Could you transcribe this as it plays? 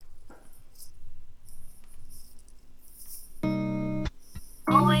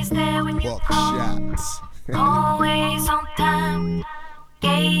there when you called. Shots. Always on time.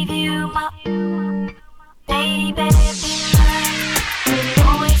 Gave you my baby.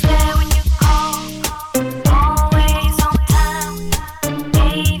 Always there when you called. Always on time.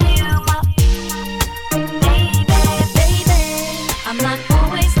 Gave you my baby. I'm not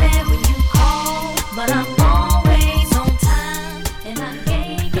always there when you call, but I'm always on time. And I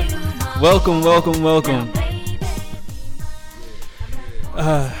gave you my Welcome. baby.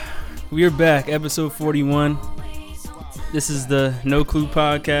 We're back, episode 41. This is the No Clue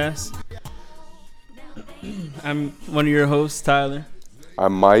Podcast. I'm one of your hosts, Tyler.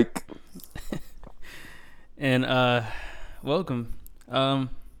 I'm Mike. And welcome. I'm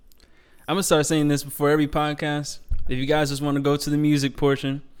gonna start saying this before every podcast. If you guys just want to go to the music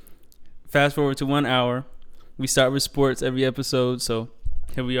portion, fast forward to 1 hour. We start with sports every episode, so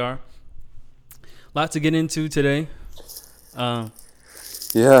here we are. Lot to get into today.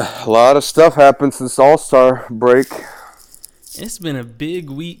 Yeah, a lot of stuff happened since All-Star break. It's been a big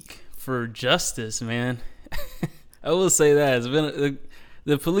week for justice, man. I will say that. It's been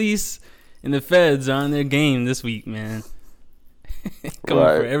the police and the feds are on their game this week, man. Coming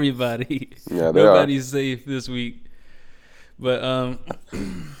Right. for everybody. Yeah, they Nobody's safe this week. But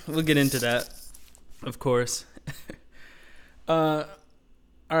we'll get into that, of course. All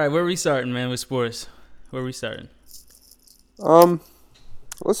right, where are we starting, man, with sports? Where are we starting?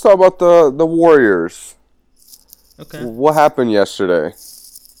 Let's talk about the Warriors. Okay. What happened yesterday?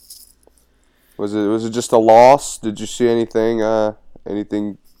 Was it just a loss? Did you see anything?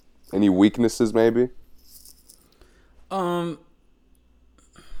 Any weaknesses maybe? I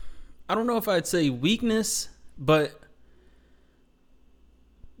don't know if I'd say weakness, but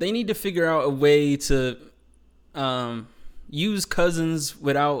they need to figure out a way to use Cousins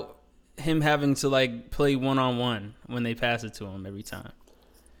without him having to like play one-on-one when they pass it to him every time.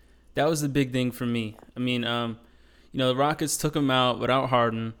 That was the big thing for me. I mean, the Rockets took him out without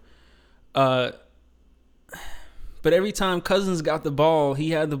Harden. But every time Cousins got the ball,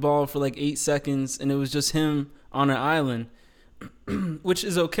 he had the ball for like 8 seconds, and it was just him on an island, which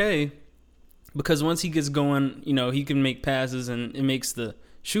is okay because once he gets going, he can make passes, and it makes the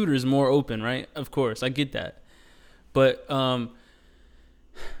shooters more open, right? Of course, I get that. But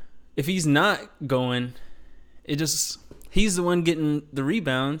if he's not going, he's the one getting the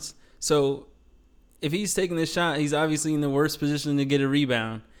rebounds. So if he's taking the shot, he's obviously in the worst position to get a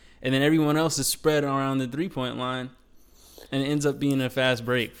rebound. And then everyone else is spread around the three-point line. And it ends up being a fast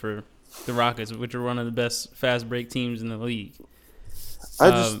break for the Rockets, which are one of the best fast break teams in the league.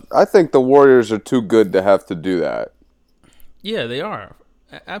 I think the Warriors are too good to have to do that. Yeah, they are.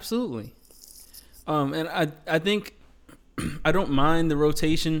 Absolutely. And I think I don't mind the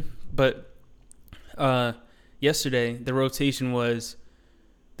rotation, but yesterday the rotation was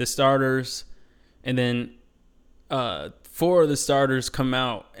the starters, and then 4 of the starters come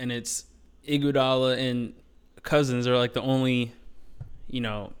out, and it's Iguodala and Cousins are like the only,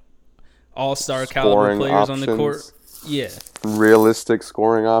 all-star caliber players on the court. Yeah. Realistic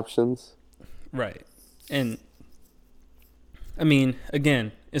scoring options. Right. And, I mean,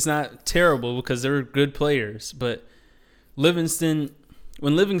 again, it's not terrible because they're good players, but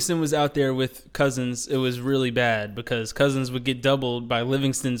when Livingston was out there with Cousins, it was really bad because Cousins would get doubled by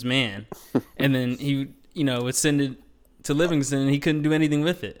Livingston's man, and then he, would send it to Livingston, and he couldn't do anything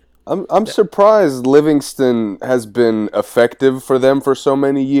with it. I'm surprised Livingston has been effective for them for so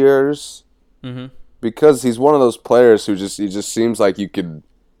many years. Mm-hmm. Because he's one of those players who he just seems like you could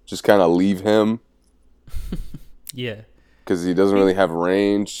just kind of leave him. Yeah. Because he doesn't really have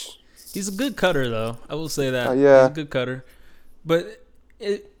range. He's a good cutter, though. I will say that. Yeah. He's a good cutter. But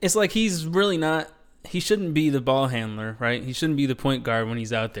it's like he's really not – he shouldn't be the ball handler, right? He shouldn't be the point guard when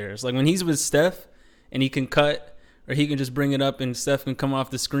he's out there. It's like when he's with Steph and he can cut or he can just bring it up and Steph can come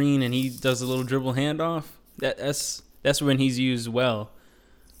off the screen and he does a little dribble handoff, that's when he's used well,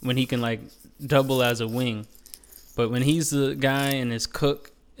 when he can, like, double as a wing. But when he's the guy and it's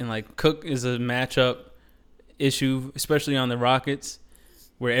Cook, and, like, Cook is a matchup issue, especially on the Rockets,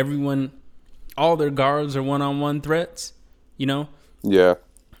 where all their guards are one-on-one threats, Yeah.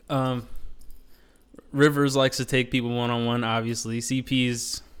 Rivers likes to take people one-on-one, obviously.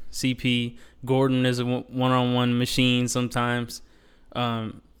 CP. Gordon is a one-on-one machine sometimes.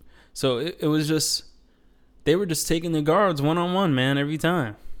 So it was just, they were just taking the guards one-on-one, man, every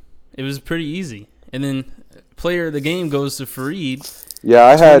time. It was pretty easy. And then player of the game goes to Fareed.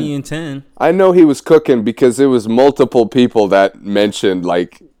 Yeah, 20 and 10. I know he was cooking because it was multiple people that mentioned,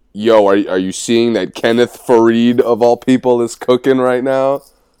 like, yo, are you seeing that Kenneth Fareed, of all people, is cooking right now?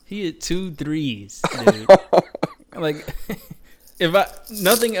 He hit 2 threes, dude. Like, if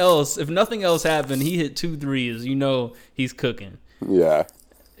nothing else happened, he hit 2 threes. You know he's cooking. Yeah.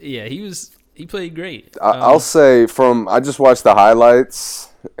 Yeah, he played great. I'll say I just watched the highlights,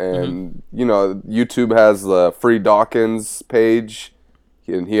 and Mm-hmm. you know, YouTube has the Free Dawkins page,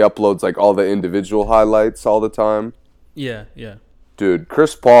 and he uploads like all the individual highlights all the time. Yeah. Dude,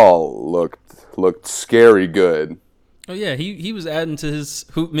 Chris Paul looked scary good. Oh yeah, he was adding to his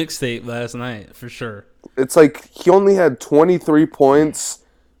hoop mixtape last night for sure. It's like he only had 23 points,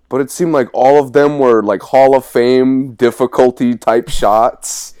 but it seemed like all of them were like Hall of Fame difficulty type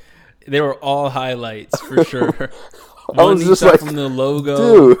shots. They were all highlights for sure. I was just shot like, from the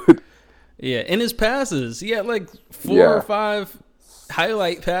logo. dude. Yeah, and his passes. He had like 4 Yeah. or 5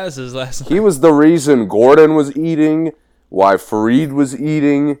 highlight passes last night. He was the reason Gordon was eating, why Fareed was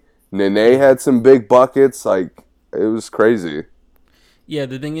eating. Nene had some big buckets. Like, it was crazy. Yeah,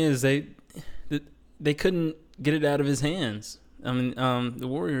 the thing is they couldn't get it out of his hands. I mean, the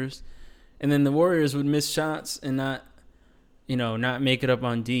Warriors, and then the Warriors would miss shots and not make it up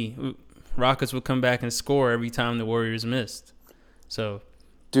on D. Rockets would come back and score every time the Warriors missed. So,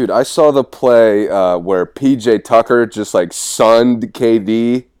 Dude, I saw the play where PJ Tucker just like sunned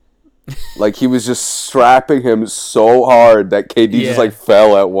KD. Like he was just strapping him so hard that KD just like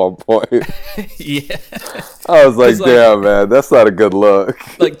fell at one point. yeah. I was like, It's damn, man, that's not a good look.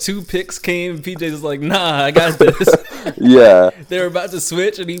 Like 2 picks came, PJ was like, nah, I got this. Yeah. They were about to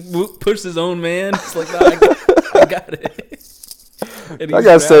switch, and he pushed his own man. It's like, nah, I got it. I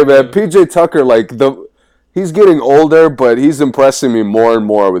gotta say, man, PJ Tucker, like he's getting older, but he's impressing me more and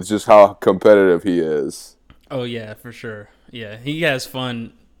more with just how competitive he is. Oh yeah, for sure. Yeah, he has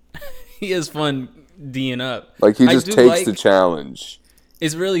fun. He has fun D'ing up. Like he just takes the challenge.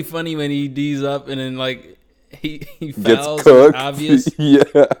 It's really funny when he D's up and then like he Gets fouls. cooked. Obvious. Yeah.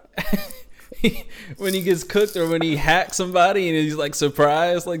 When he gets cooked or when he hacks somebody and he's like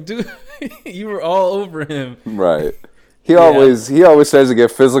surprised, like dude, you were all over him. Right. He always tries to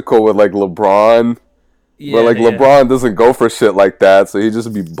get physical with like LeBron. Yeah, but like LeBron doesn't go for shit like that, so he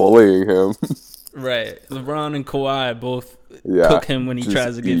just be bullying him. Right. LeBron and Kawhi both cook him when he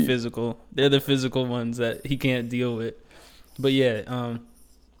tries to get physical. They're the physical ones that he can't deal with. But yeah,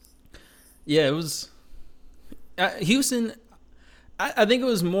 it was Houston. I think it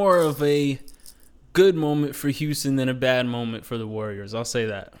was more of a good moment for Houston than a bad moment for the Warriors. I'll say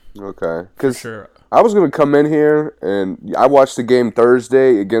that. Okay. Because sure. I was going to come in here, and I watched the game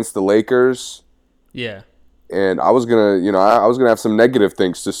Thursday against the Lakers. Yeah. And I was going to, I was going to have some negative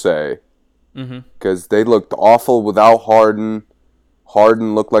things to say. Because they looked awful without Harden.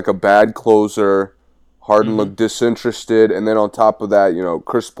 Harden looked like a bad closer. Harden looked disinterested. And then on top of that,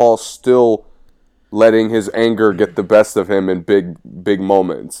 Chris Paul still letting his anger get the best of him in big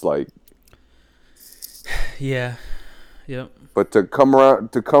moments. Like, yeah. Yep. But to come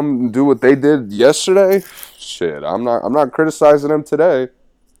and do what they did yesterday, shit, I'm not criticizing them today.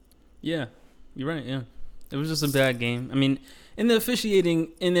 Yeah, you're right. Yeah, it was just a bad game. I mean, and the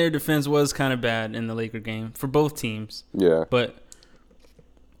officiating in their defense was kind of bad in the Laker game for both teams. Yeah, but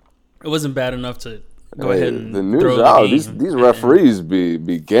it wasn't bad enough to go ahead and the news throw out. the game. These referees be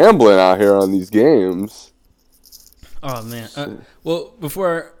gambling out here on these games. Oh man. Well,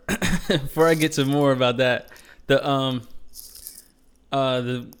 before I get to more about that, the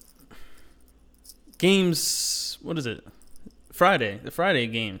games. What is it? The Friday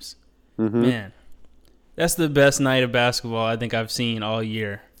games. Man, that's the best night of basketball I think I've seen all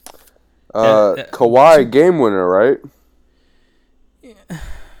year. Kawhi game winner, right?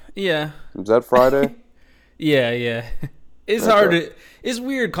 Yeah. Is that Friday? Yeah. It's hard. It's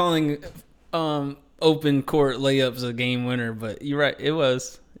weird calling open court layups a game winner, but you're right. It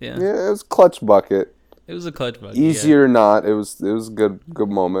was. Yeah. Yeah, it was clutch bucket. It was a clutch bucket. Easy or not, it was a good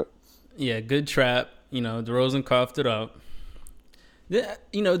moment. Yeah, good trap. DeRozan coughed it up.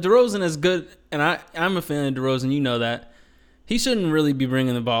 DeRozan is good, and I'm a fan of DeRozan. You know that. He shouldn't really be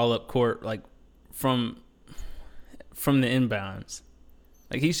bringing the ball up court like from the inbounds.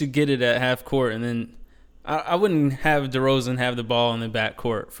 Like he should get it at half court, and then I wouldn't have DeRozan have the ball in the back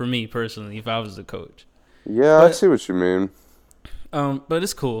court for me personally if I was the coach. Yeah, I see what you mean. But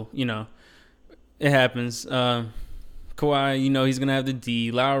it's cool, It happens. Kawhi, he's gonna have the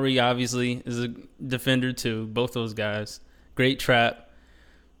D. Lowry obviously is a defender too. Both those guys, great trap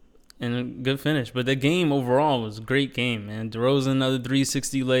and a good finish. But the game overall was a great game, man. DeRozan another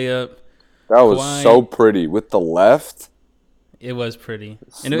 360 layup. That was so pretty with the left. It was pretty,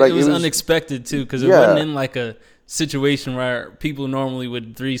 and it was unexpected too because it wasn't in like a situation where people normally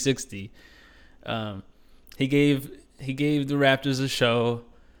would 360. He gave the Raptors a show.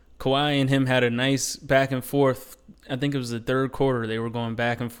 Kawhi and him had a nice back and forth I think it was the third quarter. They were going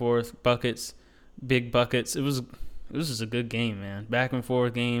back and forth, buckets, big buckets. It was just a good game, man. Back and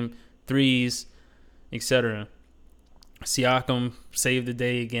forth game, threes, etc. Siakam saved the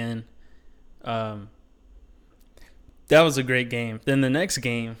day again. That was a great game. Then the next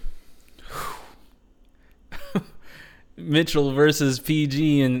game, Mitchell versus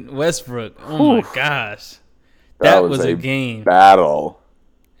PG and Westbrook. Oh my gosh, that was a game battle.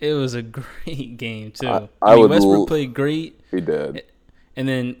 It was a great game too. I mean, Westbrook played great. He did. And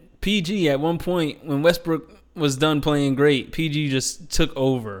then PG at one point when Westbrook was done playing great, PG just took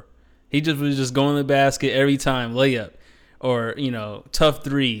over. He was just going to the basket every time, layup, or tough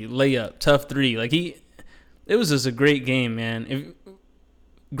three, layup, tough three. It was just a great game, man.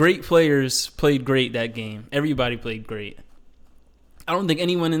 Great players played great that game. Everybody played great. I don't think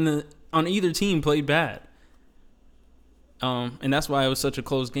anyone on either team played bad. And that's why it was such a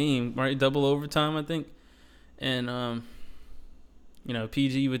close game, right? Double overtime, I think. And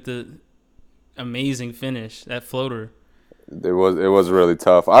PG with the amazing finish, that floater. It was really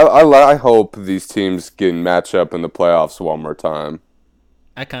tough. I hope these teams can match up in the playoffs one more time.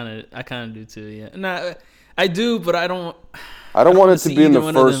 I kind of do too. Yeah, no, I do, but I don't want it to be in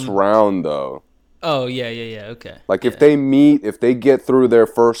the first round though. Oh yeah, okay. If they get through their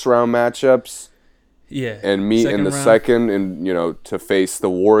first round matchups, and meet in the second, and to face the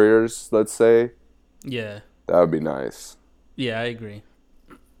Warriors, let's say, that would be nice. Yeah, I agree.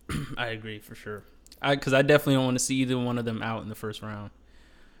 I agree for sure. Because I definitely don't want to see either one of them out in the first round.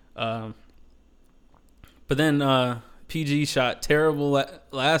 But then PG shot terrible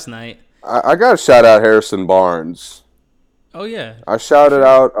last night. I got to shout out Harrison Barnes. Oh, yeah. I shouted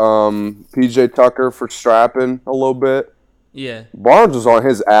out PJ Tucker for strapping a little bit. Yeah. Barnes was on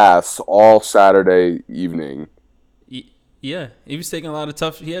his ass all Saturday evening. Yeah. He was taking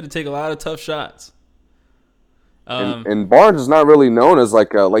he had to take a lot of tough shots. And Barnes is not really known as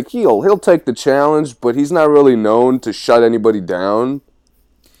he'll take the challenge, but he's not really known to shut anybody down.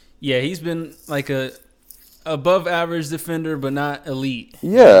 Yeah, he's been a above average defender, but not elite.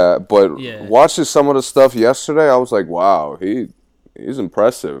 Yeah, but watching some of the stuff yesterday, I was like, wow, he's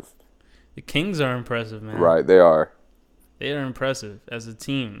impressive. The Kings are impressive, man. Right, they are. They are impressive as a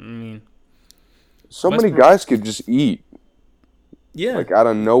team. I mean, many guys could just eat. Yeah, out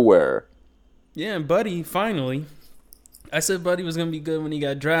of nowhere. Yeah, and Buddy, finally. I said Buddy was going to be good when he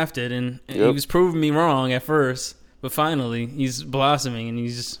got drafted, and he was proving me wrong at first. But finally, he's blossoming, and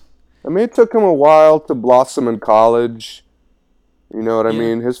he's just... I mean, it took him a while to blossom in college. You know what I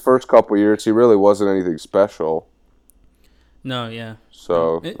mean? His first couple years, he really wasn't anything special. No, yeah.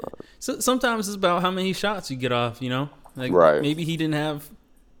 So sometimes it's about how many shots you get off, right. Maybe he didn't have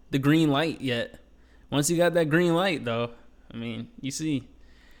the green light yet. Once he got that green light, though, I mean, you see...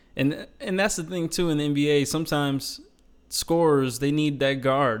 And that's the thing, too, in the NBA. Sometimes scorers, they need that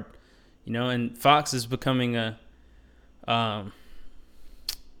guard, and Fox is becoming I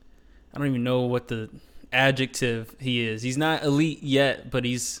don't even know what the adjective he is. He's not elite yet, but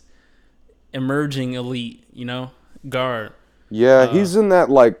he's emerging elite, guard. Yeah, he's in that,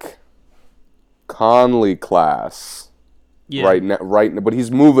 Conley class right now, but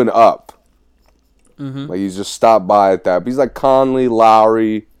he's moving up. Mm-hmm. He's just stopped by at that. But he's like Conley,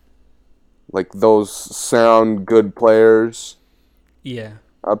 Lowry, those sound good players. Yeah.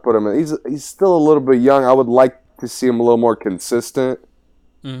 I'd put him in. He's still a little bit young. I would like to see him a little more consistent.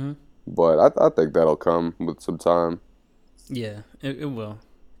 Mm-hmm. But I think that'll come with some time. Yeah, it will.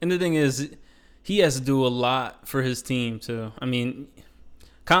 And the thing is, he has to do a lot for his team, too. I mean,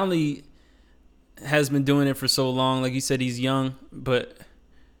 Conley has been doing it for so long. Like you said, he's young, but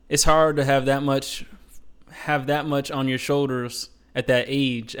it's hard to have that much on your shoulders at that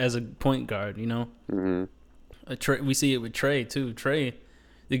age as a point guard, Mm-hmm. We see it with Trey, too. Trey,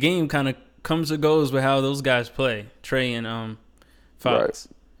 the game kind of comes and goes with how those guys play, Trey and Fox.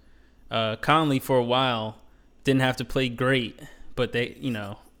 Right. Conley, for a while, didn't have to play great, but they,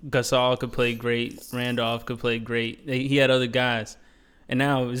 Gasol could play great, Randolph could play great. He had other guys. And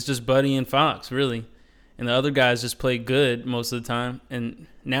now it's just Buddy and Fox, really. And the other guys just play good most of the time. And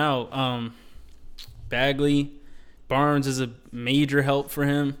now Bagley, Barnes is a major help for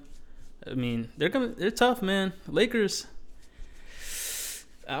him. I mean, they're tough, man. Lakers,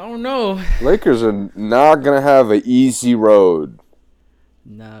 I don't know. Lakers are not going to have an easy road.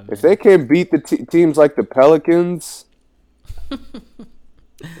 Nah, man. If they can't beat the teams like the Pelicans,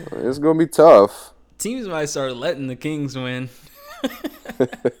 it's going to be tough. Teams might start letting the Kings win.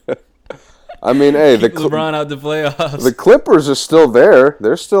 I mean, hey, keep LeBron out the playoffs. The Clippers are still there.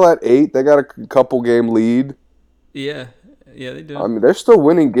 They're still at 8. They got a couple game lead. Yeah, they do. I mean, they're still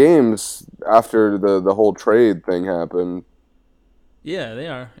winning games after the whole trade thing happened. Yeah, they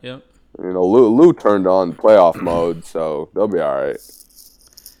are. Yep. You know, Lou turned on playoff mode, so they'll be all right.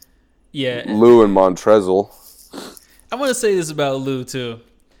 Yeah. Lou and Montrezl. I want to say this about Lou too,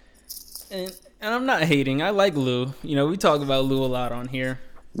 and I'm not hating. I like Lou. You know, we talk about Lou a lot on here.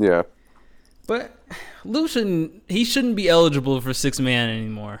 Yeah. But Lou shouldn't be eligible for sixth man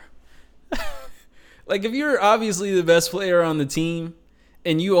anymore. Like, if you're obviously the best player on the team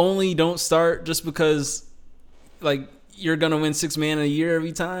and you only don't start just because, like, you're going to win sixth man a year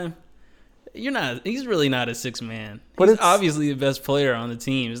every time, he's really not a sixth man. He's obviously the best player on the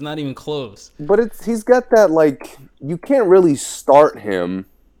team. It's not even close. But he's got that, like, you can't really start him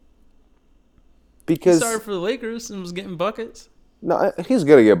because... He started for the Lakers and was getting buckets. No, he's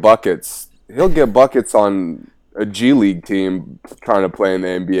going to get buckets. He'll get buckets on a G League team trying to play in the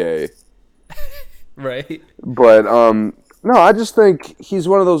NBA. Right. But, no, I just think he's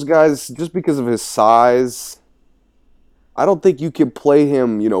one of those guys, just because of his size, I don't think you can play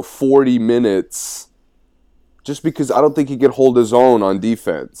him, 40 minutes just because I don't think he can hold his own on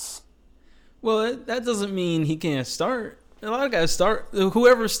defense. Well, that doesn't mean he can't start. A lot of guys start.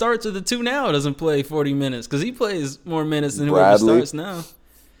 Whoever starts at the 2 now doesn't play 40 minutes because he plays more minutes than whoever starts now.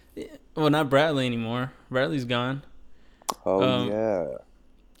 Well, not Bradley anymore. Bradley's gone. Oh,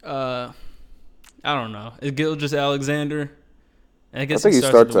 yeah. I don't know. Is Gilgeous Alexander? I guess think he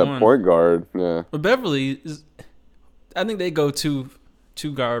starts at point guard. Yeah. But Beverly I think they go two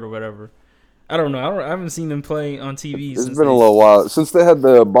guard or whatever. I don't know. I haven't seen them play on TV. It's been a little while since they had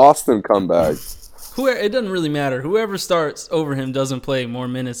the Boston comeback. It doesn't really matter. Whoever starts over him doesn't play more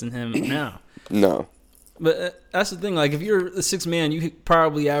minutes than him now. No. But that's the thing. Like, if you're the sixth man, you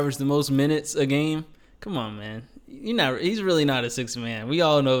probably average the most minutes a game. Come on, man. He's really not a sixth man. We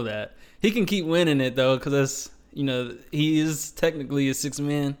all know that. He can keep winning it, though, because that's, he is technically a sixth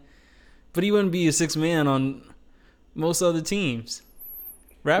man. But he wouldn't be a sixth man on most other teams.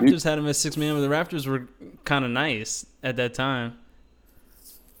 Raptors had him as sixth man, but the Raptors were kind of nice at that time.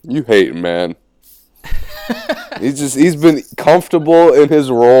 You hate him, man. He's been comfortable in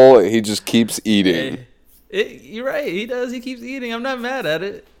his role, and he just keeps eating. You're right. He does. He keeps eating. I'm not mad at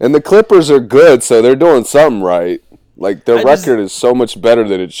it. And the Clippers are good, so they're doing something right. Like, their record is so much better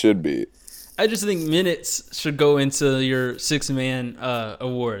than it should be. I just think minutes should go into your six-man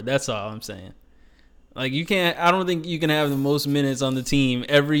award. That's all I'm saying. Like, I don't think you can have the most minutes on the team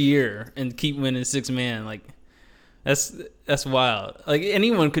every year and keep winning six-man. Like, that's wild. Like,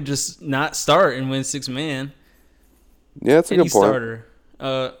 anyone could just not start and win six-man. Yeah, that's a good point. Starter.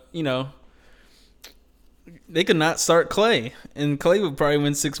 They could not start Clay, and Clay would probably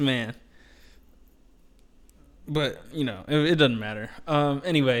win six-man. But, it doesn't matter.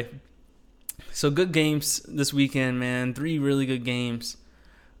 Anyway, so good games this weekend, man. 3 really good games.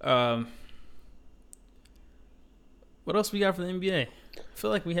 What else we got for the NBA? I feel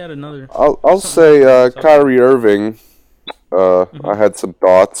like we had another. I'll say Kyrie Irving. I had some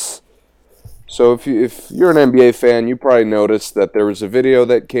thoughts. So if you're an NBA fan, you probably noticed that there was a video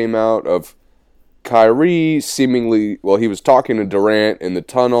that came out of Kyrie seemingly, he was talking to Durant in the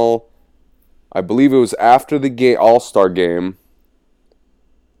tunnel. I believe it was after the All-Star game.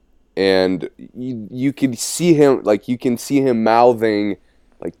 And you can see him, mouthing,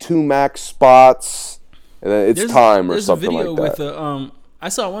 2 max spots. And then it's time or something like that. There's a video with I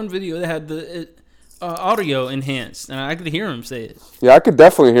saw one video that had the audio enhanced, and I could hear him say it. Yeah, I could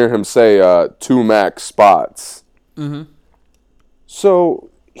definitely hear him say 2 max spots. Mm-hmm. So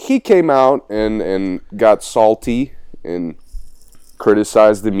he came out and got salty and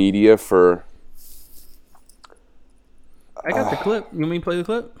criticized the media for... I got the clip. You want me to play the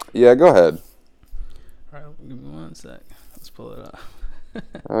clip? Yeah, go ahead. All right, give me 1 sec. Let's pull it up.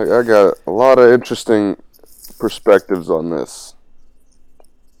 I got a lot of interesting perspectives on this.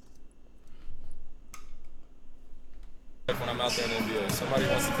 When I'm out there in the NBA, somebody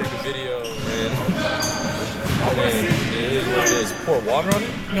wants to take a video and it is what it is. Pour water on it?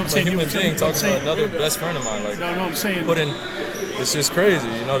 I'm saying, human being talking about another best friend of mine. I'm saying. It's just crazy.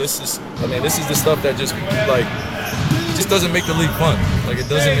 This is the stuff that just doesn't make the league fun. It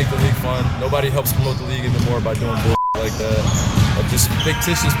doesn't make the league fun. Nobody helps promote the league anymore by doing bull like that. Of just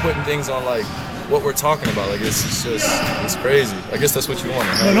fictitious putting things on what we're talking about. It's crazy. I guess that's what you want.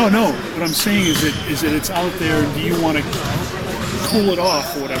 No. What I'm saying is that it's out there. And do you want to cool it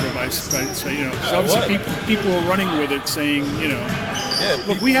off or whatever by saying, because obviously people are running with it, saying, Yeah.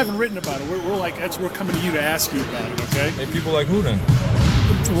 Look, we haven't written about it. We're coming to you to ask you about it. Okay. Hey, people like who then?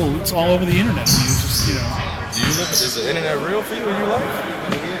 Well, it's all over the internet. Do you look? Is the internet real for you in your life?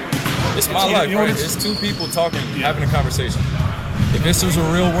 It's my life, right? It's 2 people talking, having a conversation. If this was a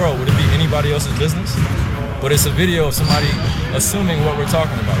real world, would it be anybody else's business? But it's a video of somebody assuming what we're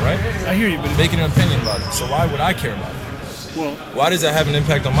talking about, right? I hear you, but Making an opinion about it. So why would I care about it? well, Why does that have an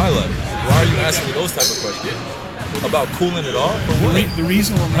impact on my life? Why are you asking me those type of questions? About cooling it off? For what? the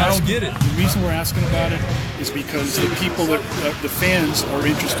reason we're I don't asking, get it. The reason we're asking about it is because the people that the fans are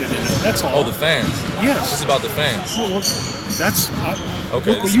interested in it. That's all. Oh, the fans. Yes. It's about the fans. Well, that's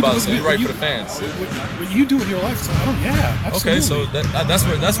Okay, look, it's about so you're right for the fans. What you do with your life, absolutely. Okay, so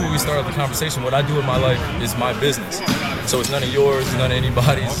that's where we started the conversation. What I do with my life is my business. So it's none of yours, it's none of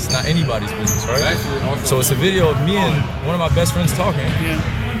anybody's. It's not anybody's business, right? So it's a video of me and one of my best friends talking,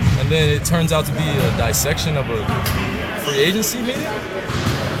 and then it turns out to be a dissection of a free agency meeting.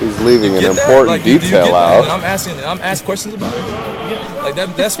 He's leaving an Get that? important Like, do you get detail that? out. And I'm asked questions about it. Like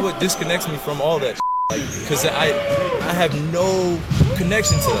that's what disconnects me from all that. Like, because I have no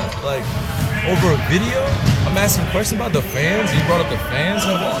connection to that. Like, over a video, I'm asking questions about the fans. You brought up the fans.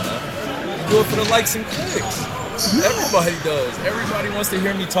 Come on, man. You do it for the likes and clicks. Everybody does. Everybody wants to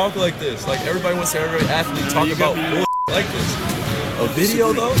hear me talk like this. Like, everybody wants to hear every athlete talk about bull like this. A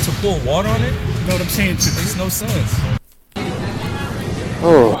video, though, to pull water on it? You know what I'm saying? Makes no sense.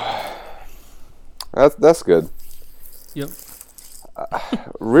 Oh, that's good. Yep.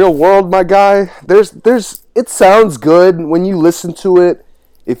 Real world, my guy. There's. It sounds good when you listen to it.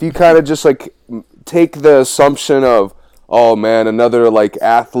 If you kind of just like take the assumption of, oh man, another like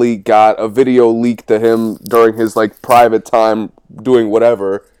athlete got a video leaked to him during his like private time doing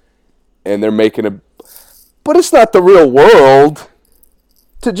whatever, and they're making a. But it's not the real world.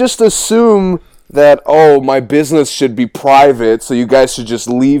 To just assume that, oh, my business should be private, so you guys should just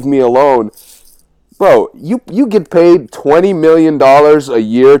leave me alone. Bro, you get paid $20 million a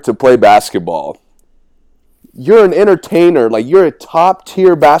year to play basketball. You're an entertainer. Like, you're a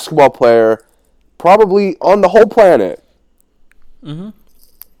top-tier basketball player, probably on the whole planet. Mm-hmm.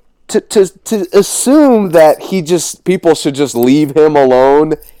 To assume that people should just leave him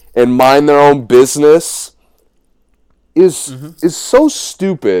alone and mind their own business is so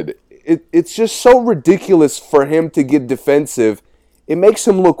stupid. It's just so ridiculous for him to get defensive. It makes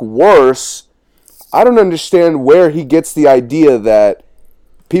him look worse. I don't understand where he gets the idea that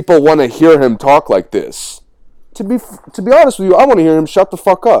people want to hear him talk like this. To be honest with you, I want to hear him shut the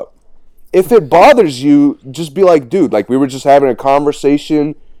fuck up. If it bothers you, just be like, dude, like we were just having a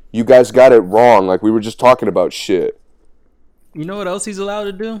conversation. You guys got it wrong. Like we were just talking about shit. You know what else he's allowed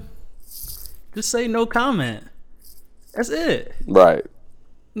to do? Just say no comment. That's it. Right.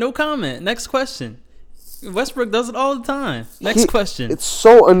 No comment. Next question. Westbrook does it all the time. Next question. It's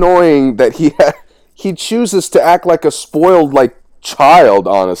so annoying that he chooses to act like a spoiled like child.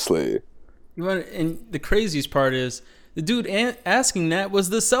 Honestly. And the craziest part is the dude asking that was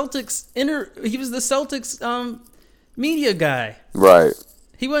the Celtics He was the Celtics media guy. Right.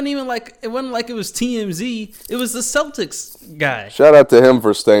 He wasn't even like it wasn't like it was TMZ. It was the Celtics guy. Shout out to him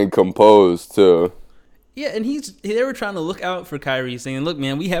for staying composed too. Yeah, and they were trying to look out for Kyrie, saying, "Look,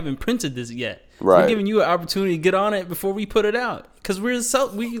 man, we haven't printed this yet. Right. We're giving you an opportunity to get on it before we put it out because we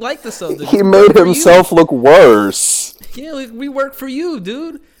like the Celtics." He made himself look worse. Yeah, like, we work for you,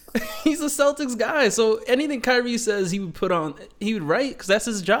 dude. He's a Celtics guy, so anything Kyrie says, he would write because that's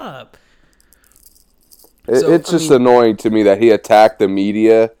his job. It's just annoying to me that he attacked the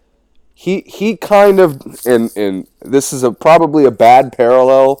media. He kind of, and this is probably a bad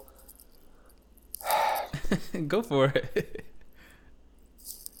parallel. Go for it.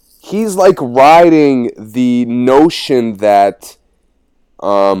 He's like riding the notion that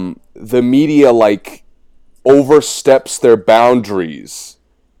the media like oversteps their boundaries,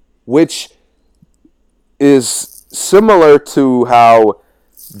 which is similar to how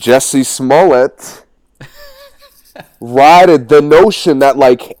Jesse Smollett rided the notion that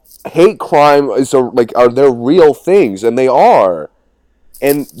like hate crime are there real things, and they are.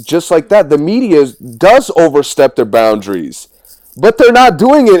 And just like that, the media does overstep their boundaries. But they're not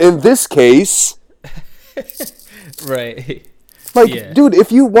doing it in this case. Right. Like, yeah. Dude,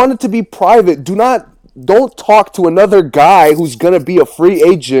 if you want it to be private, don't talk to another guy who's going to be a free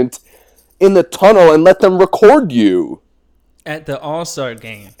agent in the tunnel and let them record you. At the All-Star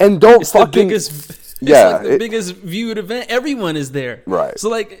game. And don't it's fucking... the biggest viewed event. Everyone is there. Right. So,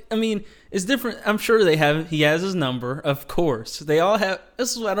 like, I mean... It's different. I'm sure he has his number, of course. They all have.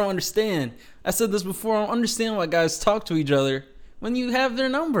 This is what I don't understand. I said this before. I don't understand why guys talk to each other when you have their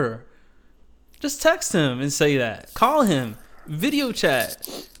number. Just text him and say that. Call him. Video chat.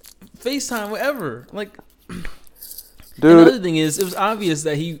 FaceTime, whatever. Like, dude. Another thing is, it was obvious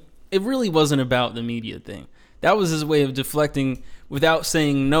that it really wasn't about the media thing. That was his way of deflecting without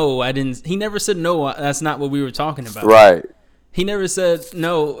saying no. He never said no. That's not what we were talking about. Right. He never said,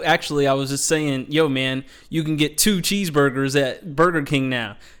 no, actually, I was just saying, yo, man, you can get 2 cheeseburgers at Burger King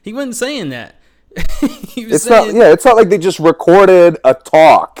now. He wasn't saying that. It's not like they just recorded a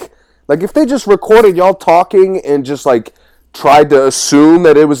talk. Like, if they just recorded y'all talking and just, like, tried to assume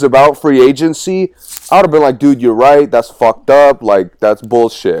that it was about free agency, I would have been like, dude, you're right. That's fucked up. Like, that's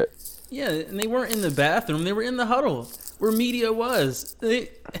bullshit. Yeah, and they weren't in the bathroom. They were in the huddle where media was. There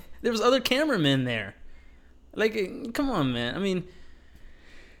was other cameramen there. Like, come on, man. I mean,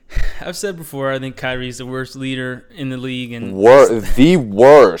 I've said before, I think Kyrie's the worst leader in the league. And the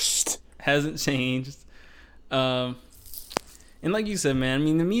worst. Hasn't changed. And like you said, man, I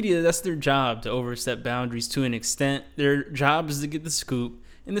mean, the media, that's their job to overstep boundaries to an extent. Their job is to get the scoop.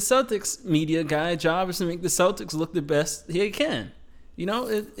 And the Celtics media guy job is to make the Celtics look the best he can. You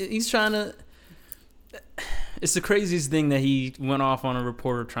know, he's trying to... It's the craziest thing that he went off on a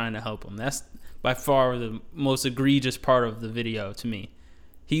reporter trying to help him. That's by far the most egregious part of the video to me.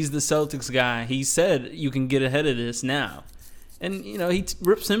 He's the Celtics guy. He said you can get ahead of this now. And, you know, he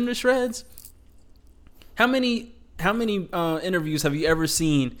rips him to shreds. How many interviews have you ever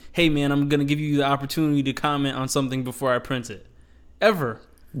seen, hey, man, I'm going to give you the opportunity to comment on something before I print it? Ever.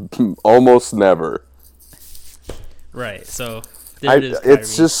 Almost never. Right, so there it is, Kyrie.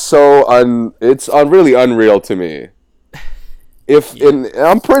 It's just so really unreal to me. And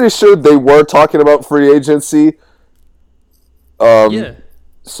I'm pretty sure they were talking about free agency. Yeah.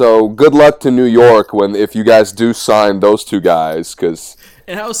 So good luck to New York if you guys do sign those 2 guys, because.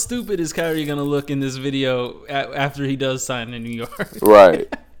 And how stupid is Kyrie gonna look in this video after he does sign in New York? Right.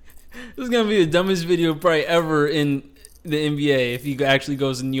 This is gonna be the dumbest video probably ever in the NBA if he actually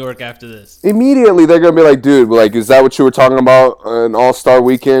goes to New York after this. Immediately they're gonna be like, dude, like, is that what you were talking about an All-Star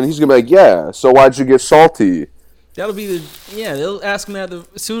weekend? He's gonna be like, yeah. So why'd you get salty? That'll be they'll ask him that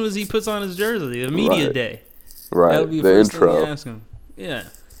as soon as he puts on his jersey, the media day. Right. That'll be the first intro. thing they ask him. Yeah.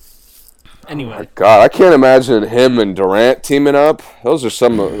 Anyway. Oh my God, I can't imagine him and Durant teaming up. Those are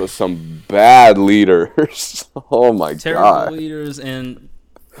some bad leaders. Oh my God. Terrible leaders, and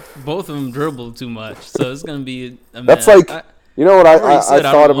both of them dribble too much, so it's gonna be a That's mess. like, you know what I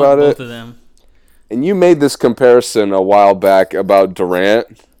thought about it? Both of them. And you made this comparison a while back about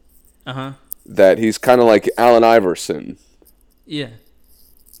Durant. Uh-huh. That he's kind of like Allen Iverson. Yeah.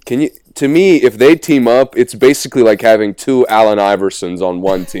 To me, if they team up, it's basically like having 2 Allen Iversons on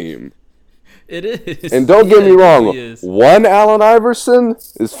one team. It is. And don't get me wrong, really one Allen Iverson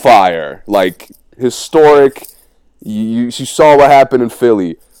is fire. Like, historic. You saw what happened in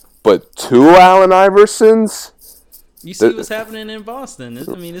Philly. But 2 Allen Iversons? You see what's happening in Boston.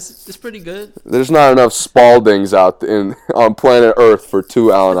 It's pretty good. There's not enough Spaldings out on planet Earth for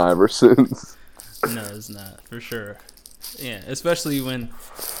 2 Allen Iversons. No, it's not, for sure. Yeah, especially when,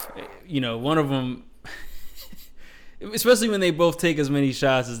 one of them... Especially when they both take as many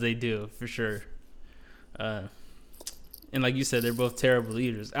shots as they do, for sure. And like you said, they're both terrible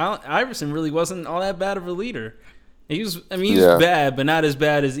leaders. Iverson really wasn't all that bad of a leader. He was bad, but not as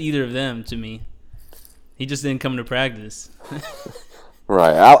bad as either of them to me. He just didn't come to practice.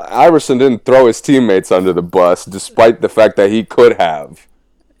 Right. Iverson didn't throw his teammates under the bus, despite the fact that he could have.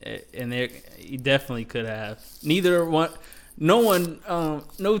 And he definitely could have.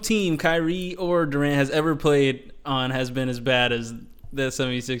 No team, Kyrie or Durant, has ever played on has been as bad as the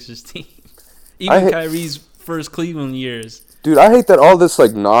 76ers team. Even Kyrie's first Cleveland years. Dude, I hate that all this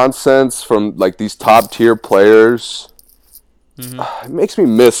like nonsense from like these top tier players. Mm-hmm. It makes me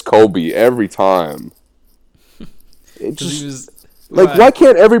miss Kobe every time. It just why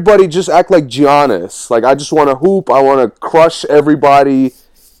can't everybody just act like Giannis? Like, I just want to hoop, I want to crush everybody,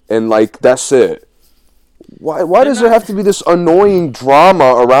 and like that's it. Why does there have to be this annoying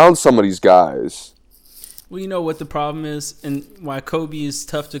drama around some of these guys? Well, you know what the problem is and why Kobe is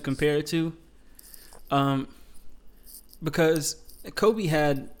tough to compare to? Because Kobe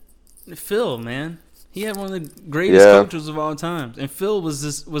had Phil, man. He had one of the greatest coaches of all time. And Phil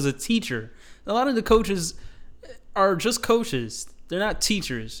was a teacher. A lot of the coaches are just coaches. They're not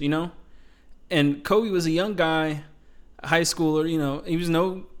teachers, you know? And Kobe was a young guy, a high schooler, he was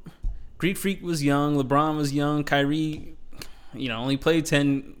Greek Freak was young, LeBron was young, Kyrie, only played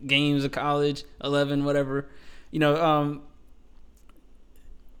 10 games of college, 11, whatever. The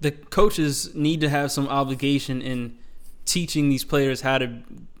coaches need to have some obligation in teaching these players how to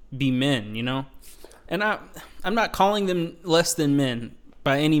be men, And I'm not calling them less than men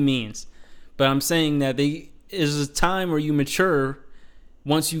by any means, but I'm saying that is a time where you mature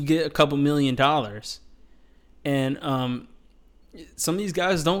once you get a couple $1 million. And some of these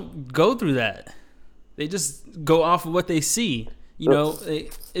guys don't go through that. They just go off of what they see.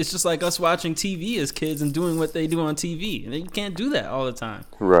 It's just like us watching TV as kids and doing what they do on TV. And you can't do that all the time.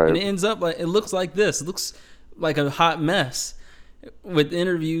 Right. And it ends up like, it looks like this. It looks like a hot mess with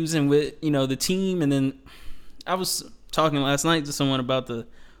interviews and with, the team. And then I was talking last night to someone about the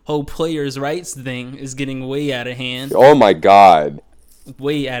whole players' rights thing is getting way out of hand. Oh, my God.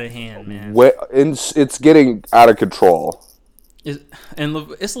 Way out of hand, man. It's getting out of control.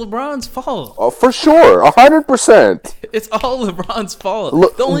 It's LeBron's fault. Oh, for sure, 100%. It's all LeBron's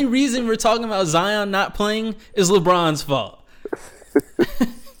fault. The only reason we're talking about Zion not playing is LeBron's fault.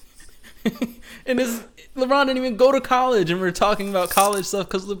 And LeBron didn't even go to college, and we're talking about college stuff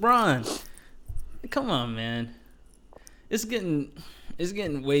because LeBron. Come on, man. It's getting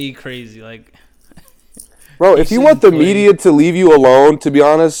way crazy. Like, bro, if you want the media to leave you alone, to be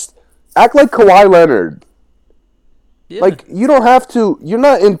honest, act like Kawhi Leonard. Yeah. Like, you don't have to, you're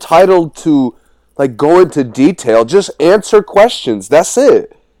not entitled to, like, go into detail. Just answer questions. That's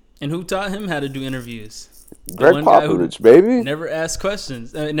it. And who taught him how to do interviews? Greg Popovich, baby. Never asks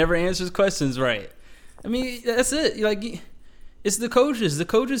questions. Never answers questions right. I mean, that's it. Like, it's the coaches. The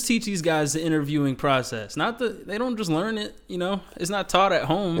coaches teach these guys the interviewing process. They don't just learn it, It's not taught at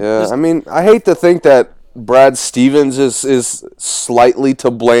home. Yeah, I mean, I hate to think that Brad Stevens is slightly to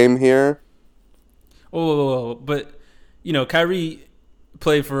blame here. Oh, but... Kyrie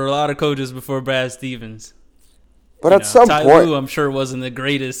played for a lot of coaches before Brad Stevens. But at some point... Lue, I'm sure, wasn't the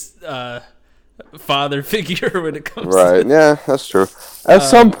greatest father figure when it comes to... Right, yeah, that's true. At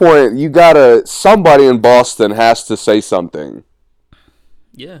some point, somebody in Boston has to say something.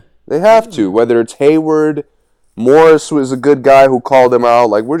 Yeah. They have to, whether it's Hayward, Morris was a good guy who called him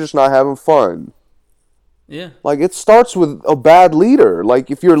out, like, we're just not having fun. Yeah. Like, it starts with a bad leader. Like,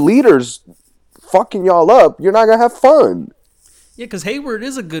 if your leader's fucking y'all up, you're not gonna have fun. Yeah, because Hayward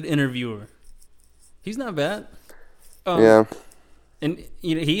is a good interviewer. He's not bad. Yeah. And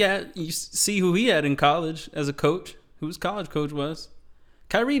you see who he had in college as a coach, who his college coach was.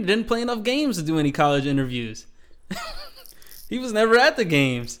 Kyrie didn't play enough games to do any college interviews. He was never at the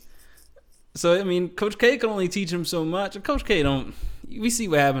games. So, I mean, Coach K can only teach him so much. And Coach K we see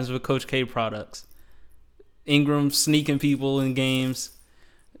what happens with Coach K products. Ingram sneaking people in games.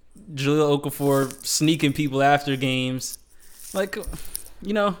 Jahlil Okafor sneaking people after games. Like,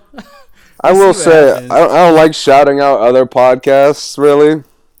 I will say, I don't like shouting out other podcasts, really.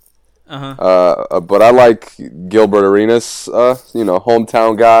 But I like Gilbert Arenas,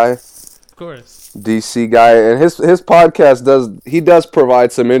 hometown guy. Of course. DC guy. And his podcast does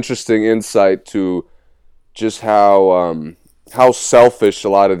provide some interesting insight to just how selfish a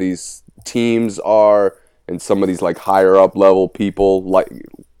lot of these teams are and some of these, like, higher up level people. Like,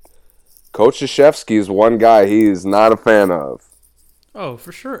 Coach Krzyzewski is one guy he's not a fan of. Oh,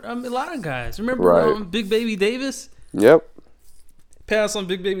 for sure. A lot of guys. Remember Big Baby Davis? Yep. Pass on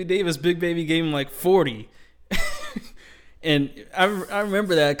Big Baby Davis. Big Baby gave him like 40. And I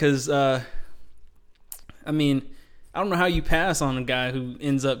remember that because, I don't know how you pass on a guy who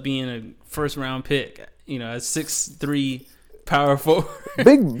ends up being a first-round pick, a 6'3", power forward.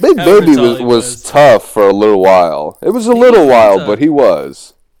 Big Baby was tough for a little while. It was a little while, but he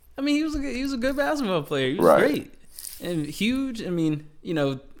was. I mean, he was a good basketball player. He was great and huge. I mean,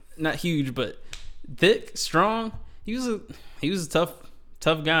 not huge, but thick, strong. He was a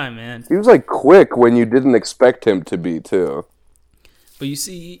tough guy, man. He was like quick when you didn't expect him to be too. But you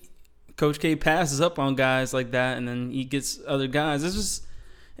see, Coach K passes up on guys like that, and then he gets other guys. It's just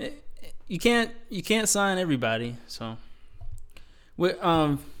you can't sign everybody. So,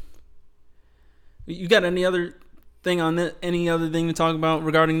 you got any other thing on that? Any other thing to talk about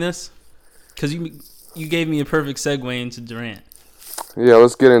regarding this? Because you gave me a perfect segue into Durant. Yeah,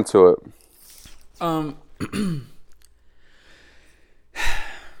 let's get into it. I'm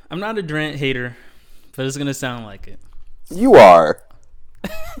not a Durant hater, but it's gonna sound like it. You are.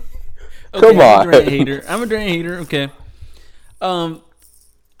 Okay, Come on. I'm a Durant hater. Okay.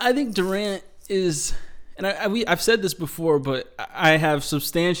 I think Durant is, and I've said this before, but I have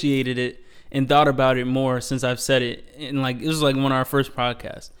substantiated it and thought about it more since I've said it. And it was like one of our first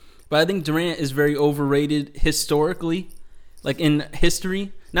podcasts. But I think Durant is very overrated historically, like in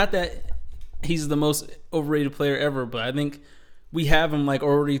history. Not that he's the most overrated player ever, but I think we have him like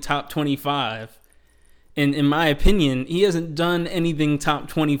already top 25. And in my opinion, he hasn't done anything top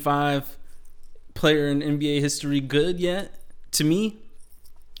 25 player in NBA history good yet. To me,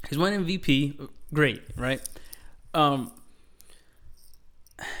 he's won MVP, great, right? And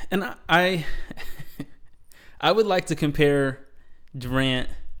I would like to compare Durant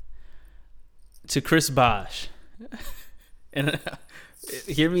to Chris Bosh. And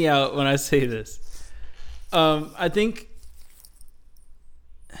hear me out when I say this. I think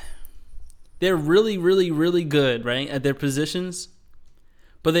they're really, really, really good, right, at their positions,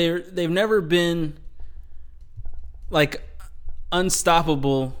 but they've never been like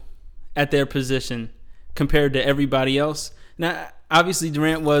unstoppable at their position compared to everybody else. Now, obviously,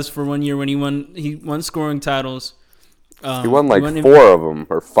 Durant was for 1 year when he won scoring titles. He won like 4 of them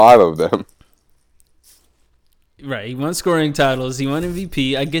or 5 of them. Right, he won scoring titles. He won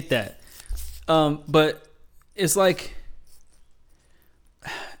MVP. I get that, but it's like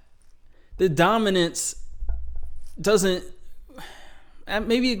the dominance doesn't.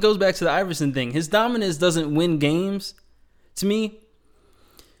 Maybe it goes back to the Iverson thing. His dominance doesn't win games, to me.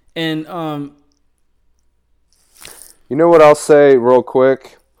 And you know what I'll say real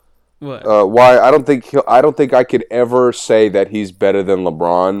quick? What? Why I don't think I could ever say that he's better than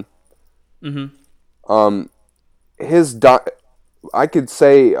LeBron. Mm-hmm. I could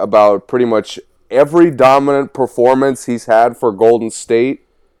say about pretty much every dominant performance he's had for Golden State,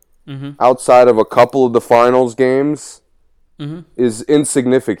 outside of a couple of the finals games, is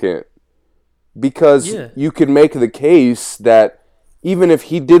insignificant. Because you could make the case that even if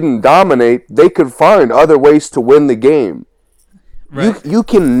he didn't dominate, they could find other ways to win the game. Right. You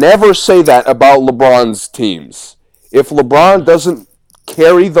can never say that about LeBron's teams. If LeBron doesn't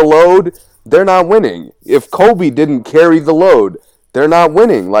carry the load, they're not winning. If Kobe didn't carry the load, they're not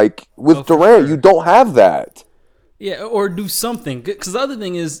winning. Like, with Durant, you don't have that. Yeah, or do something. Because the other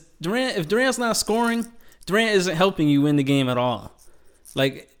thing is, if Durant's not scoring, Durant isn't helping you win the game at all.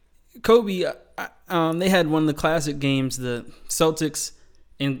 Like, Kobe, they had one of the classic games, the Celtics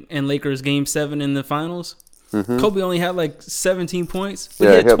and Lakers Game 7 in the finals. Mm-hmm. Kobe only had like 17 points, but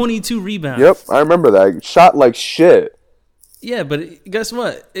he had 22 rebounds. Yep, I remember that. Shot like shit. Yeah, but guess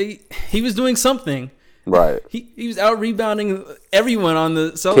what? He was doing something. Right. He was out rebounding everyone on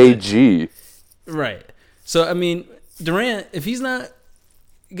the Celtics. KG. Right. So, I mean, Durant, if he's not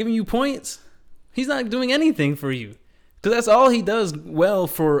giving you points, he's not doing anything for you. Because that's all he does well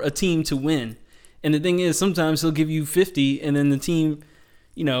for a team to win. And the thing is, sometimes he'll give you 50, and then the team,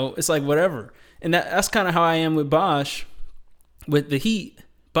 it's like whatever. And that's kind of how I am with Bosh, with the Heat.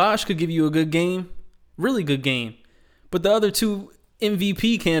 Bosh could give you a good game, really good game. But the other 2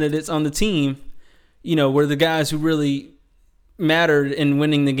 MVP candidates on the team, were the guys who really mattered in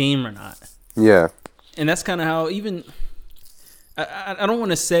winning the game or not. Yeah. And that's kind of how even I don't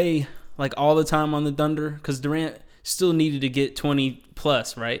want to say like all the time on the Thunder, because Durant still needed to get 20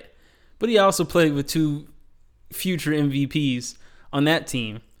 plus, right? But he also played with 2 future MVPs on that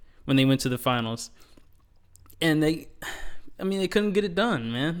team when they went to the finals. And they couldn't get it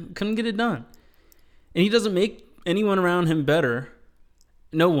done, man. Couldn't get it done. And he doesn't make anyone around him better.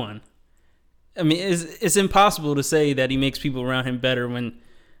 No one. I mean, it's impossible to say that he makes people around him better when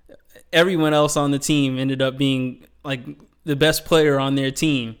everyone else on the team ended up being like the best player on their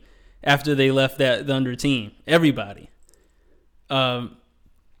team after they left that Thunder team. Everybody. I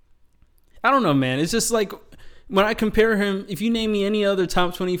don't know, man. It's just like when I compare him, if you name me any other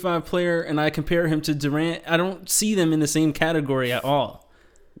top 25 player and I compare him to Durant, I don't see them in the same category at all.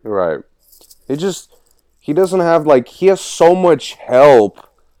 Right. He doesn't have, he has so much help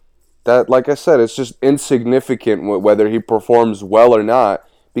that, like I said, it's just insignificant whether he performs well or not.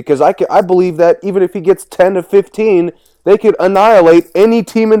 Because I believe that even if he gets 10 to 15, they could annihilate any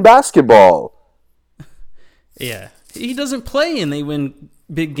team in basketball. Yeah. He doesn't play and they win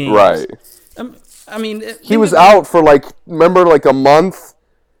big games. Right. I mean, he was out for remember a month,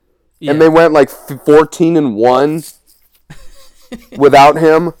 and they went 14-1 without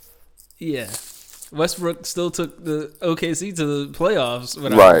him. Yeah, Westbrook still took the OKC to the playoffs.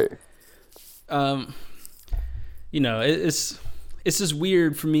 Right. It's just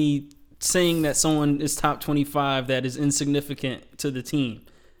weird for me saying that someone is top 25 that is insignificant to the team.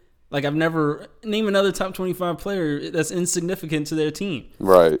 Like, I've never name another top 25 player that's insignificant to their team.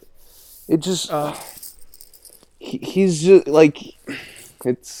 Right. It just he's just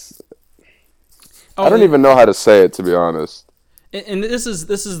it's. I don't even know how to say it, to be honest. And this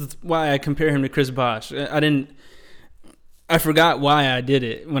is why I compare him to Chris Bosh. I forgot why I did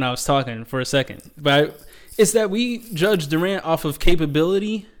it when I was talking for a second, but it's that we judge Durant off of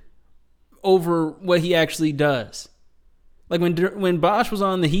capability over what he actually does. Like when Bosh was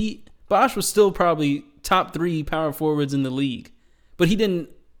on the Heat, Bosh was still probably top 3 power forwards in the league, but he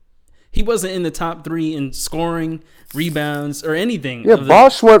wasn't in the top 3 in scoring, rebounds, or anything. Yeah,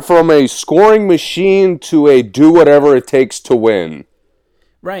 Bosh went from a scoring machine to a do whatever it takes to win.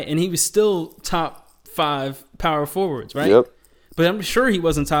 Right, and he was still top 5 power forwards, right? Yep. But I'm sure he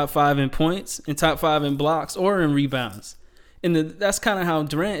wasn't top 5 in points, and top 5 in blocks, or in rebounds. And that's kind of how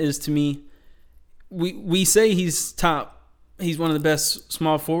Durant is to me. We say he's top he's one of the best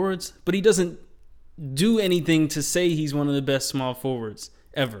small forwards, but he doesn't do anything to say he's one of the best small forwards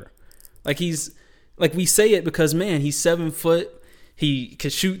ever. Like we say it because, man, he's 7 foot. He can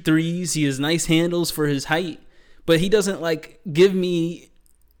shoot threes. He has nice handles for his height, but he doesn't give me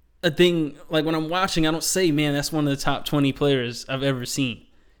a thing. Like when I'm watching, I don't say, man, that's one of the top 20 players I've ever seen.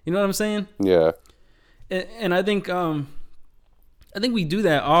 You know what I'm saying? Yeah. And I think we do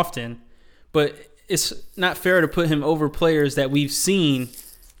that often, but it's not fair to put him over players that we've seen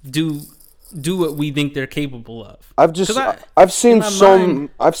do what we think they're capable of. I've seen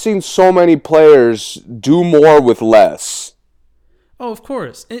so many players do more with less. Oh, of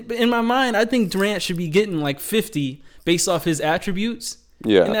course. In my mind, I think Durant should be getting 50 based off his attributes.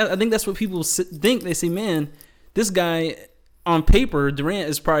 Yeah. And I think that's what people think. They say, man, this guy on paper, Durant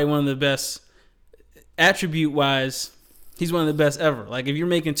is probably one of the best attribute-wise. He's one of the best ever. Like if you're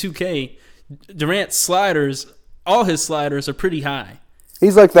making 2K, Durant's sliders, all his sliders are pretty high.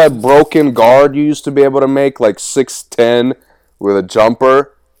 He's like that broken guard you used to be able to make, 6'10", with a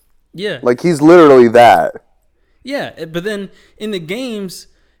jumper. Yeah. He's literally that. Yeah, but then in the games,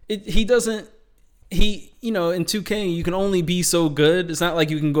 he doesn't. In 2K, you can only be so good. It's not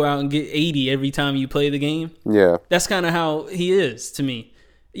like you can go out and get 80 every time you play the game. Yeah. That's kind of how he is to me.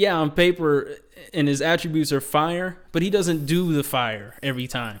 Yeah, on paper, and his attributes are fire, but he doesn't do the fire every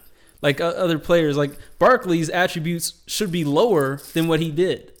time. Like other players, like Barkley's attributes should be lower than what he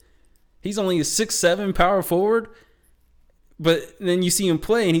did. He's only a 6'7" power forward, but then you see him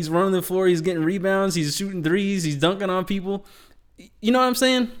play and he's running the floor, he's getting rebounds, he's shooting threes, he's dunking on people. You know what I'm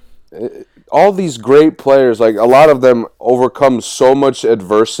saying? All these great players, a lot of them overcome so much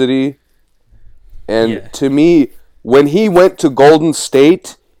adversity. And to me, when he went to Golden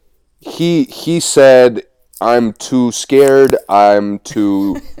State, he said, I'm too scared, I'm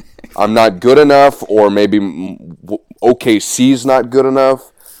not good enough, or maybe OKC's not good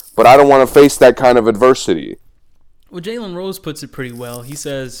enough, but I don't want to face that kind of adversity. Well, Jalen Rose puts it pretty well. He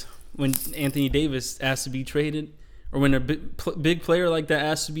says when Anthony Davis asked to be traded, or when a big player like that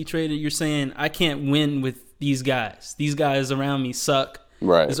asks to be traded, you're saying, I can't win with these guys. These guys around me suck.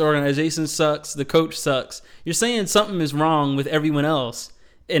 Right. This organization sucks. The coach sucks. You're saying something is wrong with everyone else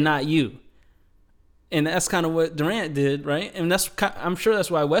and not you. And that's kind of what Durant did, right? And I'm sure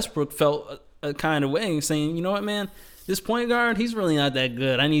that's why Westbrook felt a kind of way, saying, you know what, man, this point guard, he's really not that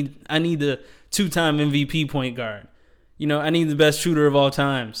good. I need the 2-time MVP point guard. I need the best shooter of all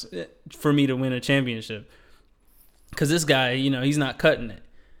times for me to win a championship. Because this guy, he's not cutting it.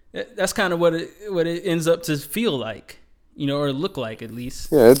 That's kind of what it ends up to feel like, or look like at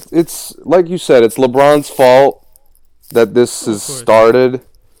least. Yeah, it's like you said, it's LeBron's fault that this has started.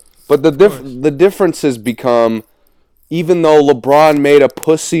 But the difference has become, even though LeBron made a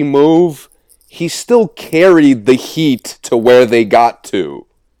pussy move, he still carried the Heat to where they got to.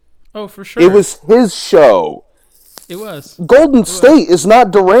 Oh, for sure. It was his show. It was. Golden State is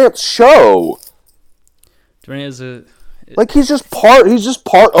not Durant's show. Durant is he's just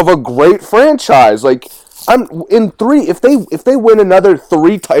part of a great franchise. If they win another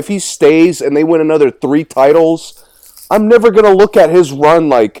 3, if he stays and they win another 3 titles, I'm never gonna look at his run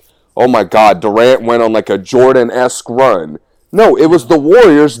like, oh my God, Durant went on a Jordan-esque run. No, it was the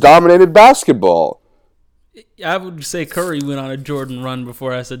Warriors dominated basketball. I would say Curry went on a Jordan run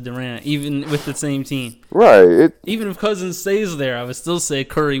before I said Durant, even with the same team. Right. Even if Cousins stays there, I would still say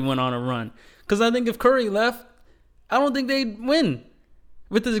Curry went on a run. Because I think if Curry left, I don't think they'd win.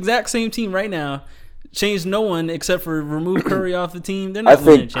 With the exact same team right now, change no one except for remove Curry off the team. They're not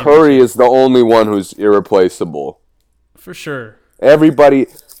winning. I think Curry is the only one who's irreplaceable. For sure. Everybody,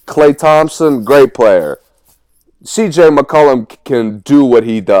 Klay Thompson, great player. CJ McCollum can do what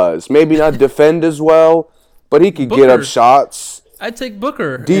he does. Maybe not defend as well, but he can get up shots. I'd take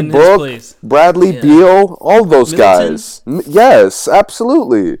Booker D. in Book, his place. Bradley Beal, all those Middleton. guys. Yes,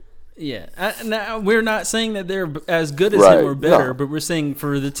 absolutely. Yeah. Now, we're not saying that they're as good as him or better, but we're saying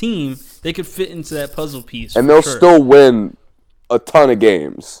for the team, they could fit into that puzzle piece. And they'll still win a ton of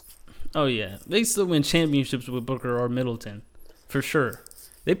games. Oh, yeah. They still win championships with Booker or Middleton, for sure.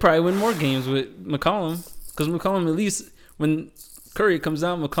 They probably win more games with McCollum, because McCollum, at least when Curry comes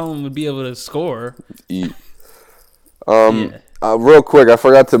out, McCollum would be able to score. Real quick, I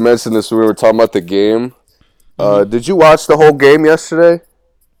forgot to mention this when we were talking about the game. Did you watch the whole game yesterday?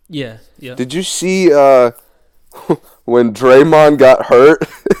 Yeah. Did you see when Draymond got hurt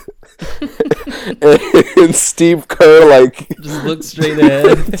and Steve Kerr just looked straight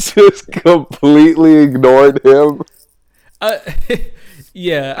ahead, just completely ignored him?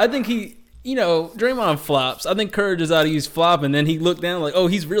 Yeah, I think Draymond flops. I think Kerr just out of use flop, and then he looked down like, oh,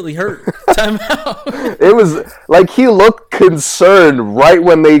 he's really hurt. Timeout. It was like he looked concerned right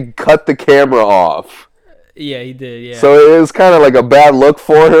when they cut the camera off. Yeah, he did, yeah. So it was kind of like a bad look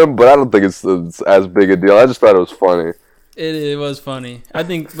for him, but I don't think it's as big a deal. I just thought it was funny. It was funny.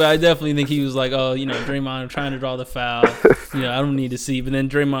 But I definitely think he was like, oh, Draymond, I'm trying to draw the foul. I don't need to see. But then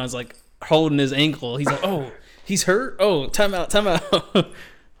Draymond's like holding his ankle. He's like, oh, he's hurt? Oh, timeout.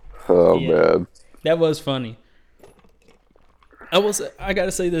 Oh, man. That was funny. I got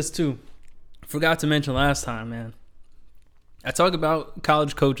to say this, too. Forgot to mention last time, man. I talk about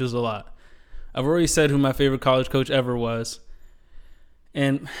college coaches a lot. I've already said who my favorite college coach ever was.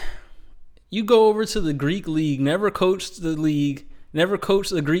 And you go over to the Greek league, never coached the league, never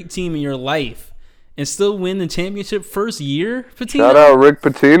coached the Greek team in your life, and still win the championship first year, Pitino? Shout out Rick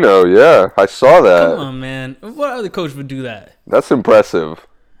Pitino, yeah. I saw that. Come on, man. What other coach would do that? That's impressive.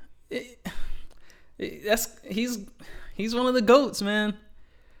 He's one of the GOATs, man.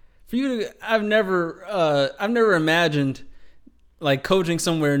 For you to, I've never imagined like coaching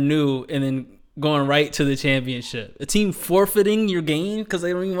somewhere new and then going right to the championship. A team forfeiting your game because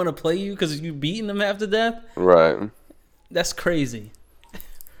they don't even want to play you because you've beaten them half to death. Right. That's crazy.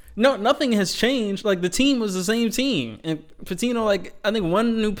 No, nothing has changed. Like, the team was the same team. And Pitino, like, I think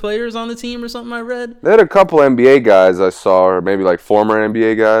one new player is on the team or something I read. They had a couple NBA guys I saw, or maybe like former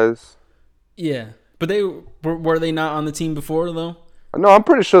NBA guys. Yeah. But were they not on the team before, though? No, I'm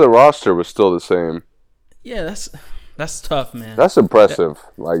pretty sure the roster was still the same. Yeah, that's tough, man. That's impressive.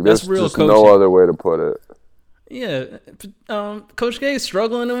 Like, there's real just coaching. no other way to put it. Yeah. Coach K is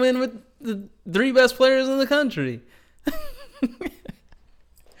struggling to win with the three best players in the country.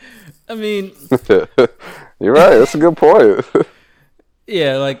 I mean, you're right. That's a good point.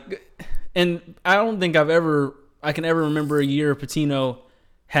 Yeah, like, and I don't think I can ever remember a year Pitino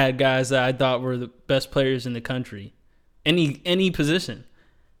had guys that I thought were the best players in the country, any position.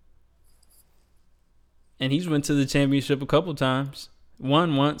 And he's went to the championship a couple times,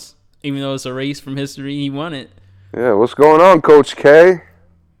 won once, even though it's a race from history. He won it. Yeah, what's going on, Coach K?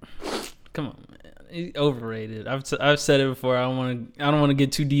 Come on, man. He's overrated. I've said it before. I don't want to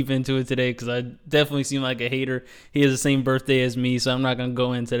get too deep into it today because I definitely seem like a hater. He has the same birthday as me, so I'm not gonna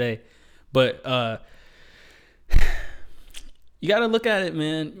go in today. But you got to look at it,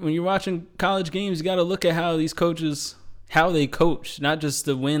 man. When you're watching college games, you got to look at how these coaches, how they coach, not just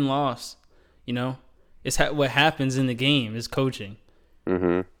the win-loss. It's what happens in the game is coaching.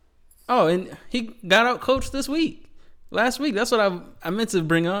 Mm-hmm. Oh, and he got out coached last week. That's what I meant to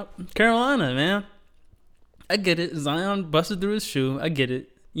bring up. Carolina, man. I get it. Zion busted through his shoe. I get it.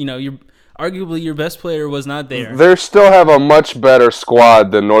 Arguably your best player was not there. They still have a much better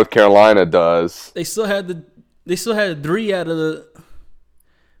squad than North Carolina does. They had three out of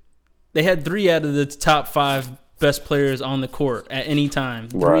the top 5 best players on the court at any time.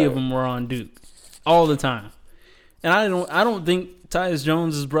 Three of them were on Duke all the time. And I don't think Tyus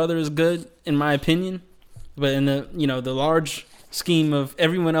Jones' brother is good in my opinion, but in the the large scheme of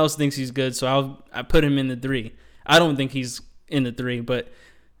everyone else thinks he's good, so I put him in the 3. I don't think he's in the 3, but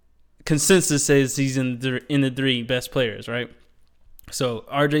consensus says he's in the 3 best players, right? So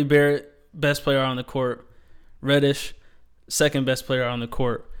RJ Barrett, best player on the court. Reddish, second best player on the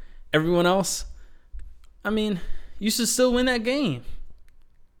court. Everyone else, I mean, you should still win that game.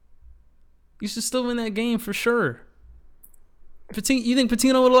 You should still win that game for sure. You think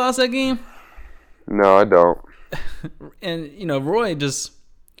Pitino would have lost that game? No, I don't. And,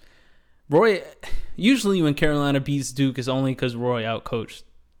 Roy, usually when Carolina beats Duke, it's only because Roy outcoached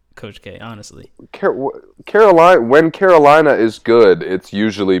Coach K, honestly. When Carolina is good, it's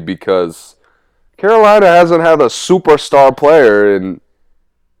usually because Carolina hasn't had a superstar player in,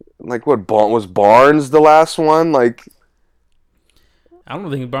 like, was Barnes the last one? Like, I don't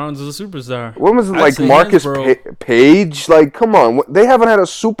think Barnes was a superstar. When was it, like, Marcus Page? Like, come on. They haven't had a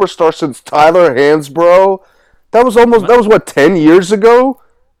superstar since Tyler Hansbrough. That was what, 10 years ago?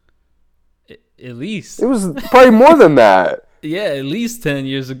 At least. It was probably more than that. Yeah, at least 10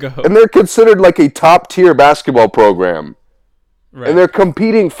 years ago. And they're considered like a top-tier basketball program. Right. And they're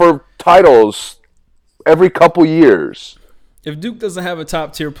competing for titles every couple years. If Duke doesn't have a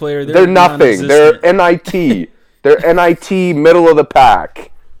top-tier player, they're nothing. They're NIT. They're NIT middle of the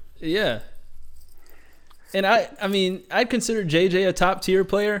pack. Yeah. And I mean, I'd consider JJ a top-tier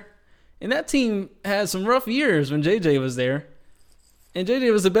player. And that team had some rough years when JJ was there. And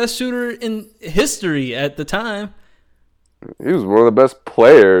JJ was the best shooter in history at the time. He was one of the best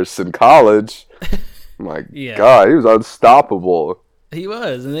players in college. My God, he was unstoppable. He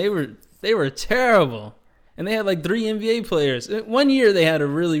was, and they were terrible. And they had like 3 NBA players. 1 year they had a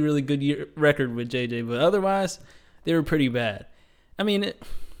really, really good record with JJ, but otherwise they were pretty bad. I mean,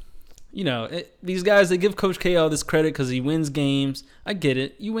 these guys, they give Coach K all this credit because he wins games. I get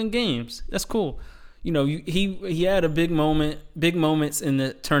it. You win games. That's cool. He had a big moments in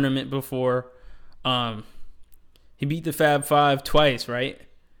the tournament before. He beat the Fab Five twice, right?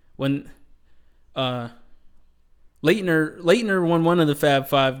 When Leitner won one of the Fab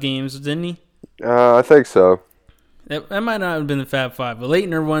Five games, didn't he? I think so. That might not have been the Fab Five, but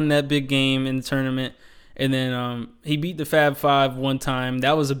Leitner won that big game in the tournament, and then he beat the Fab Five one time.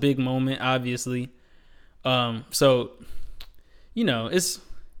 That was a big moment, obviously. So,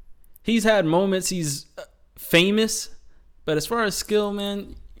 he's had moments. He's famous, but as far as skill,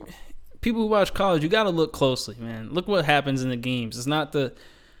 man, people who watch college, you got to look closely, man. Look what happens in the games. It's not the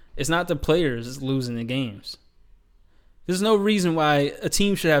players losing the games. There's no reason why a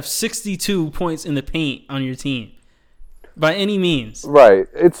team should have 62 points in the paint on your team by any means. Right.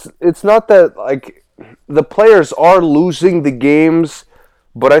 It's not that, like, the players are losing the games,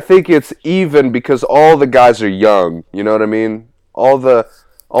 but I think it's even because all the guys are young. You know what I mean? All the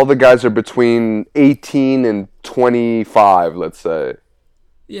guys are between 18 and 25, let's say.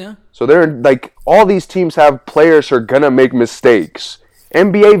 Yeah. So they're like, all these teams have players who are going to make mistakes.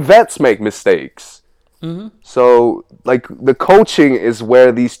 NBA vets make mistakes. Mm-hmm. So, like, the coaching is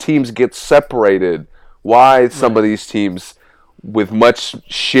where these teams get separated. Why some of these teams with much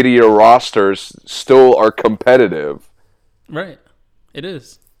shittier rosters still are competitive. Right. It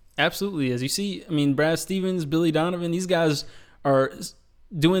is. Absolutely. As you see, I mean, Brad Stevens, Billy Donovan, these guys are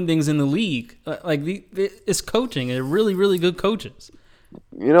doing things in the league. Like, it's coaching. They're really, really good coaches.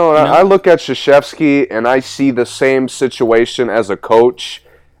 I look at Krzyzewski and I see the same situation as a coach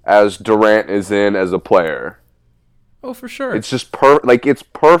as Durant is in as a player. Oh, for sure. It's just it's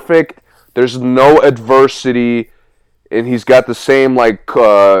perfect. There's no adversity, and he's got the same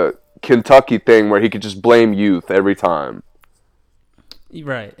Kentucky thing where he could just blame youth every time.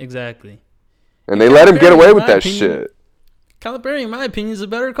 Right, exactly. And they let him get away with that shit. Calipari, in my opinion, is a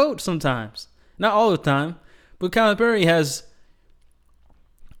better coach sometimes. Not all the time, but Calipari has.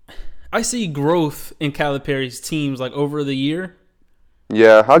 I see growth in Calipari's teams over the year.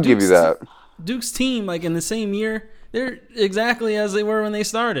 Yeah, I'll give you that. Duke's team, in the same year, they're exactly as they were when they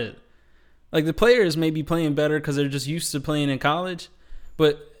started. The players may be playing better because they're just used to playing in college,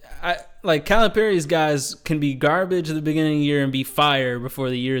 but Calipari's guys can be garbage at the beginning of the year and be fired before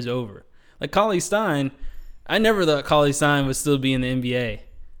the year is over. Cauley Stein, I never thought Cauley Stein would still be in the NBA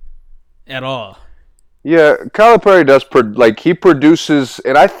at all. Yeah, Calipari does he produces,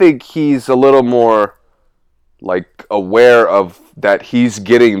 and I think he's a little more aware of that he's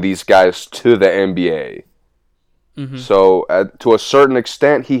getting these guys to the NBA. Mm-hmm. So to a certain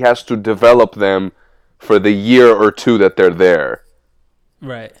extent, he has to develop them for the year or two that they're there.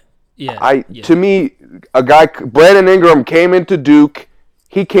 Right. Yeah. To me, a guy, Brandon Ingram, came into Duke.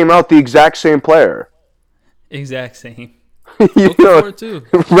 He came out the exact same player. Exact same. Okafor too.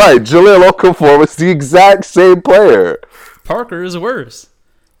 Right. Jahlil Okafor was the exact same player. Parker is worse.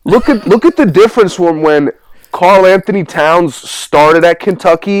 Look at the difference from when Karl Anthony Towns started at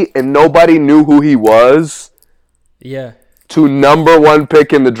Kentucky and nobody knew who he was. Yeah. To number 1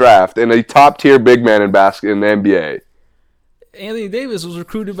 pick in the draft and a top tier big man in the NBA. Anthony Davis was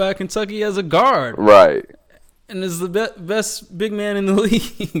recruited by Kentucky as a guard. Right. And is the best big man in the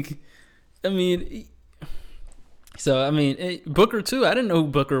league. Booker too. I didn't know who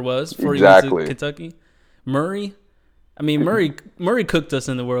Booker was before he went to Kentucky. Murray. Murray cooked us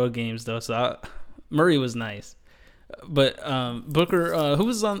in the World Games though, so Murray was nice. But Booker, who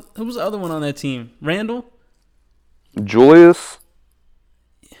was the other one on that team? Randall? Julius?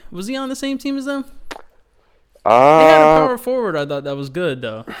 Was he on the same team as them? They had a power forward. I thought that was good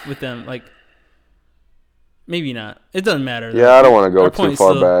though with them. Maybe not. It doesn't matter. Yeah, I don't want to go too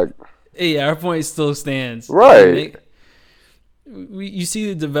far back. Yeah, our point still stands. Right. You see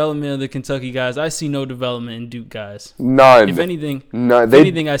the development of the Kentucky guys. I see no development in Duke guys. None. If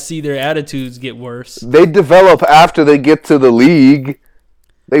anything, I see their attitudes get worse. They develop after they get to the league.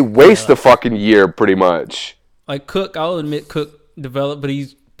 They waste a fucking year pretty much. Cook, I'll admit Cook developed, but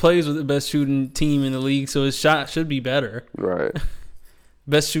he plays with the best shooting team in the league, so his shot should be better. Right.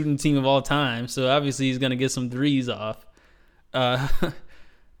 Best shooting team of all time, so obviously he's going to get some threes off.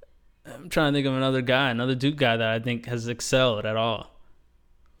 I'm trying to think of another Duke guy that I think has excelled at all.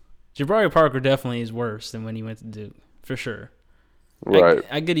 Jabari Parker definitely is worse than when he went to Duke, for sure. Right.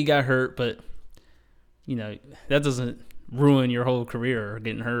 I get he got hurt, but that doesn't ruin your whole career or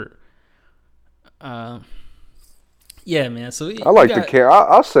getting hurt. Yeah, man. So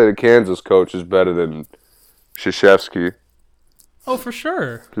I'll say the Kansas coach is better than Krzyzewski. Oh, for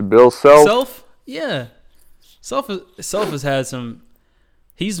sure. Bill Self. Self, yeah. Self has had some.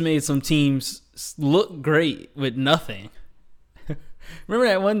 He's made some teams look great with nothing. Remember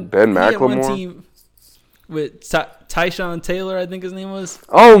that one? Ben he had one McLemore? team with Tyshawn Taylor, I think his name was.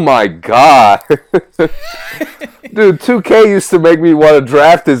 Oh my god. Dude, 2K used to make me want to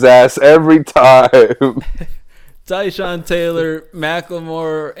draft his ass every time. Tyshawn Taylor,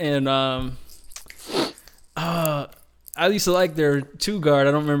 McLemore, and I used to like their two guard.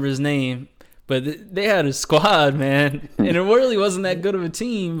 I don't remember his name, but they had a squad, man, and it really wasn't that good of a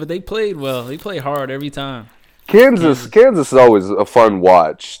team. But they played well. They played hard every time. Kansas is always a fun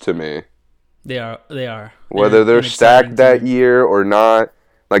watch to me. They are. Whether they're stacked that year or not.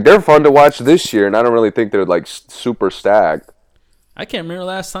 Like, they're fun to watch this year, and I don't really think they're, like, super stacked. I can't remember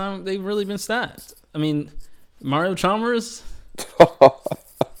last time they've really been stacked. I mean, Mario Chalmers.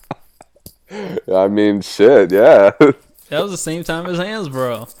 I mean, shit, yeah. That was the same time as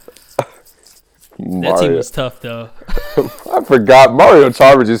Hansborough. That team was tough, though. I forgot. Mario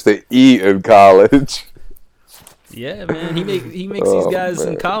Chalmers used to eat in college. Yeah, man. He makes these guys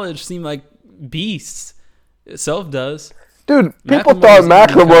in college seem like beasts. Self does. Dude, people thought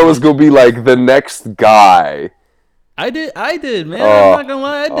McLemore was going to be like the next guy. I did, man. I'm not gonna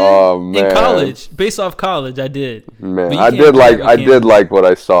lie, I did. Oh, man. In college, based off college, I did. Man, I did like what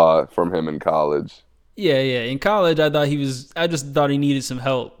I saw from him in college. Yeah. In college, I just thought he needed some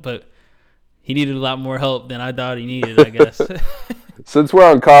help, but he needed a lot more help than I thought he needed, I guess. Since we're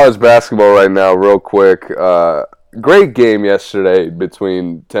on college basketball right now, real quick, great game yesterday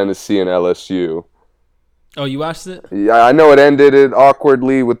between Tennessee and LSU. Oh, you watched it? Yeah, I know it ended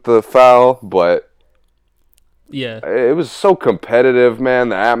awkwardly with the foul, but yeah, it was so competitive, man.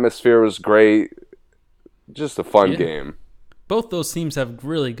 The atmosphere was great. Just a fun game. Both those teams have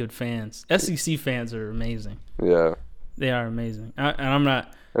really good fans. SEC fans are amazing. Yeah. They are amazing. I'm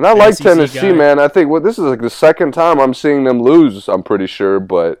not... And I like SEC Tennessee, guy. man. I think this is like the second time I'm seeing them lose, I'm pretty sure,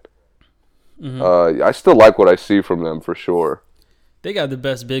 but I still like what I see from them for sure. They got the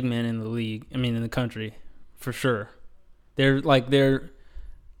best big men in the league. I mean, in the country, for sure. They're like a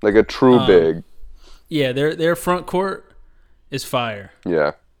true big. Yeah, their front court is fire.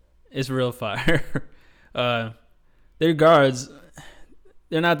 Yeah. It's real fire. Their guards,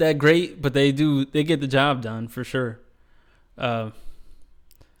 they're not that great, but they get the job done for sure. Yeah,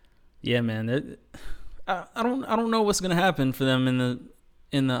 man. I don't know what's gonna happen for them in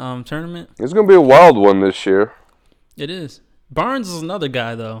the tournament. It's gonna be a wild one this year. It is. Barnes is another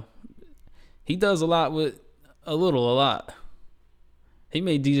guy though. He does a lot with a lot. He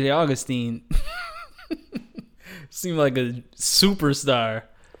made DJ Augustine seem like a superstar.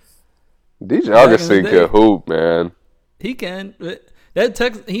 DJ Augustine can hoop, man. He can.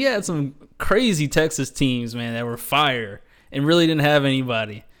 He had some crazy Texas teams, man, that were fire and really didn't have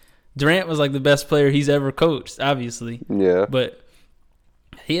anybody. Durant was like the best player he's ever coached, obviously. Yeah. But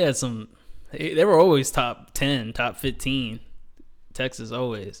he had some. They were always top 10, top 15. Texas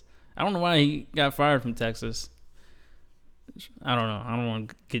always. I don't know why he got fired from Texas. I don't know. I don't want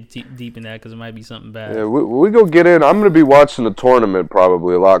to get deep in that because it might be something bad. Yeah, we go get in. I'm going to be watching the tournament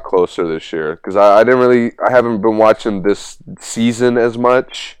probably a lot closer this year because I haven't been watching this season as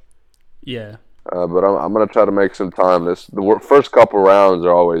much. Yeah. But I'm going to try to make some time. The first couple rounds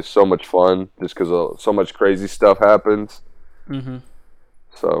are always so much fun just because so much crazy stuff happens. Mm-hmm.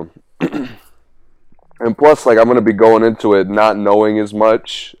 So, and plus, like, I'm going to be going into it not knowing as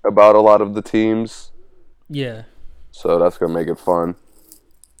much about a lot of the teams. Yeah. So that's going to make it fun.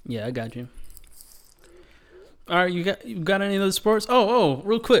 Yeah, I got you. All right, you got any other sports? Oh,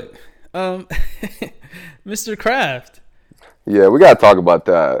 real quick. Mr. Kraft. Yeah, we got to talk about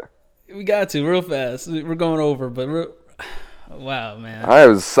that. We got to real fast. We're going over, but wow, man.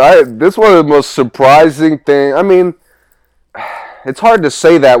 This one of the most surprising thing. I mean, it's hard to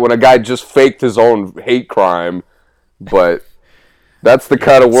say that when a guy just faked his own hate crime, but that's the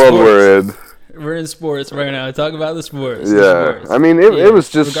kind of world we're in. We're in sports right now. Talk about the sports. Yeah, sports. I mean, it was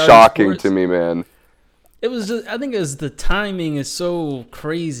just shocking to me, man. It was just. I think the timing is so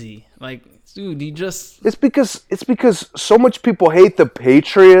crazy. Like, dude, It's because so much people hate the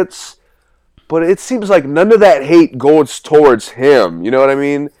Patriots, but it seems like none of that hate goes towards him. You know what I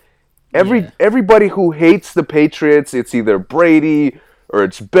mean? Everybody who hates the Patriots, it's either Brady or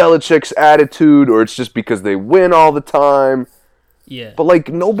it's Belichick's attitude or it's just because they win all the time. Yeah. But, like,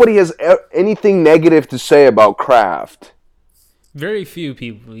 nobody has anything negative to say about Kraft. Very few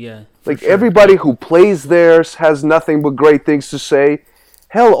people, yeah. Like, everybody who plays there has nothing but great things to say.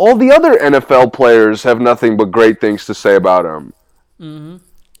 Hell, all the other NFL players have nothing but great things to say about him.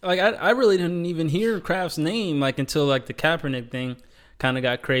 Mm-hmm. like I really didn't even hear Kraft's name like until like the Kaepernick thing kind of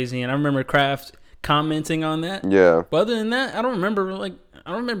got crazy, and I remember Kraft commenting on that. Yeah. But other than that, I don't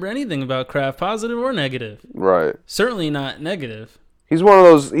remember anything about Kraft, positive or negative. Right. Certainly not negative. He's one of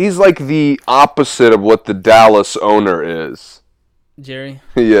those. He's like the opposite of what the Dallas owner is. Jerry.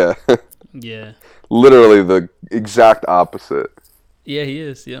 Yeah. Yeah. Literally the exact opposite. Yeah, he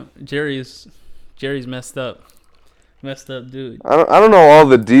is. Yeah, Jerry's messed up. Messed up dude. I don't know all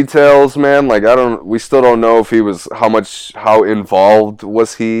the details, man. Like we still don't know if he was how involved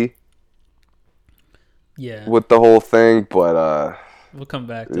was he. Yeah. With the whole thing, but we'll come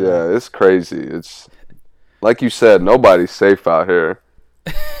back to that. It's crazy. It's like you said, nobody's safe out here.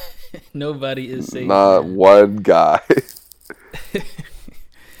 Nobody is safe. Not one guy.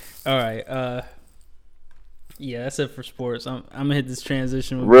 All right. Yeah, that's it for sports. I'm gonna hit this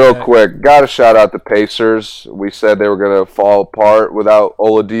transition real quick. Got to shout out the Pacers. We said they were gonna fall apart without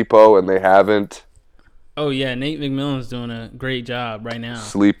Oladipo, and they haven't. Oh yeah, Nate McMillan's doing a great job right now.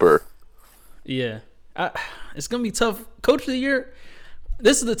 Sleeper. Yeah, it's gonna be tough. Coach of the year.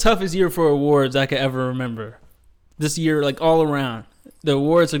 This is the toughest year for awards I could ever remember. This year, like all around, the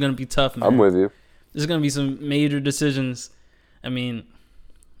awards are gonna be tough, man. I'm with you. There's gonna be some major decisions. I mean,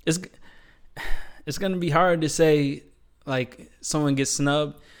 it's going to be hard to say, like, someone gets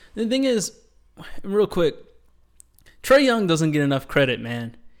snubbed. The thing is, real quick, Trae Young doesn't get enough credit,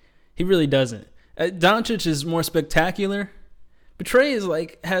 man. He really doesn't. Doncic is more spectacular, but Trae is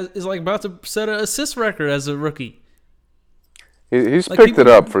like about to set an assist record as a rookie. He's like, picked it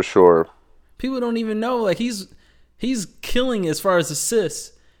up for sure. People don't even know. Like, he's killing as far as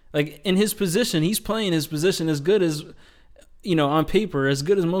assists. Like, in his position, he's playing his position as good as, on paper, as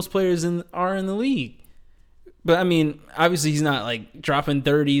good as most players are in the league. But, I mean, obviously he's not, like, dropping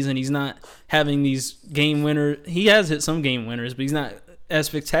 30s and he's not having these game winners. He has hit some game winners, but he's not as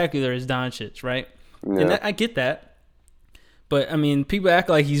spectacular as Doncic, right? Yeah. And I get that. But, I mean, people act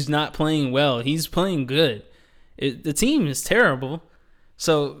like he's not playing well. He's playing good. The team is terrible.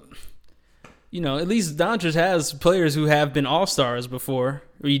 So, at least Doncic has players who have been all-stars before.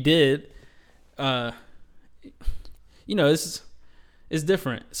 Or he did. It's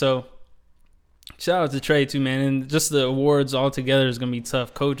different. So, shout out to Trae too, man. And just the awards altogether is gonna be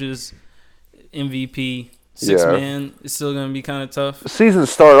tough. Coaches, MVP, six man is still gonna be kind of tough. The season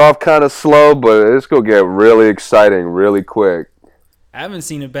started off kind of slow, but it's gonna get really exciting really quick. I haven't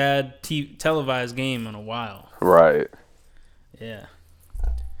seen a bad televised game in a while. Right. Yeah.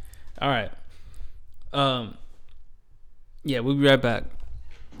 All right. Yeah, we'll be right back.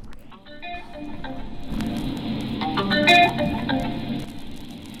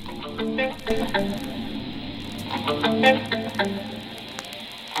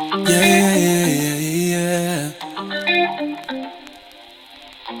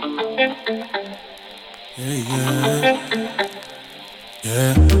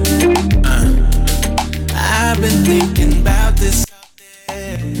 I've been thinking about this.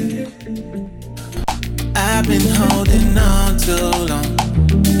 I've been holding on too long.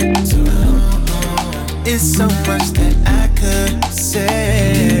 It's so much that I could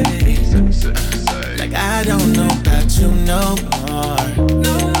say. Like I don't know about you no more.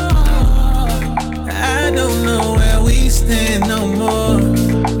 No, I don't know where we stand no more.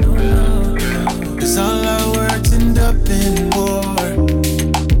 Cause all our words end up in war.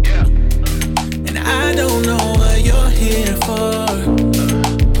 And I don't know what you're here for.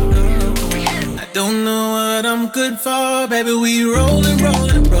 I don't know what I'm good for. Baby, we rolling,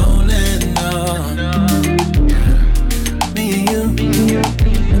 rolling, rolling on. Me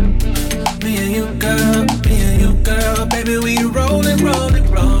and you, girl, baby, we rolling, rolling,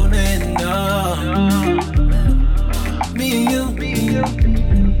 rolling on. Me and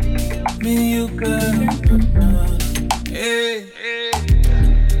you, girl. Hey.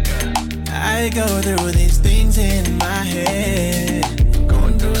 I go through these things in my head.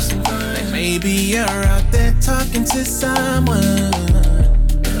 Going through some fun. Like maybe you're out there talking to someone.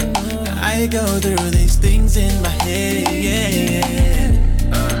 I go through these things in my head,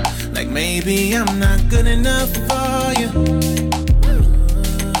 like maybe I'm not good enough for you.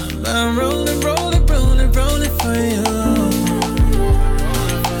 But I'm rolling, rolling, rolling, rolling for you.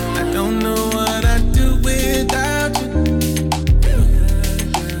 I don't know what I'd do without you.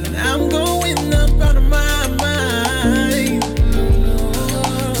 And I'm going up out of my mind.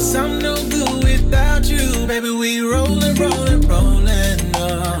 Cause I'm no good without you. Baby, we rolling, rolling, rolling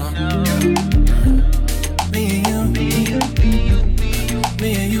on.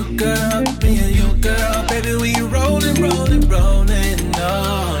 Me and you, girl, baby, we rolling, rolling, rolling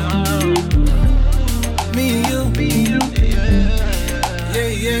on.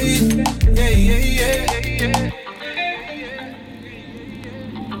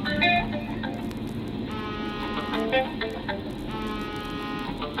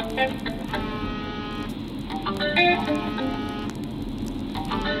 You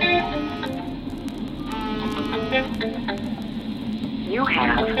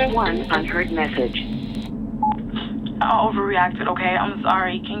have one unheard message. I overreacted, okay? I'm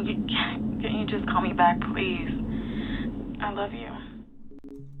sorry. Can you just call me back, please? I love you.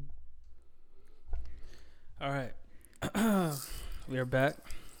 All right. We are back.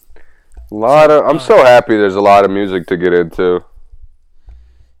 I'm so happy there's a lot of music to get into.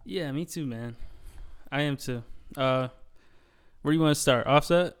 Yeah, me too, man. I am too. Where do you want to start?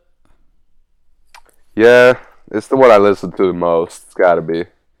 Offset? Yeah, it's the one I listen to the most. It's got to be.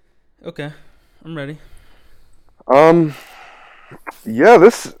 Okay, I'm ready. Yeah,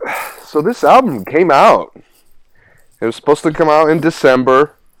 this album came out. It was supposed to come out in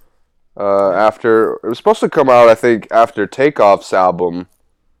December. It was supposed to come out, I think, after Takeoff's album.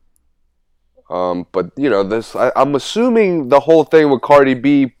 But you know, I'm assuming the whole thing with Cardi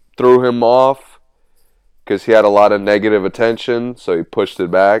B threw him off because he had a lot of negative attention, so he pushed it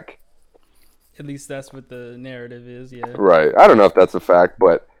back. At least that's what the narrative is, yeah. Right. I don't know if that's a fact,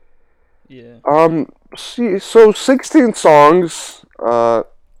 but yeah. So 16 songs. I'm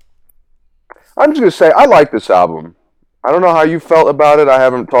just gonna say I like this album. I don't know how you felt about it. I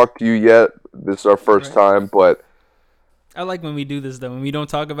haven't talked to you yet. This is our first time, but I like when we do this though. When we don't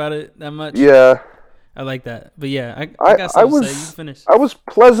talk about it that much. Yeah. I like that. But yeah, I got something to say. You finish. I was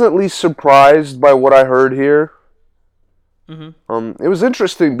pleasantly surprised by what I heard here. Mm-hmm. It was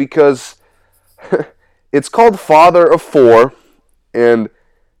interesting because it's called Father of Four, and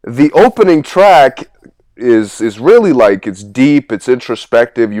the opening track is really like, it's deep, it's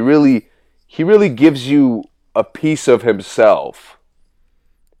introspective. He really gives you a piece of himself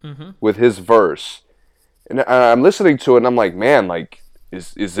with his verse. And I'm listening to it and I'm like, man, like,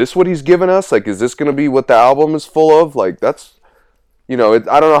 is this what he's giving us? Like, is this going to be what the album is full of? Like, that's, you know,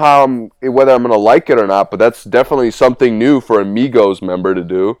 I don't know whether I'm going to like it or not, but that's definitely something new for a Migos member to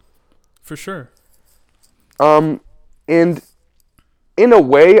do. For sure. And in a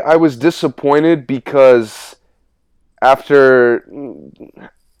way, I was disappointed because after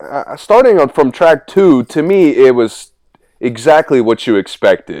starting from track 2, to me, it was exactly what you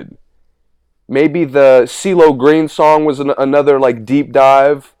expected. Maybe the CeeLo Green song was another like deep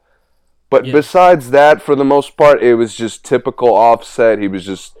dive, but besides that, for the most part, it was just typical Offset. He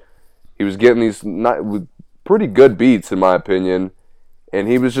was getting these pretty good beats in my opinion, and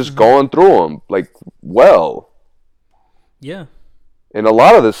he was just going through them like well. Yeah. And a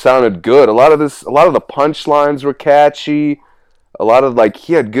lot of this sounded good. A lot of the punchlines were catchy. A lot of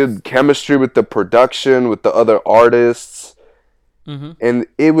he had good chemistry with the production, with the other artists, and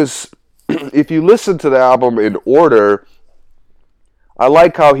it was. If you listen to the album in order, I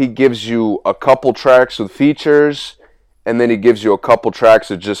like how he gives you a couple tracks with features, and then he gives you a couple tracks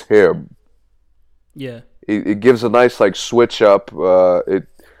of just him. Yeah. It gives a nice switch up. It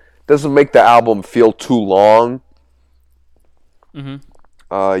doesn't make the album feel too long.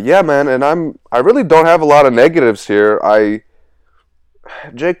 Yeah, man, and I really don't have a lot of negatives here.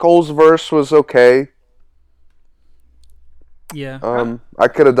 J. Cole's verse was okay. Yeah. I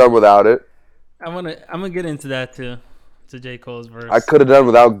could have done without it. I'm gonna get into that too. To J. Cole's verse. I could have done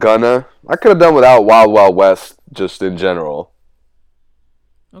without Gunna. I could have done without Wild Wild West just in general.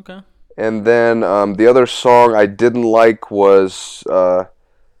 Okay. And then the other song I didn't like was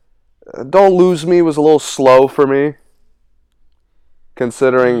Don't Lose Me was a little slow for me.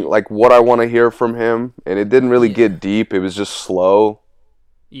 Considering what I want to hear from him, and it didn't really get deep. It was just slow.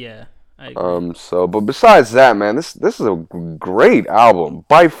 Yeah. I agree. But besides that, man, this is a great album.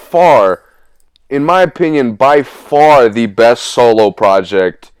 By far, in my opinion, the best solo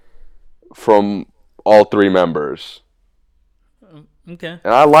project from all three members. Okay.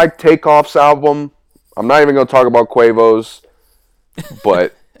 And I like Takeoff's album. I'm not even going to talk about Quavo's,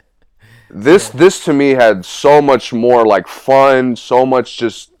 but this to me had so much more fun, so much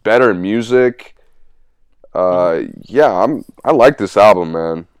just better music. Yeah, I like this album,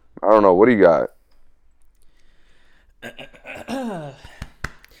 man. I don't know. What do you got?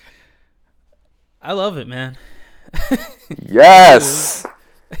 I love it, man. Yes.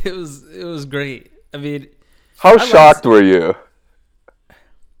 It was great. I mean, how shocked were you?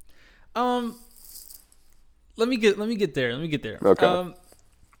 Let me get there. Okay.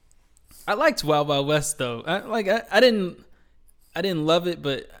 I liked Wild Wild West though. I didn't love it,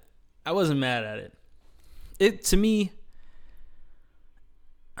 but I wasn't mad at it. It to me,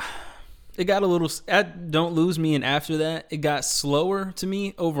 it got a little. Don't Lose Me, and after that, it got slower to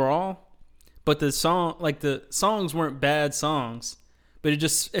me overall. But the songs weren't bad songs, but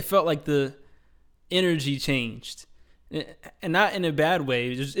it felt like the energy changed, and not in a bad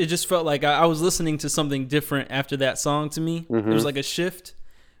way. It just felt like I was listening to something different after that song. To me, It was like a shift,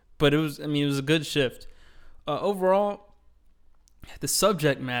 but it was a good shift. Overall, the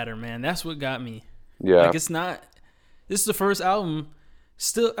subject matter, man, that's what got me. Yeah, like it's not. This is the first album.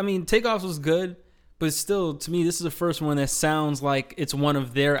 Still, I mean, Takeoff was good, but still, to me, this is the first one that sounds like it's one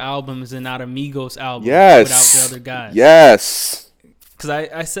of their albums and not a Migos album. Yes, without the other guys. Yes, because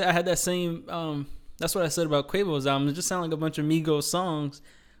I said I had that same. That's what I said about Quavo's album. It just sounded like a bunch of Migos songs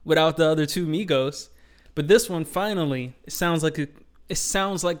without the other two Migos. But this one, finally, it sounds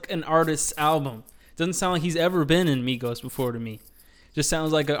like an artist's album. It doesn't sound like he's ever been in Migos before to me. It just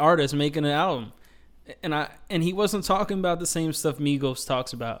sounds like an artist making an album. And he wasn't talking about the same stuff Migos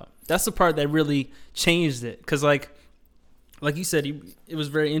talks about. That's the part that really changed it. Because like you said, it was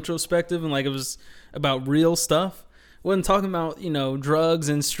very introspective and like it was about real stuff. Wasn't talking about, drugs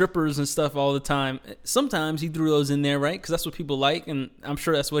and strippers and stuff all the time. Sometimes he threw those in there, right? Because that's what people like, and I'm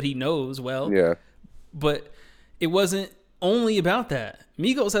sure that's what he knows well. Yeah. But it wasn't only about that.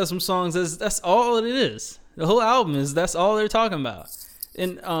 Migos has some songs that's all it is. The whole album that's all they're talking about.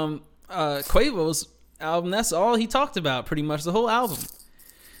 And Quavo's album, that's all he talked about pretty much the whole album.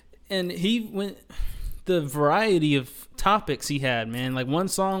 And the variety of topics he had, man. Like one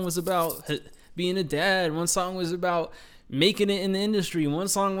song was about being a dad, one song was about making it in the industry, one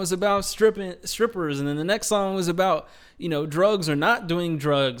song was about strippers, and then the next song was about drugs or not doing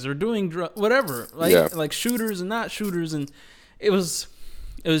drugs or doing whatever, like shooters and not shooters. And it was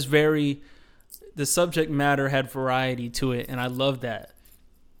very, the subject matter had variety to it, and I loved that.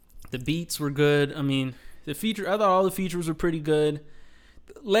 The beats were good. I mean, I thought all the features were pretty good.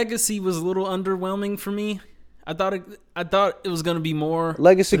 Legacy was a little underwhelming for me. I thought it was going to be more.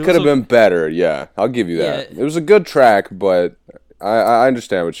 Legacy could have been better. Yeah, I'll give you that. Yeah. It was a good track, but I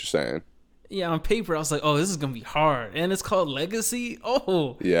understand what you're saying. Yeah, on paper I was like, oh, this is going to be hard, and it's called Legacy.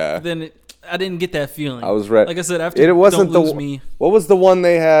 Oh, yeah. Then I didn't get that feeling. I was ready. Like I said, after it wasn't Don't Lose Me. What was the one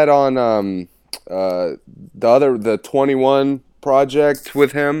they had on the 21 project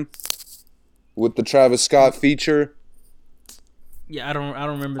with him, with the Travis Scott feature? Yeah, I don't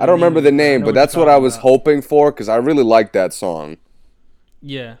remember. I don't remember the name, but that's what I was hoping for because I really liked that song.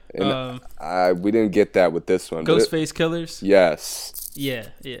 Yeah, and we didn't get that with this one. Ghostface Killers. Yes. Yeah,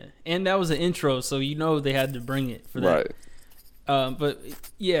 and that was an intro, so they had to bring it for that. Right. But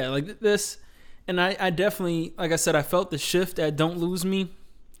yeah, like this, and I definitely, like I said, I felt the shift at "Don't Lose Me,"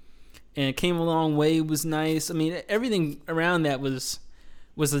 and it came a long way. It was nice. I mean, everything around that was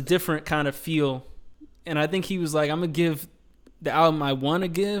a different kind of feel, and I think he was like, "I'm gonna give the album I want to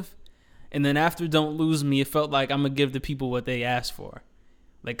give," and then after "Don't Lose Me," it felt like I'm gonna give the people what they asked for,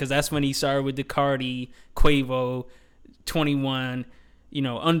 like because that's when he started with the Cardi, Quavo, 21,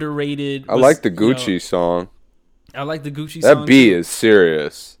 underrated. I like the Gucci song. I like the Gucci song. That beat is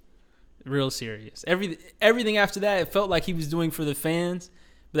serious, real serious. Everything after that, it felt like he was doing for the fans,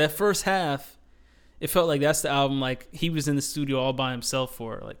 but that first half, it felt like that's the album like he was in the studio all by himself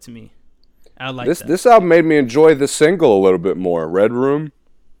for. Like to me. I like that. This album made me enjoy the single a little bit more. Red Room.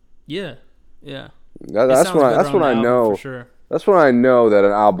 Yeah. That's when I know. For sure. That's when I know that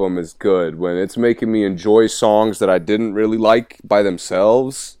an album is good, when it's making me enjoy songs that I didn't really like by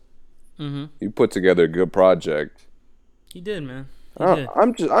themselves. Mm-hmm. You put together a good project. He did, man.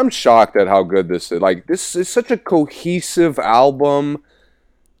 I'm shocked at how good this is. Like this is such a cohesive album.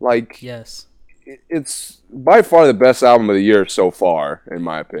 Like yes, it's by far the best album of the year so far, in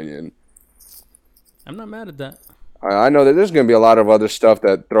my opinion. I'm not mad at that. I know that there's going to be a lot of other stuff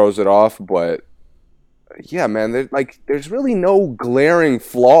that throws it off, but yeah, man, there's really no glaring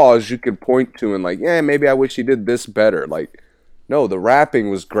flaws you could point to and like, yeah, maybe I wish he did this better. Like, no, the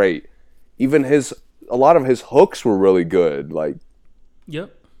rapping was great. Even a lot of his hooks were really good. Like,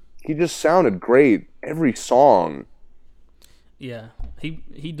 yep, he just sounded great every song. Yeah,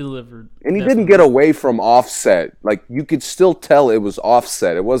 he delivered, and he didn't get away from Offset. Like, you could still tell it was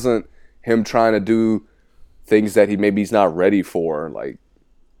Offset. It wasn't him trying to do things that he's not ready for. Like,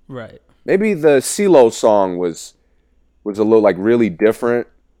 right. Maybe the CeeLo song was a little like really different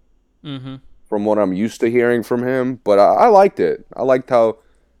from what I'm used to hearing from him, but I liked it. I liked how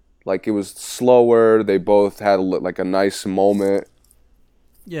like it was slower. They both had like a nice moment.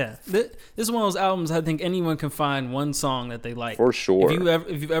 Yeah, this is one of those albums I think anyone can find one song that they like. For sure.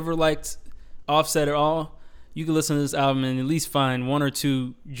 If you've ever liked Offset at all, you can listen to this album and at least find one or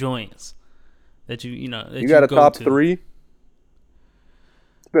two joints that you got a top three?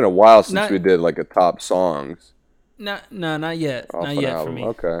 It's been a while since we did like a top songs. Not yet. Off not yet album. For me.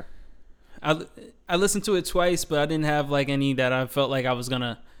 Okay. I listened to it twice, but I didn't have like any that I felt like I was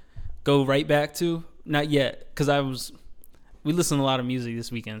gonna go right back to. Not yet, because we listened to a lot of music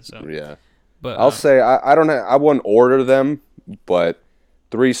this weekend. So Yeah. but I'll say I wouldn't order them, but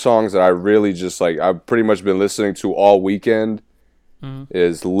 3 songs that I really just like I've pretty much been listening to all weekend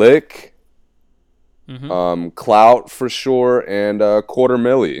is Lick, Clout for sure, and Quarter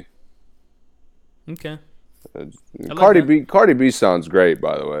Milli. okay. Cardi B sounds great,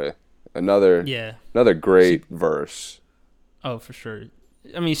 by the way. Another great verse. Oh, for sure.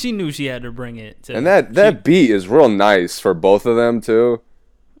 I mean, she knew she had to bring it. And that beat is real nice for both of them too.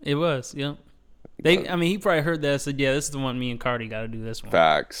 It was, yeah. I mean, he probably heard that and said, yeah, this is the one me and Cardi got to do this one.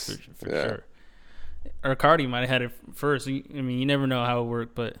 Facts. For sure. Or Cardi might have had it first. I mean, you never know how it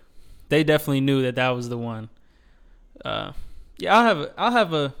worked, but they definitely knew that was the one. Yeah, I'll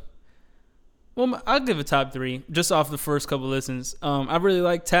give a top 3 just off the first couple listens. I really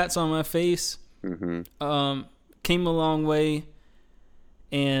like Tats on My Face. Came a Long Way.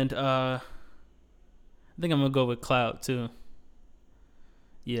 And I think I'm going to go with Clout too.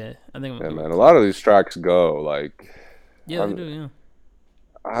 Yeah, I think I'm going to go man, a lot of these tracks go like. Yeah, they do. Yeah.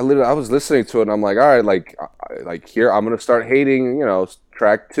 I was listening to it and I'm like, all right, like here I'm gonna start hating,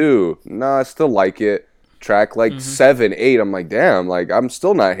 track 2. No, I still like it. Track 7, 8. I'm like, damn, like I'm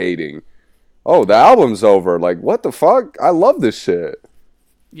still not hating. Oh, the album's over. Like, what the fuck? I love this shit.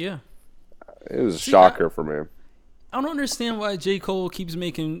 Yeah. It was a shocker for me. I don't understand why J. Cole keeps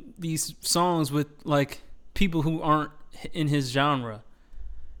making these songs with like people who aren't in his genre.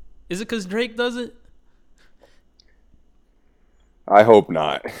 Is it because Drake does it? I hope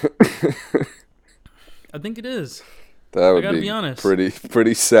not. I think it is. That would be honest.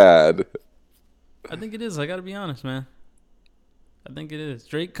 Pretty sad. I think it is. I gotta be honest, man. I think it is.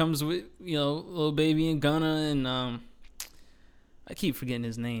 Drake comes with Lil Baby and Gunna and I keep forgetting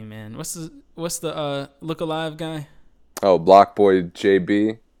his name, man. What's the Look Alive guy? Oh, Block Boy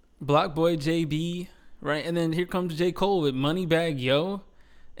JB. Block Boy JB, right? And then here comes J. Cole with Moneybagg Yo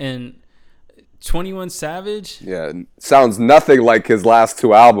and 21 Savage. Yeah, sounds nothing like his last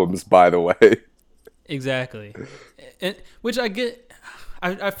 2 albums, by the way. Exactly. And which I get.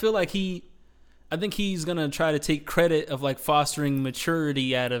 I feel like I think he's going to try to take credit of like fostering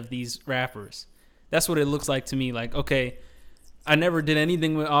maturity out of these rappers. That's what it looks like to me. Like, okay, I never did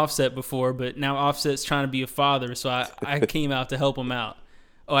anything with Offset before, but now Offset's trying to be a father, so I came out to help him out.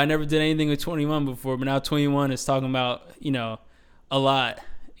 Oh, I never did anything with 21 before, but now 21 is talking about, a lot,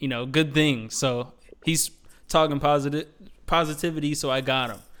 good things. So he's talking positivity, so I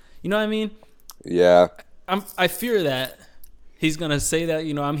got him. You know what I mean? Yeah. I fear that he's gonna say that,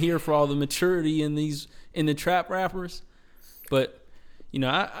 I'm here for all the maturity in the trap rappers, but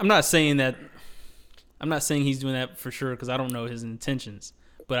I'm not saying that. I'm not saying he's doing that for sure because I don't know his intentions,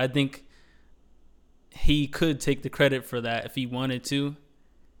 but I think he could take the credit for that if he wanted to.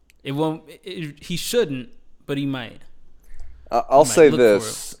 He shouldn't, but he might. I'll say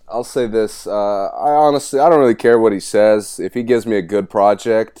this. I honestly don't really care what he says. If he gives me a good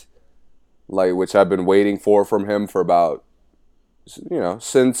project, like which I've been waiting for from him for about,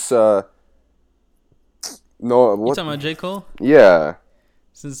 since You talking about J. Cole? Yeah.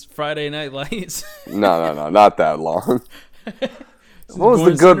 Since Friday Night Lights? No, not that long. What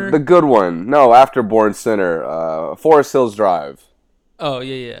was the good one? No, after Born Sinner, Forest Hills Drive. Oh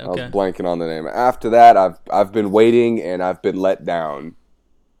yeah, okay. I was blanking on the name. After that, I've been waiting and I've been let down.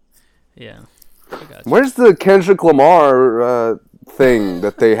 Yeah, I got you. Where's the Kendrick Lamar thing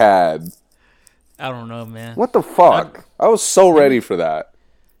that they had? I don't know, man. What the fuck? I was so ready for that.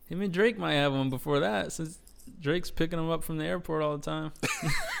 Him and Drake might have one before that, since Drake's picking him up from the airport all the time.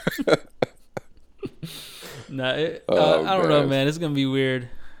 I don't know, man. It's gonna be weird.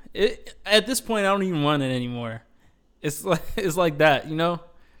 At this point, I don't even want it anymore. It's like that, when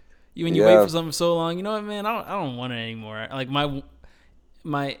you wait for something so long, you know what, man? I don't want it anymore. Like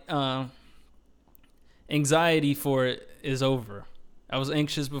my anxiety for it is over. I was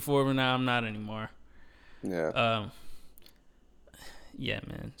anxious before, but now I'm not anymore. Yeah. Yeah,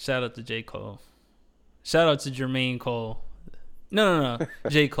 man. Shout out to J. Cole. Shout out to Jermaine Cole. No.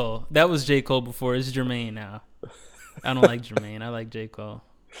 J. Cole. That was J. Cole before. It's Jermaine now. I don't like Jermaine. I like J. Cole.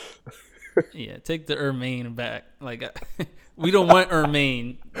 Yeah, take the Ermaine back. Like, we don't want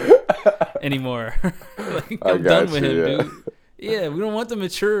Ermaine anymore. I'm done with him, dude. Yeah, we don't want the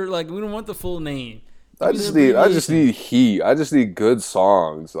mature. Like, we don't want the full name. I just need heat. I just need good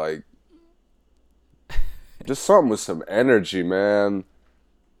songs. Like, just something with some energy, man.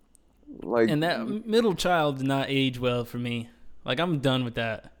 Like, and that middle child did not age well for me. Like, I'm done with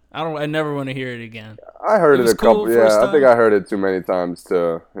that. I never want to hear it again. I heard it a couple. Yeah, I think I heard it too many times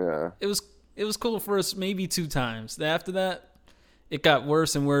too. Yeah. It was cool for us maybe 2 times. After that, it got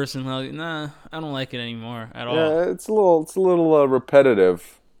worse and worse, and like, nah, I don't like it anymore at all. Yeah, it's a little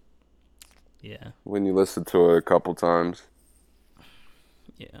repetitive. Yeah. When you listen to it a couple times.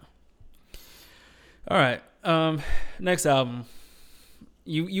 Yeah. All right. Next album.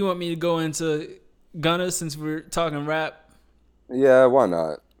 You want me to go into Gunna since we're talking rap? Yeah, why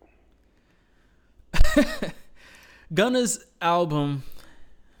not? Gunna's album.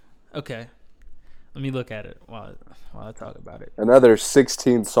 Okay. Let me look at it while I talk about it. Another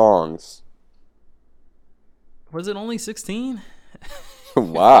 16 songs. Was it only 16?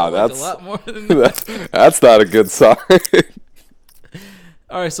 Wow, Like that's a lot more than that. That's not a good sign.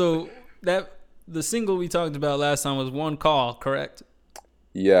 All right, so the single we talked about last time was One Call, correct?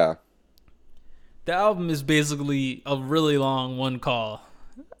 Yeah. The album is basically a really long one call.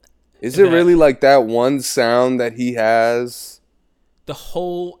 Is it really like that one sound that he has? The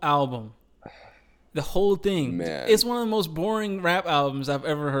whole album. The whole thing. Man. It's one of the most boring rap albums I've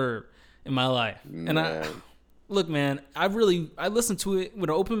ever heard in my life. Man. And look, man, I listened to it with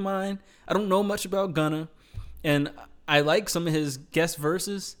an open mind. I don't know much about Gunna, and I like some of his guest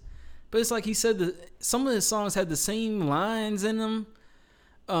verses, but it's like he said that some of his songs had the same lines in them.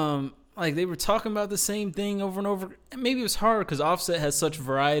 Like they were talking about the same thing over and over. And maybe it was hard because Offset has such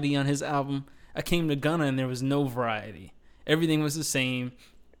variety on his album. I came to Gunna and there was no variety. Everything was the same.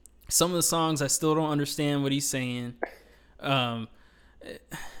 Some of the songs I still don't understand what he's saying. I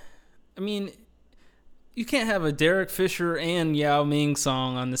mean, you can't have a Derek Fisher and Yao Ming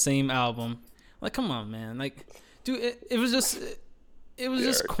song on the same album. Like, come on, man. Like, dude, it was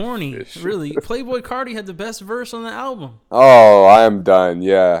just corny, Fisher. really. Playboi Carti had the best verse on the album. Oh, I'm done.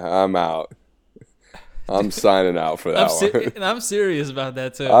 Yeah, I'm out. I'm signing out for that one. And I'm serious about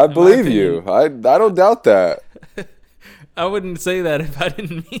that too. I believe you. I don't doubt that. I wouldn't say that if I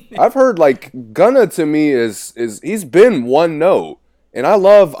didn't mean it. I've heard like Gunna to me is he's been one note, and I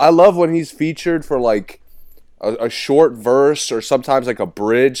love when he's featured for like a short verse or sometimes like a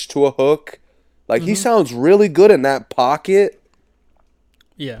bridge to a hook. Like he sounds really good in that pocket.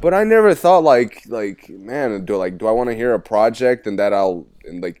 Yeah. But I never thought like man, do I want to hear a project and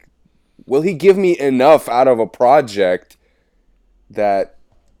will he give me enough out of a project that'll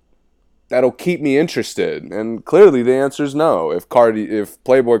keep me interested? And clearly the answer is no. If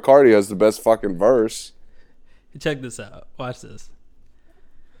Playboi Carti has the best fucking verse. Check this out. Watch this.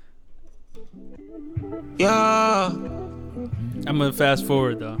 Yeah. I'm gonna fast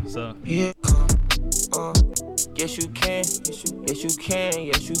forward though. So. Yeah. Yes you can. Yes you can.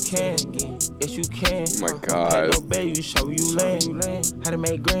 Yes you can. Yes you can. Oh my God. No baby, show you land. How to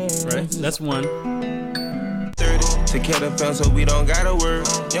make grand. Right. That's one. 30 to kill the fell so we don't gotta work.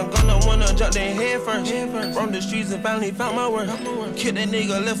 Young Gunna wanna jump their head first. From the streets and finally found my work. Killed that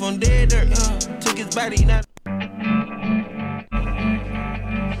nigga, left on dead dirt. Took his body, not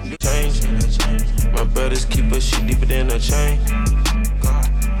change. My brothers keep a shit deeper than a chain.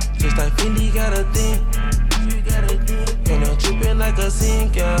 Just like Fendi got a thing. And I'm tripping like a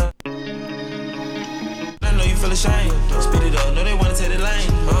sinker. I know you feel ashamed. Speed it up, know they wanna take the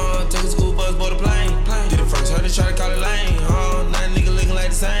lane. Take a school bus, board a plane. Did it first, heard they try to call it lane. Now nigga looking like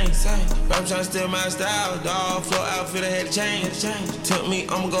the same. But I'm tryna steal my style, dog. Flow outfit, I had to change. Took me,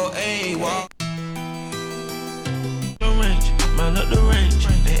 I'ma go AWOL. Mount up the range,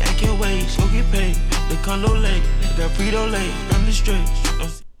 they act your ways, go get paid. The condo late, got Frito late, I'm the straight.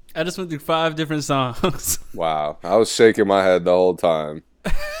 I just went through 5 different songs. Wow. I was shaking my head the whole time.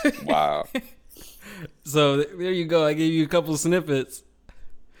 Wow. So there you go. I gave you a couple snippets.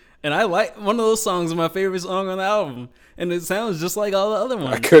 And I like one of those songs is my favorite song on the album. And it sounds just like all the other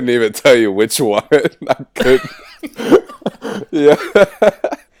ones. I couldn't even tell you which one. I couldn't. Yeah.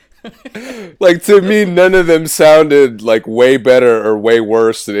 Like to me, none of them sounded like way better or way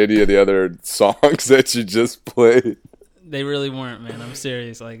worse than any of the other songs that you just played. They really weren't, man. I'm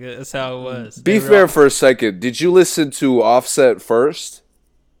serious. Like that's how it was. Be fair for a second. Did you listen to Offset first?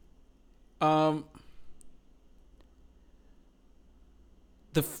 I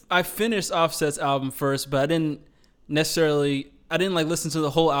finished Offset's album first, but I didn't like listen to the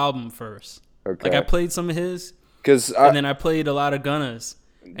whole album first. Okay. Like I played some of his, and then I played a lot of Gunna's,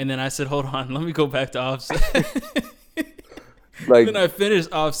 and then I said, "Hold on, let me go back to Offset." Like, then I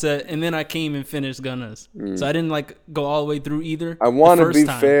finished Offset, and then I came and finished Gunna's. So I didn't like go all the way through either. I want to be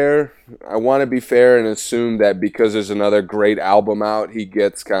fair. I want to be fair and assume that because there's another great album out, he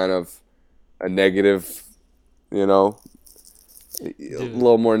gets kind of a negative, a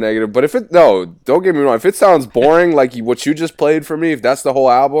little more negative. But don't get me wrong. If it sounds boring like what you just played for me, if that's the whole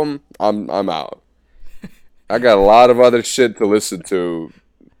album, I'm out. I got a lot of other shit to listen to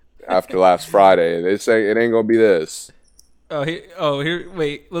after last Friday. They say it ain't gonna be this. Here.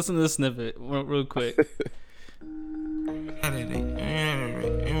 Wait, listen to this snippet real quick.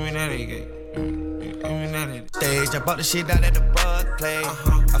 Stage, I bought the shit out at the broad place.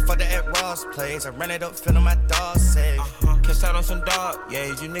 I fucked it at Ross place. I ran it up, feeling my dog safe. Catch out on some dog, yeah.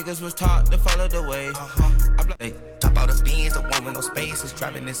 You niggas was taught to follow the way. Hey, top out the beans, the one with no space is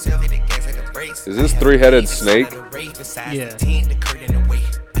driving this Sylvie, the gas like a brace. Is this three-headed snake? Yeah.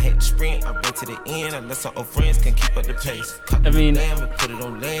 I had to sprint, I went to the end. Unless our old friends can keep up the pace. I mean, Put it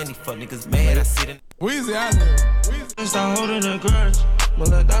on land, these fuck niggas mad. I see the Weezy out there. start holding a grudge. My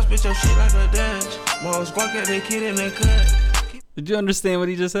little dog spit your shit like a dash. My old squawk at the kid in the cut. did you understand what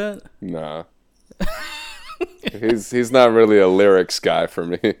he just said? Nah. he's not really a lyrics guy for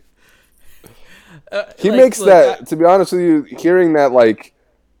me. He makes that, to be honest with you, hearing that, like,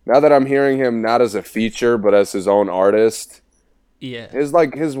 now that I'm hearing him not as a feature, but as his own artist, Yeah. his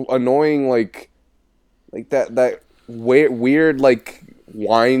annoying, like that weird, like,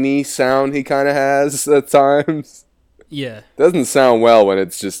 whiny sound he kind of has at times. Yeah. Doesn't sound well when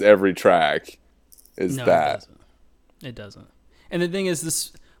it's just every track is No, that. It doesn't. And the thing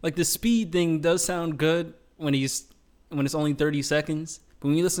is, the speed thing does sound good when it's only 30 seconds. But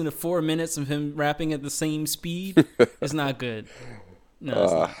when you listen to 4 minutes of him rapping at the same speed, it's not good. No,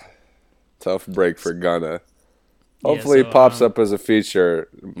 it's not. Tough break for Gunna. Hopefully it pops up as a feature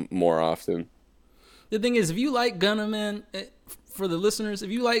more often. The thing is, if you like Gunna, man, for the listeners,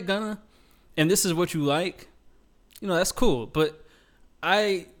 if you like Gunna, and this is what you like, that's cool. But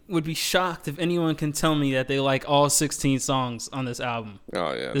I would be shocked if anyone can tell me that they like all 16 songs on this album.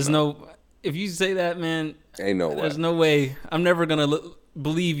 Oh, yeah. There's no... If you say that, man... Ain't no way. There's no way. I'm never going to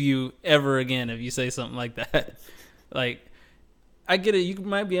believe you ever again if you say something like that. Like, I get it. You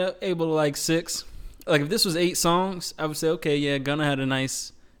might be able to like 6. Like, if this was 8 songs, I would say, okay, yeah, Gunna had a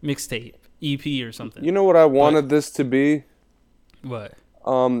nice mixtape, EP or something. You know what I wanted this to be? What?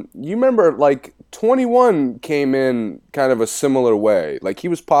 You remember, like, 21 came in kind of a similar way. Like, he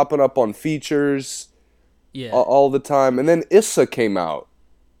was popping up on features all the time. And then Issa came out.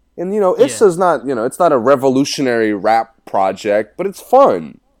 And, Issa's not, it's not a revolutionary rap project, but it's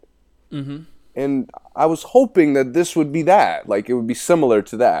fun. Mm-hmm. And I was hoping that this would be that. Like, it would be similar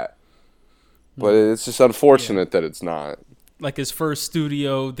to that. But it's just unfortunate that it's not. Like his first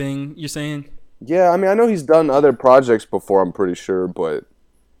studio thing, you're saying? Yeah, I mean, I know he's done other projects before, I'm pretty sure, but...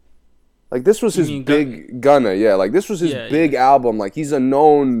 Like, this was his big... Gunna, yeah. Like, this was his big album. Like, he's a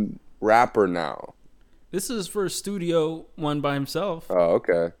known rapper now. This is his first studio one by himself. Oh,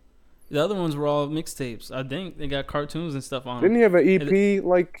 okay. The other ones were all mixtapes. I think they got cartoons and stuff on Didn't them. he have an EP,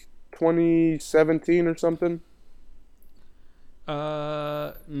 like, 2017 or something?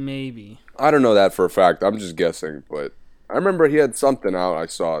 Maybe. I don't know that for a fact. I'm just guessing, but... I remember he had something out I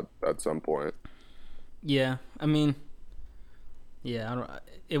saw at some point. Yeah, I mean... Yeah,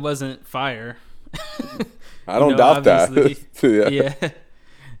 it wasn't fire. I don't doubt that.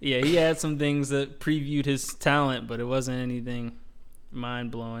 Yeah, he had some things that previewed his talent, but it wasn't anything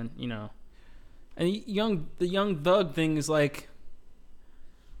mind-blowing, And the Young Thug thing is like...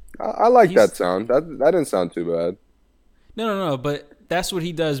 I like that sound. That didn't sound too bad. No, but that's what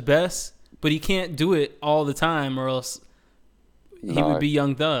he does best, but he can't do it all the time or else he would be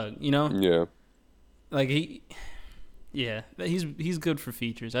Young Thug, Yeah. Like, he's good for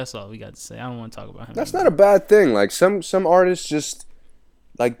features. That's all we got to say. I don't want to talk about him. That's not a bad thing. Like, some artists just...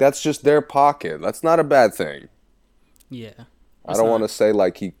 Like, that's just their pocket. That's not a bad thing. Yeah. I don't want to say,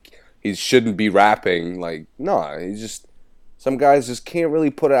 like, he shouldn't be rapping. Like, no, he just... Some guys just can't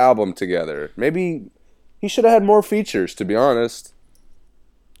really put an album together. Maybe he should have had more features, to be honest.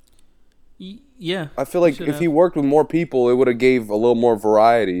 Yeah. I feel like if he worked with more people, it would have gave a little more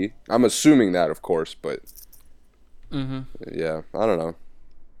variety. I'm assuming that, of course, but... Yeah, I don't know.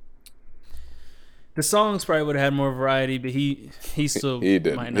 The songs probably would have had more variety, but he still he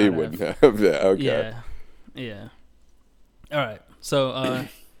did. Might not he have. wouldn't have. Yeah, okay. Yeah. All right. So,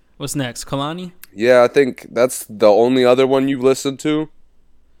 what's next? Kehlani? Yeah, I think that's the only other one you've listened to.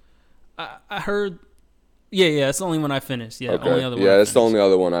 I heard. Yeah. It's the only one I finished. Yeah. Okay. Only other one. Yeah, it's the only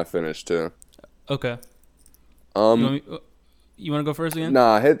other one I finished too. Okay. You want to go first again?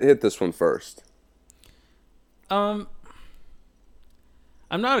 Nah, hit this one first. I'm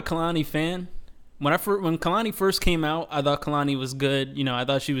not a Kehlani fan. When Kehlani first came out, I thought Kehlani was good. I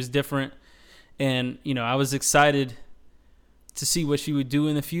thought she was different, and I was excited to see what she would do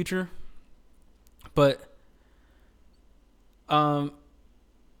in the future. But I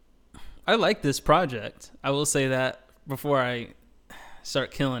like this project. I will say that before I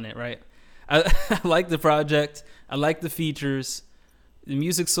start killing it. Right, I like the project. I like the features. The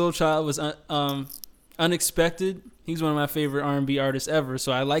Music Soul Child was unexpected. He's one of my favorite R&B artists ever,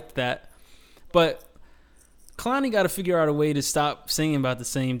 so I liked that. But Kehlani got to figure out a way to stop singing about the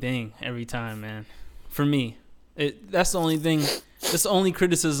same thing every time, man. For me, that's the only thing. That's the only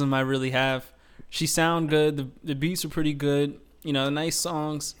criticism I really have. She sound good. The beats are pretty good. You know, nice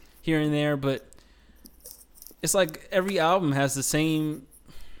songs here and there, but it's like every album has the same.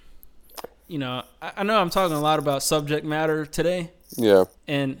 You know, I know I'm talking a lot about subject matter today. Yeah.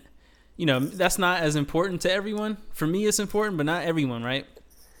 And, you know, that's not as important to everyone. For me, it's important, but not everyone, right?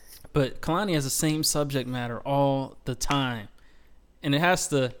 But Kehlani has the same subject matter all the time. And it has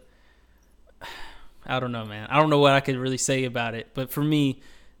to, I don't know, man. I don't know what I could really say about it. But for me,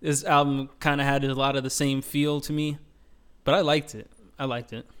 this album kind of had a lot of the same feel to me. But I liked it.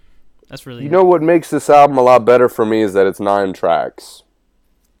 That's really You know what makes this album a lot better for me is that it's 9 tracks.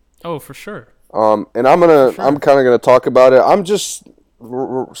 Oh, for sure. And I'm kind of gonna talk about it. I'm just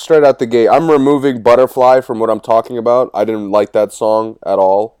straight out the gate. I'm removing Butterfly from what I'm talking about. I didn't like that song at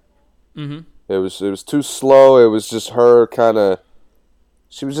all. Mm-hmm. It was too slow. It was just her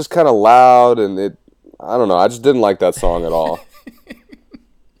she was just kind of loud, and I don't know. I just didn't like that song at all.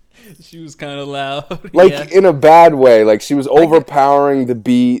 She was kind of loud. Like, in a bad way. Like, she was overpowering the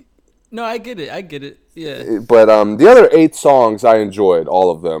beat. No, I get it. Yeah. But the other 8 songs, I enjoyed all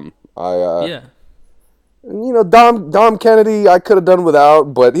of them. Yeah. You know, Dom Kennedy, I could have done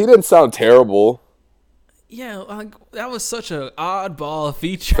without, but he didn't sound terrible. Yeah, like, that was such an oddball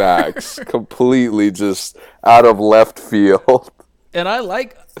feature. Facts. Completely just out of left field. And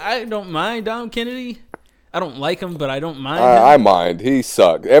I don't mind Dom Kennedy. I don't like him, but I don't mind him. I mind. He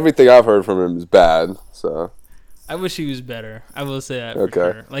sucked. Everything I've heard from him is bad, so. I wish he was better. I will say that for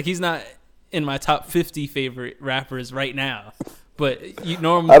sure. Like, he's not in my top 50 favorite rappers right now. But you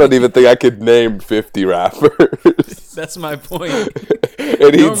normally, I don't even think I could name 50 rappers. That's my point.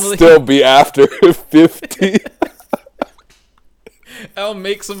 And he'd still be after 50. I'll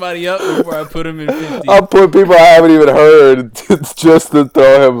make somebody up before I put him in 50. I'll put people I haven't even heard just to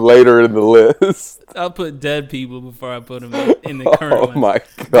throw him later in the list. I'll put dead people before I put him in the current one. Oh my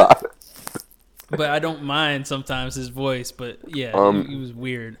God. But I don't mind sometimes his voice, but yeah, it was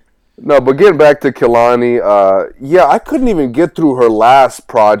weird. No, but getting back to Kehlani, yeah, I couldn't even get through her last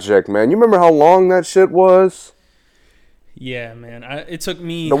project, man. You remember how long that shit was? Yeah, man. It took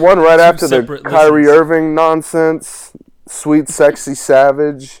me the one right after the listens. Kyrie Irving nonsense, Sweet Sexy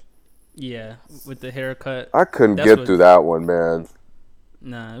Savage. Yeah, with the haircut. I couldn't get through that one, man.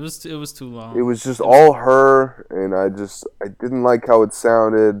 Nah, it was too long. It was just all her, and I didn't like how it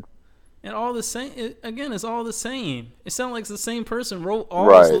sounded. And all the same, it's all the same. It sounds like the same person wrote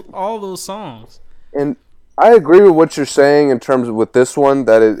all those songs. And I agree with what you're saying in terms of with this one,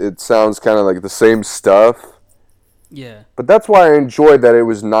 that it sounds kind of like the same stuff. Yeah. But that's why I enjoyed that it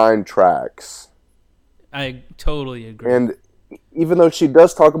was 9 tracks. I totally agree. And even though she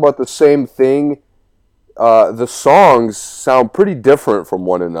does talk about the same thing, the songs sound pretty different from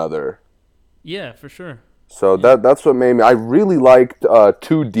one another. Yeah, for sure. So that's what made me. I really liked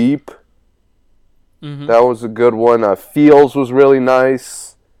Too Deep. Mm-hmm. That was a good one. Feels was really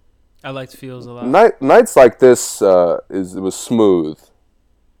nice. I liked Feels a lot. Nights like this it was smooth.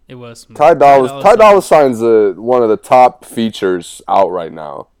 It was smooth. Ty Dolla Sign's one of the top features out right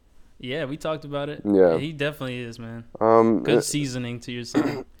now. Yeah, we talked about it. Yeah, he definitely is, man. Good seasoning to your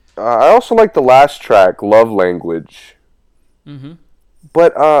song. I also like the last track, Love Language. Mm-hmm.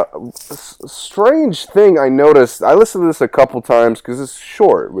 But strange thing I noticed, I listened to this a couple times because it's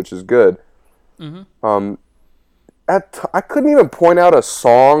short, which is good. Mm-hmm. I couldn't even point out a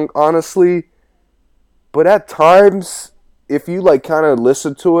song, honestly. But at times, if you like kind of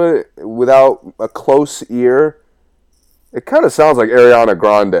listen to it without a close ear, it kind of sounds like Ariana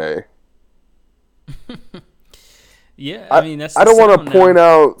Grande. Yeah, I mean, that's. I don't want to point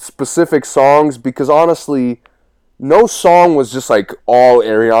out specific songs because honestly, no song was just like all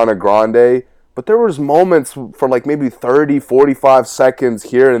Ariana Grande, but there was moments for like maybe 30, 45 seconds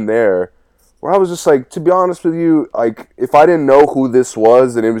here and there where I was just like, to be honest with you, like if I didn't know who this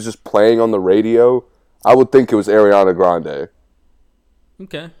was and it was just playing on the radio, I would think it was Ariana Grande.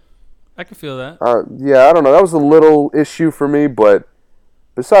 Okay. I can feel that. Yeah, I don't know. That was a little issue for me, but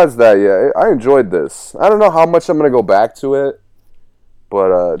besides that, yeah, I enjoyed this. I don't know how much I'm going to go back to it,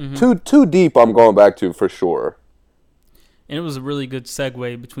 but Too Deep I'm going back to for sure. And it was a really good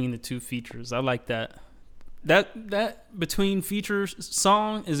segue between the two features. I like that. That between features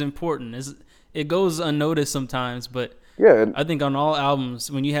song is important. It goes unnoticed sometimes, but yeah, I think on all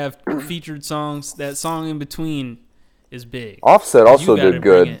albums, when you have featured songs, that song in between is big. Offset also did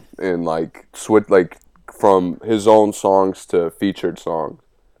good in like switch like from his own songs to featured songs.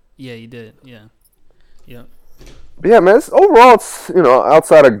 Yeah, he did. Yeah. But yeah, man. Overall, it's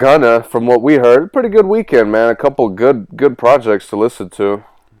outside of Gunna, from what we heard, pretty good weekend, man. A couple good projects to listen to.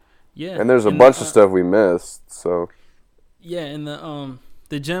 Yeah, And there's a bunch of stuff we missed. So. Yeah, and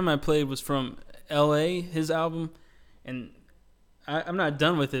the gem I played was from L.A. His album, and I'm not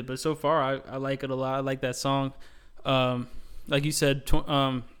done with it, but so far I like it a lot. I like that song. Like you said,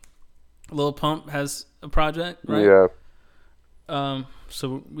 Lil Pump has a project, right? Yeah.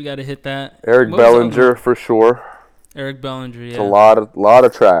 So we got to hit that. Eric Bellinger for sure. Eric Bellinger, yeah. It's a lot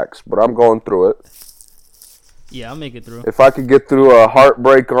of tracks, but I'm going through it. Yeah, I'll make it through. If I could get through a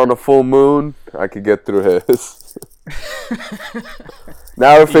Heartbreak on a Full Moon, I could get through his.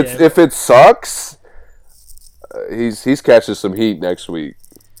 Now, if it sucks, he's catching some heat next week.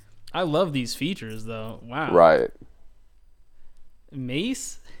 I love these features, though. Wow. Right.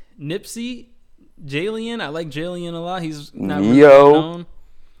 Mace, Nipsey, Jalen. I like Jalen a lot. He's not really known.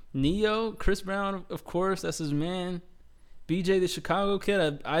 Neo, Chris Brown, of course, that's his man. BJ, the Chicago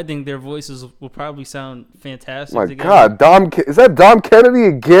kid. I think their voices will probably sound fantastic. My together. God, is that Dom Kennedy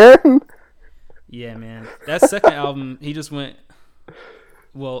again? Yeah, man. That second album, he just went.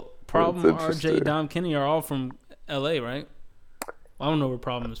 Well, Problem, RJ, Dom Kennedy are all from LA, right? Well, I don't know where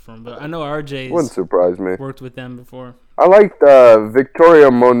Problem is from, but I know RJ's wouldn't surprise me. Worked with them before. I liked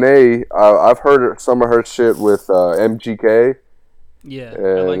Victoria Monet. I've heard some of her shit with MGK. Yeah, and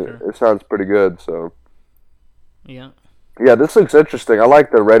I like her. It sounds pretty good. So. Yeah. Yeah, this looks interesting. I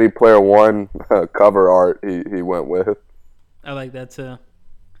like the Ready Player One cover art he went with. I like that too.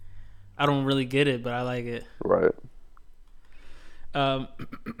 I don't really get it, but I like it. Right.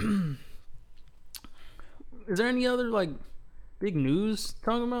 Is there any other big news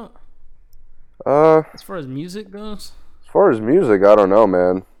talking about? As far as music goes. As far as music, I don't know,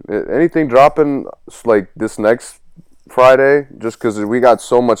 man. Anything dropping this next Friday? Just because we got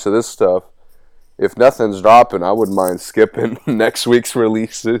so much of this stuff. If nothing's dropping, I wouldn't mind skipping next week's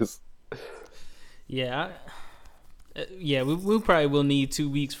releases. Yeah. We probably will need 2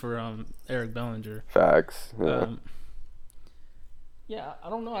 weeks for Eric Bellinger. Facts. Yeah. I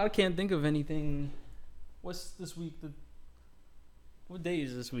don't know. I can't think of anything. What's this week? What day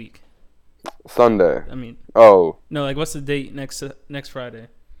is this week? Sunday. I mean. Oh. No, what's the date next Friday?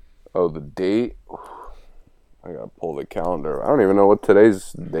 Oh, the date? I gotta pull the calendar. I don't even know what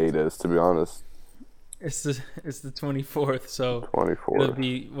today's date is, to be honest. It's the 24th, so 24th. It'll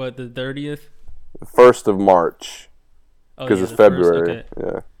be what, the 30th? The 1st of March. Because it's February. First,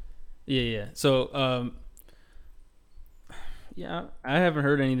 okay. Yeah. So, yeah, I haven't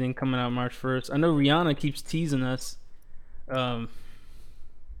heard anything coming out March 1st. I know Rihanna keeps teasing us, but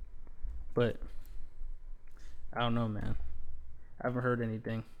I don't know, man. I haven't heard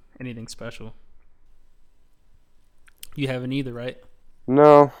anything special. You haven't either, right?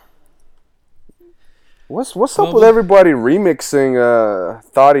 No. What's up with everybody remixing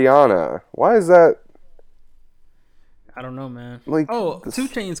Tatiana? Why is that? I don't know, man. 2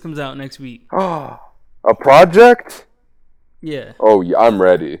 Chainz comes out next week. Oh, a project? Yeah. Oh, yeah, I'm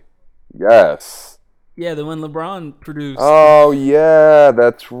ready. Yes. Yeah, the one LeBron produced. Oh, yeah,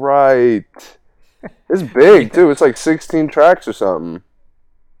 that's right. It's big, too. It's 16 tracks or something.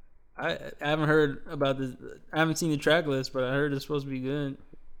 I haven't heard about this. I haven't seen the track list, but I heard it's supposed to be good.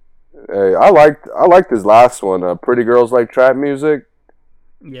 Hey, I liked his last one. Pretty Girls Like Trap Music.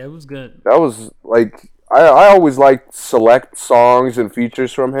 Yeah, it was good. That was I always liked select songs and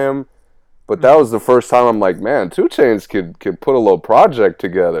features from him, but that was the first time I'm like, man, 2 Chainz could put a little project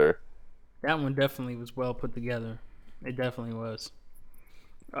together. That one definitely was well put together. It definitely was.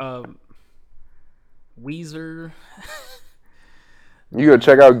 Weezer. You gonna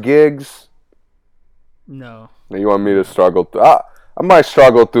check out Gigs? No. You want me to struggle through? I might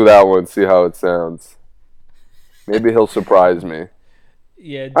struggle through that one, see how it sounds. Maybe he'll surprise me.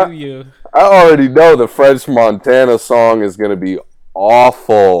 Yeah, do you? I already know the French Montana song is gonna be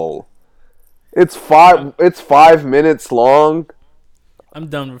awful. It's 5 minutes long. I'm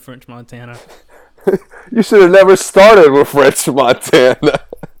done with French Montana. You should have never started with French Montana.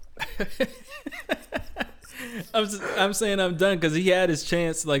 I'm saying I'm done because he had his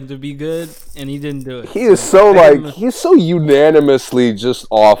chance to be good and he didn't do it. He is he's so unanimously just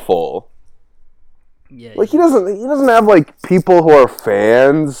awful. Yeah. He doesn't have people who are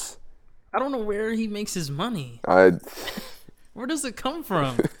fans. I don't know where he makes his money. Where does it come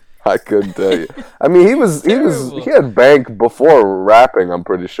from? I couldn't tell you. I mean, he had bank before rapping, I'm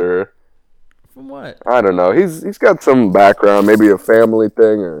pretty sure. From what? I don't know. He's got some background, maybe a family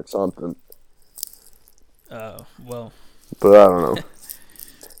thing or something. Well. But I don't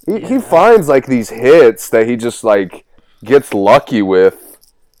know. He finds these hits that he just gets lucky with.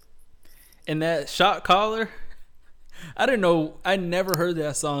 And that shot caller. I didn't know. I never heard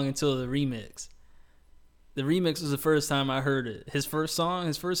that song until the remix. The remix was the first time I heard it. His first song,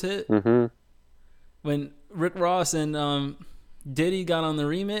 his first hit. Mm-hmm. When Rick Ross and Diddy got on the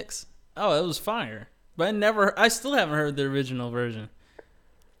remix, oh, it was fire. But I still haven't heard the original version.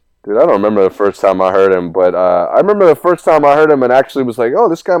 Dude, I don't remember the first time I heard him, but I remember the first time I heard him and actually was like, oh,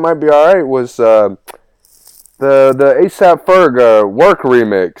 this guy might be all right, was the A$AP Ferg Work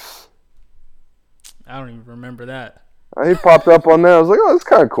remix. I don't even remember that. He popped up on there. I was like, oh, that's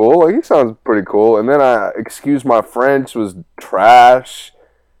kind of cool. Like, he sounds pretty cool. And then Excuse My French was trash.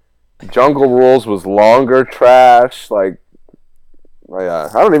 Jungle Rules was longer trash. Like, yeah,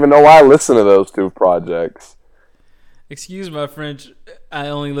 I don't even know why I listen to those two projects. Excuse My French, I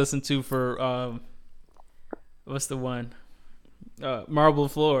only listen to for, what's the one? Marble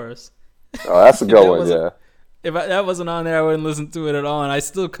Floors. Oh, that's a good one, yeah. If that wasn't on there, I wouldn't listen to it at all, and I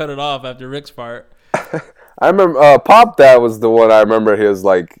still cut it off after Rick's part. I remember Pop That was the one I remember his,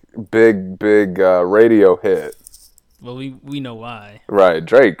 like, big radio hit. Well, we know why. Right,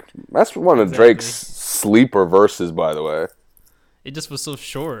 Drake. That's one of Drake's sleeper verses, by the way. It just was so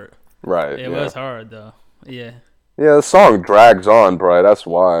short. Right, It was hard, though. Yeah. Yeah, the song drags on, bro. That's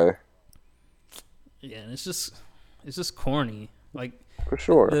why. Yeah, and it's just corny. Like, for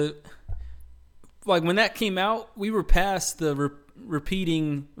sure. Like, when that came out, we were past the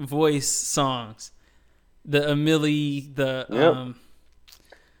repeating voice songs. The Emily, the... Yep.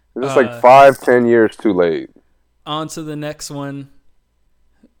 It was like 5-10 years too late. On to the next one.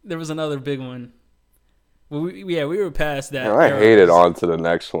 There was another big one. Well, we were past that. Man, I hated On to the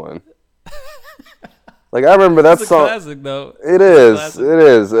Next one. Like, I remember that song. It's a classic, though. It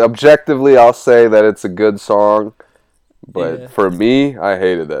is. Objectively, I'll say that it's a good song. But for me, I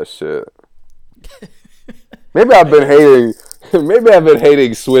hated that shit. Maybe I've been hating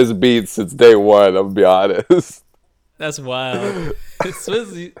Swizz Beatz since day one, I'm gonna be honest. That's wild.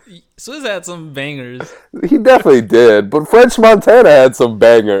 Swizz had some bangers. He definitely did, but French Montana had some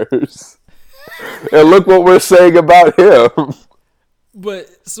bangers. And look what we're saying about him. But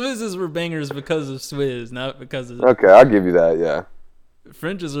Swizz's were bangers because of Swizz, not because of... Okay, I'll give you that, yeah.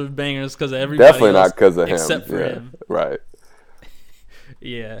 French's were bangers because of everybody definitely else not because of him. Except for him. Right.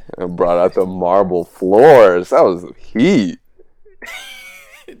 Yeah. And brought out the Marble Floors. That was heat.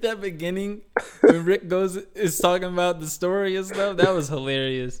 That beginning, when Rick is talking about the story and stuff, that was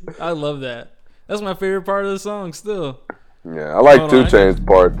hilarious. I love that. That's my favorite part of the song still. Yeah, I like 2 Chainz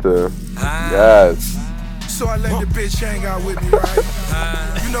part too. Yes. So I let the bitch hang out with me,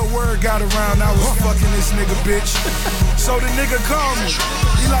 right? You know, word got around, I was fucking this nigga, bitch. So the nigga called me.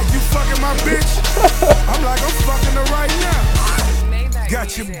 He like, you fucking my bitch? I'm like, I'm fucking her right now.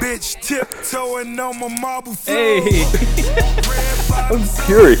 Got your bitch tiptoeing on my marble floor. Hey. That's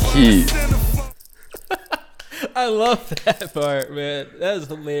pure heat. I love that part, man. That is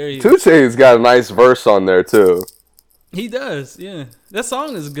hilarious. 2 Chainz got a nice verse on there too. He does, yeah. That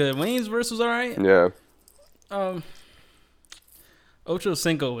song is good. Wayne's verse was alright. Yeah. Ocho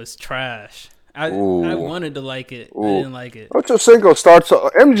Cinco was trash. I wanted to like it. Ooh. I didn't like it. Ocho Cinco starts.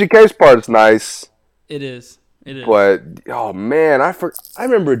 MGK's part is nice. It is. But oh man, I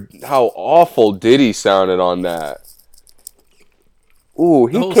remember how awful Diddy sounded on that. Ooh,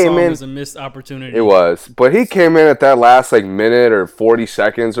 he the whole came song in. was a missed opportunity. It was, but he came in at that last like minute or 40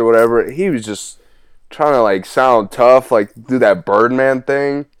 seconds or whatever. He was just trying to like sound tough, like do that Birdman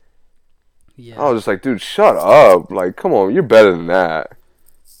thing. Yeah. I was just like, dude, shut up! Like, come on, you're better than that.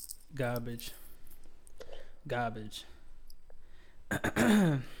 Garbage.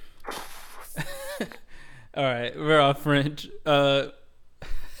 All right, we're off French. What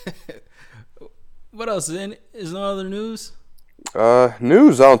else? Is no other news?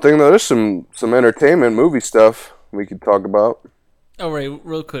 News? I don't think though. There's some entertainment movie stuff we could talk about. Oh, right,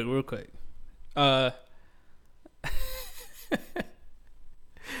 real quick.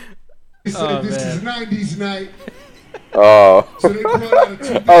 He said this is 90s night. Oh, so they brought out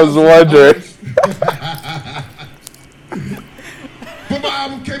a I was wondering. But my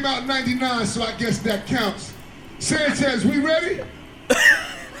album came out in 99, so I guess that counts. Sanchez, we ready?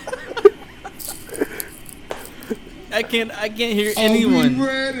 I can't hear anyone. Are we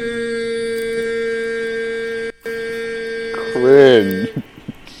ready? Cringe.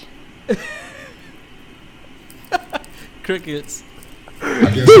 Crickets.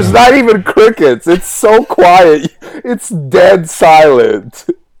 There's not even crickets. It's so quiet. It's dead silent.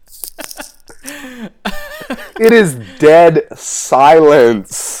 It is dead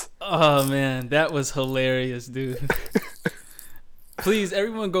silence. Oh man, that was hilarious, dude. Please,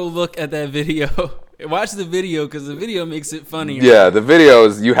 everyone go look at that video. Watch the video because the video makes it funnier. Yeah, the video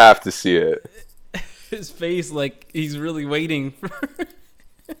is, you have to see it. his face like he's really waiting for.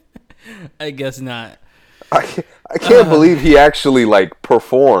 I guess not. I can't believe he actually like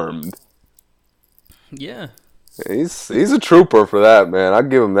performed. Yeah. He's a trooper for that, man. I'll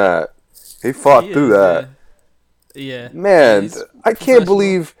give him that. He fought through that. Yeah. Man, I can't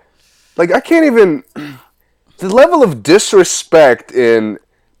believe, like, I can't even, the level of disrespect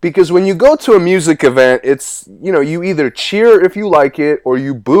because when you go to a music event, it's, you know, you either cheer if you like it or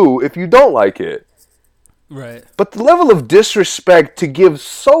you boo if you don't like it. Right. But the level of disrespect to give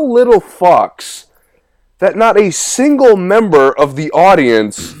so little fucks that not a single member of the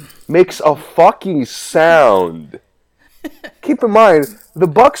audience makes a fucking sound. Keep in mind, the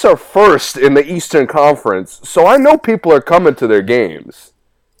Bucks are first in the Eastern Conference, so I know people are coming to their games.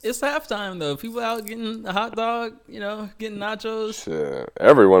 It's halftime, though. People out getting a hot dog, you know, getting nachos. Shit,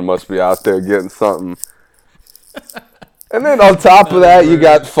 everyone must be out there getting something. And then on top of that, you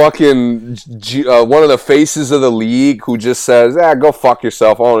got fucking one of the faces of the league who just says, go fuck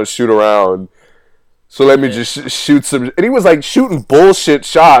yourself, I want to shoot around. So let me just shoot some... And he was like shooting bullshit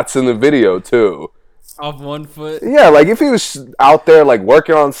shots in the video, too. Off 1 foot? Yeah, like if he was out there like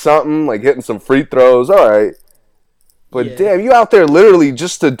working on something, like hitting some free throws, alright. But damn, you out there literally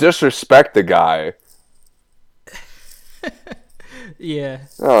just to disrespect the guy. Yeah.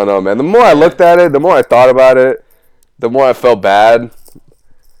 I don't know, man. The more I looked at it, the more I thought about it, the more I felt bad.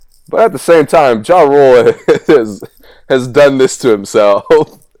 But at the same time, Ja Rule has done this to himself.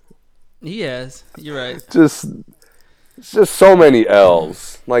 He has. You're right. It's just so many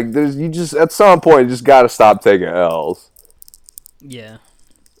L's. Like at some point you just gotta stop taking L's. Yeah.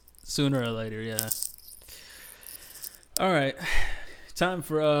 Sooner or later, yeah. All right. Time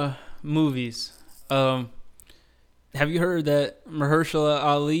for movies. Have you heard that Mahershala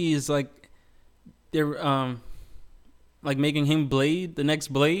Ali is like they're like making him Blade, the next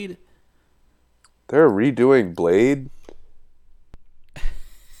Blade? They're redoing Blade?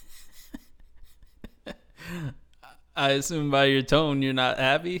 I assume by your tone you're not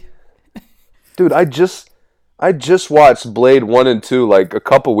happy. Dude, I just watched Blade 1 and 2 like a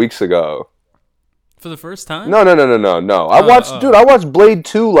couple weeks ago. For the first time? No. I watched Blade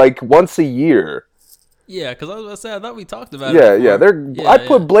 2 like once a year. Yeah, because I was about to say, I thought we talked about it. Yeah. I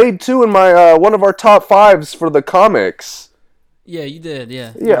put Blade 2 in my one of our top 5s for the comics. Yeah, you did.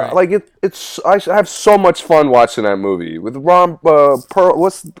 Yeah. Yeah, right. like it's. I have so much fun watching that movie with Ron Pearl.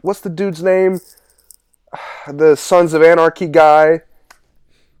 What's the dude's name? The Sons of Anarchy guy.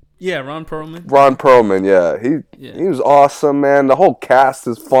 Yeah, Ron Perlman. Ron Perlman, yeah. He was awesome, man. The whole cast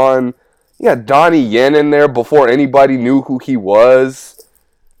is fun. You got Donnie Yen in there before anybody knew who he was.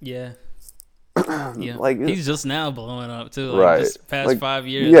 Yeah. Yeah. Like he's just now blowing up too. Like, right. Just past 5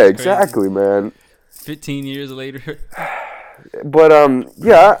 years. Yeah, exactly, man. 15 years later. But I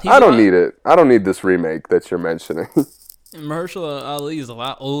don't need it. I don't need this remake that you're mentioning. Mahershala Ali is a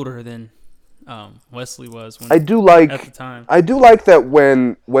lot older than Wesley was at the time. I do like that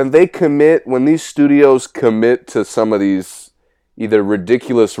when these studios commit to some of these either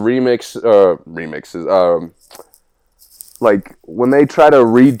ridiculous remixes, like when they try to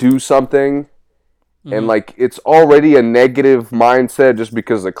redo something and like it's already a negative mindset just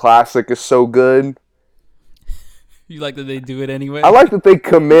because the classic is so good. You like that they do it anyway? I like that they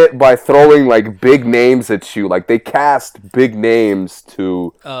commit by throwing like big names at you. Like they cast big names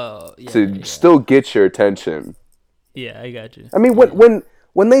to still get your attention. Yeah, I got you. I mean,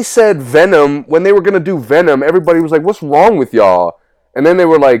 when they said Venom, when they were gonna do Venom, everybody was like, "What's wrong with y'all?" And then they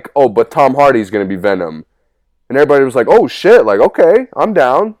were like, "Oh, but Tom Hardy's gonna be Venom," and everybody was like, "Oh shit!" Like, okay, I'm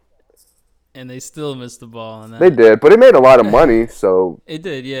down. And they still missed the ball on that. They did, but it made a lot of money, so it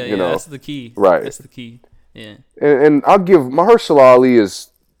did. Yeah, you know, that's the key. Right. That's the key. Yeah. And I'll give Mahershala Ali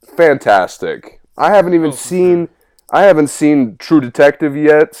is fantastic. I haven't even seen True Detective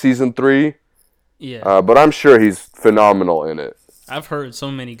yet, season 3. Yeah. But I'm sure he's phenomenal in it. I've heard so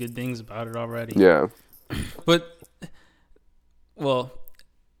many good things about it already. Yeah. But well,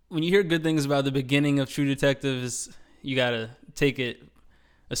 when you hear good things about the beginning of True Detective, you gotta take it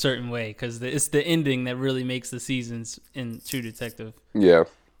a certain way because it's the ending that really makes the seasons in True Detective. Yeah.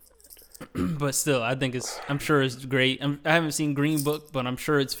 But still, I'm sure it's great. I haven't seen Green Book, but I'm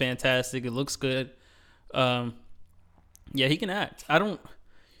sure it's fantastic. It looks good. Yeah, he can act.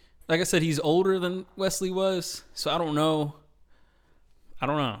 Like I said, he's older than Wesley was, so I don't know. They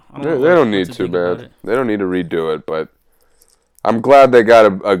don't need to, man. They don't need to redo it, but I'm glad they got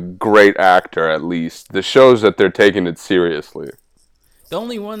a great actor at least. This shows that they're taking it seriously. The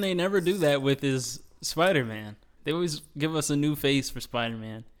only one they never do that with is Spider-Man. They always give us a new face for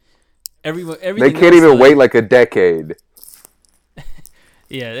Spider-Man. They can't even wait like a decade.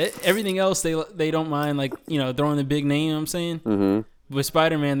 Yeah, everything else they don't mind, like, you know, throwing the big name. You know what I'm saying. Mm-hmm. With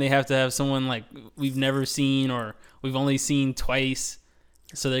Spider-Man, they have to have someone like we've never seen or we've only seen twice,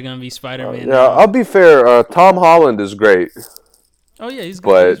 so they're gonna be Spider-Man. Yeah, I'll be fair. Tom Holland is great. Oh yeah, he's good.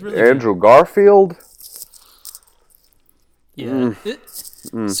 But he's really Andrew good. Garfield. Yeah,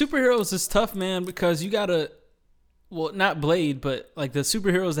 superheroes is tough, man, because you gotta, well, not Blade, but like the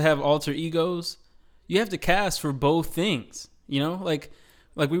superheroes that have alter egos, you have to cast for both things. You know, like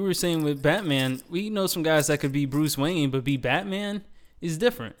we were saying with Batman, we know some guys that could be Bruce Wayne, but be Batman is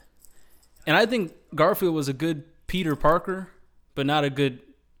different. And I think Garfield was a good Peter Parker, but not a good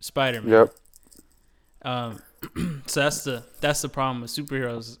Spider-Man. Yep. So that's the problem with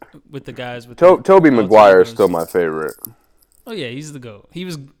superheroes, with the guys with Tobey Maguire is still my favorite. Oh yeah, he's the GOAT. He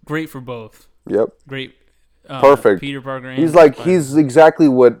was great for both. Yep. Great. Perfect. Peter Parker. And he's exactly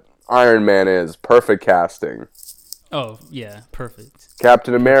what Iron Man is. Perfect casting. Oh yeah, perfect.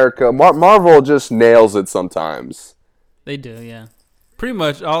 Captain America. Marvel just nails it sometimes. They do, yeah. Pretty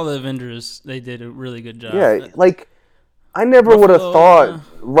much all the Avengers, they did a really good job. Yeah, like I never would have thought.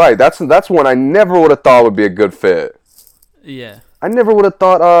 Right, that's one I never would have thought would be a good fit. Yeah. I never would have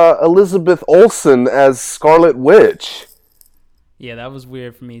thought Elizabeth Olsen as Scarlet Witch. Yeah, that was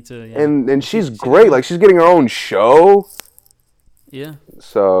weird for me too. Yeah. And she's great. Like she's getting her own show. Yeah.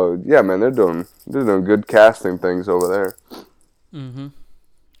 So yeah, man, they're doing good casting things over there. Mm-hmm.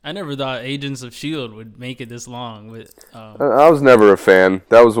 I never thought Agents of S.H.I.E.L.D. would make it this long. With I was never a fan.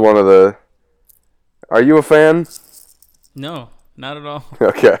 That was one of the. Are you a fan? No, not at all.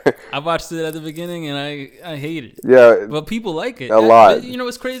 Okay. I watched it at the beginning and I hate it. Yeah. But people like it a lot. You know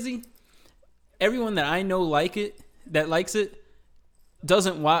what's crazy? Everyone that I know that likes it,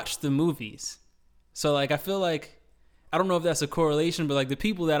 doesn't watch the movies. So like I feel like, I don't know if that's a correlation, but like the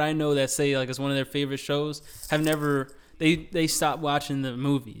people that I know that say like it's one of their favorite shows have never, they stopped watching the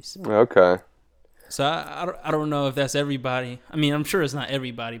movies. Okay. So I don't know if that's everybody. I mean, I'm sure it's not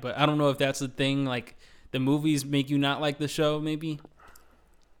everybody, but I don't know if that's the thing. Like the movies make you not like the show, maybe.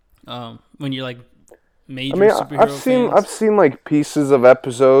 When you're like major superhero fans. I've seen like pieces of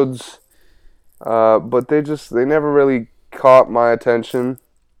episodes, but they never really caught my attention.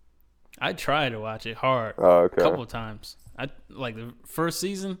 I tried to watch it hard a couple of times. I like the first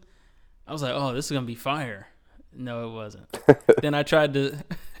season. I was like, "Oh, this is gonna be fire." No, it wasn't. Then I tried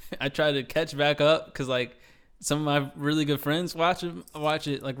to catch back up because like some of my really good friends watch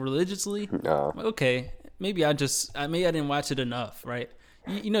it like religiously. No. Like, okay, maybe I didn't watch it enough, right?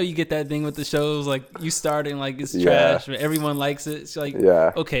 You know, you get that thing with the shows, like you start and like it's trash, but everyone likes it. It's like,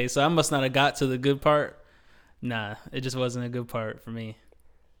 okay, so I must not have got to the good part. Nah, it just wasn't a good part for me.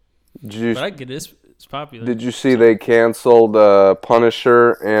 But I get it. It's popular. Did you see they canceled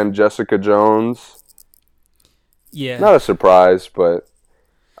Punisher and Jessica Jones? Yeah. Not a surprise, but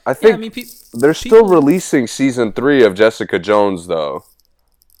I think they're still releasing season 3 of Jessica Jones, though.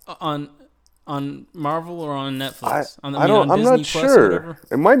 On Marvel or on Netflix? I'm not sure.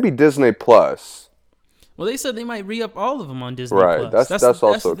 It might be Disney Plus. Well, they said they might re-up all of them on Disney Plus. Right, that's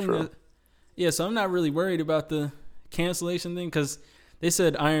also true. Yeah, so I'm not really worried about the cancellation thing because they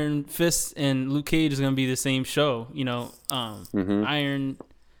said Iron Fist and Luke Cage is going to be the same show. You know, Iron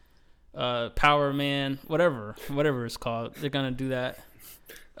Power Man, whatever it's called. They're going to do that.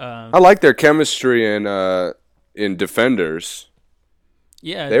 I like their chemistry in Defenders.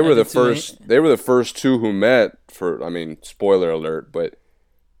 Yeah, they were the first. They were the first two who met. Spoiler alert, but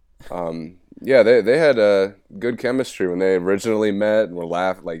yeah, they had a good chemistry when they originally met and were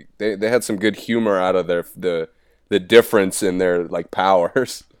laughing. Like they had some good humor out of the difference in their like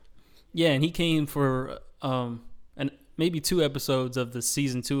powers. Yeah, and he came for and maybe 2 episodes of the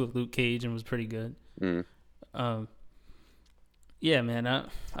season 2 of Luke Cage and was pretty good. Yeah, man,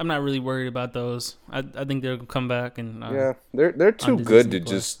 I'm not really worried about those. I think they'll come back and yeah, they're too good to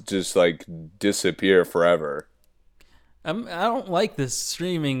just like disappear forever. I don't like this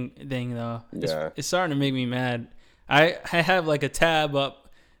streaming thing though. It's starting to make me mad. I have like a tab up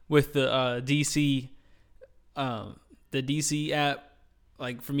with the DC app,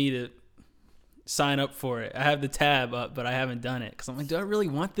 like for me to sign up for it. I have the tab up, but I haven't done it because I'm like, do I really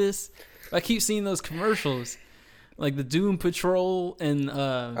want this? I keep seeing those commercials, like the Doom Patrol and.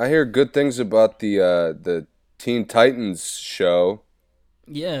 I hear good things about the Teen Titans show.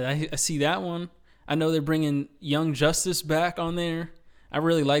 Yeah, I see that one. I know they're bringing Young Justice back on there. I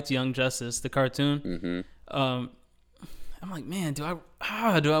really liked Young Justice, the cartoon. I'm like, man, do I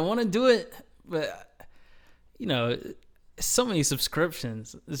want to do it? But you know, so many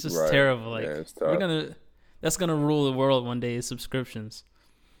subscriptions. It's just terrible. Like that's gonna rule the world one day. Is subscriptions.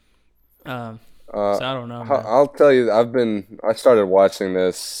 So I don't know, man. I'll tell you, I started watching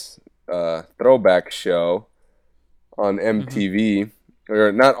this throwback show on MTV,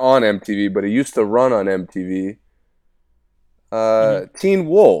 or not on MTV, but it used to run on MTV. Teen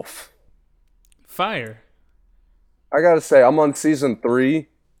Wolf. Fire. I gotta say, I'm on season 3.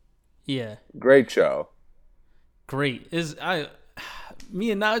 Yeah. Great show. Great.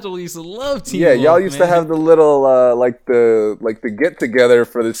 Me and Nigel used to love Teen Yeah, Wolf, y'all used to have the little like the get together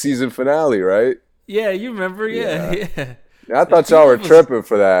for the season finale, right? Yeah, you remember? Yeah. I thought y'all were tripping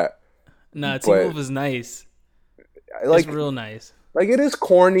for that. Nah, Teen Wolf is nice. Like, it's real nice. Like, it is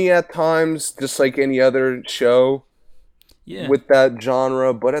corny at times, just like any other show. Yeah. With that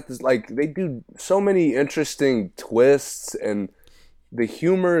genre, but at this, like, they do so many interesting twists, and the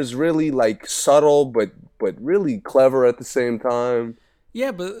humor is really like subtle, but really clever at the same time.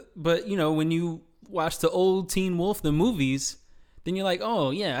 Yeah, but you know, when you watch the old Teen Wolf, the movies, then you're like,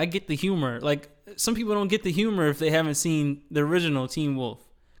 oh yeah, I get the humor. Like, some people don't get the humor if they haven't seen the original Teen Wolf,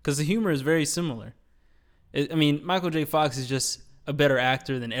 because the humor is very similar. I mean, Michael J. Fox is just a better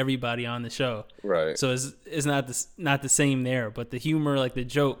actor than everybody on the show, right? So it's not the same there, but the humor, like the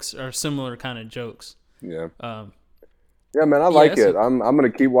jokes, are similar kind of jokes. Yeah. Yeah, man, I like it. I'm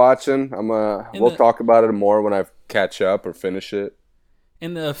gonna keep watching. We'll talk about it more when I catch up or finish it.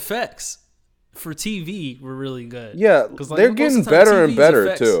 And the effects for TV were really good. Yeah, because they're getting better and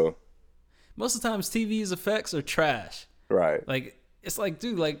better too. Most of the times, TV's effects are trash. Right. Like, it's like,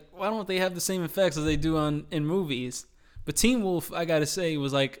 dude, like, why don't they have the same effects as they do in movies? But Teen Wolf, I gotta say,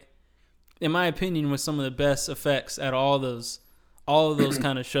 was like, in my opinion, was some of the best effects at all of those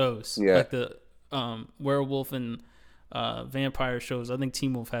kind of shows. Yeah. Like the werewolf and vampire shows. I think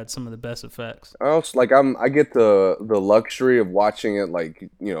Teen Wolf had some of the best effects. I also I get the luxury of watching it, like,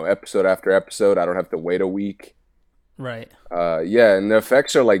 you know, episode after episode. I don't have to wait a week. Right. Yeah, and the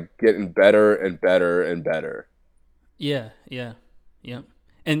effects are like getting better and better and better. Yeah.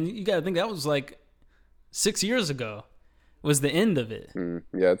 And you gotta think that was like 6 years ago. Was the end of it.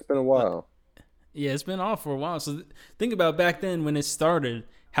 Yeah, it's been a while. Yeah, it's been off for a while. So think about back then when it started,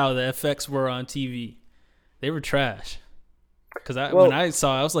 how the effects were on TV. They were trash. Because when I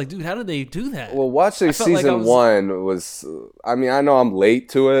saw it, I was like, dude, how did they do that? Well, watching season 1 was... I mean, I know I'm late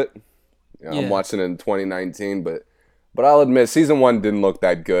to it. You know, I'm watching it in 2019, but I'll admit, season 1 didn't look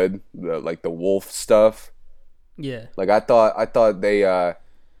that good. The wolf stuff. Yeah. Like, I thought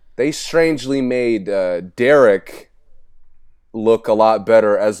they strangely made Derek look a lot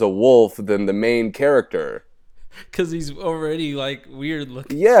better as a wolf than the main character. Because he's already, like, weird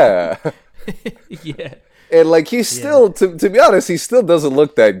looking. Yeah. Yeah. And, like, he's still, to be honest, he still doesn't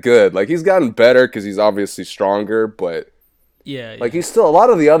look that good. Like, he's gotten better because he's obviously stronger, but... Yeah. Like, he's still... A lot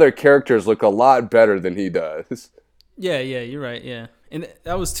of the other characters look a lot better than he does. Yeah, you're right, yeah. And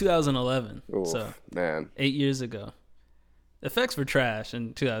that was 2011. Oof, so, man. 8 years ago. The effects were trash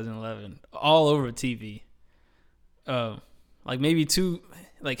in 2011. All over TV. Like, maybe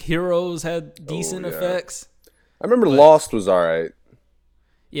Heroes had decent effects. I remember Lost was alright.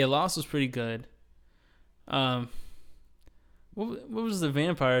 Yeah, Lost was pretty good. What was the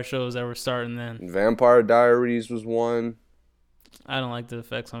vampire shows that were starting then? Vampire Diaries was one. I don't like the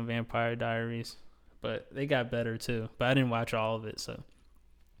effects on Vampire Diaries, but they got better too. But I didn't watch all of it, so.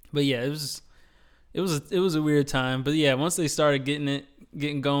 But yeah, it was a weird time. But yeah, once they started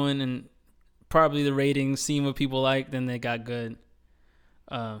getting going, and probably the ratings, seeing what people like, then they got good.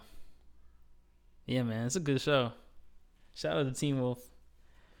 Yeah, man, it's a good show. Shout out to Teen Wolf.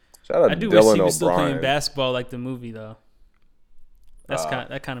 Shout out I to do Dylan wish he was still O'Brien. playing basketball like the movie though.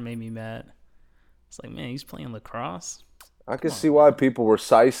 That kind of made me mad. It's like, man, he's playing lacrosse. I can see why people were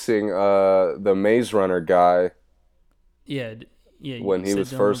sizing the Maze Runner guy. Yeah. When he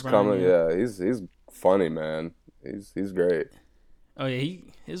was first coming, he's funny, man. He's great. Oh yeah,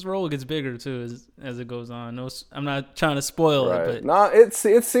 his role gets bigger too as it goes on. No, I'm not trying to spoil it, but no, it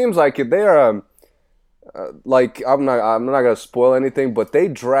seems like it. They are like I'm not gonna spoil anything, but they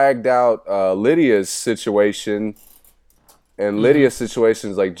dragged out Lydia's situation, and Lydia's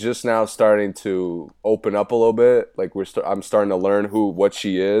situation is like just now starting to open up a little bit. Like I'm starting to learn what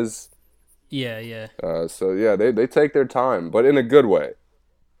she is. Yeah. So yeah, they take their time, but in a good way.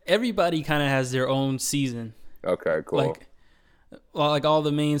 Everybody kind of has their own season. Okay, cool. Like all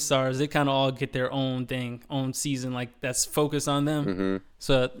the main stars, they kind of all get their own season, like that's focused on them. Mm-hmm.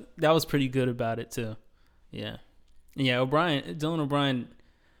 So that was pretty good about it too. Yeah. Dylan O'Brien.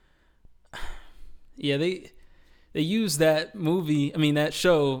 Yeah, they used that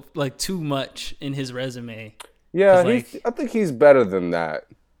show like too much in his resume. Yeah, I think he's better than that.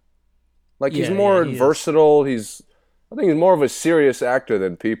 Like he's more versatile. He's I think he's more of a serious actor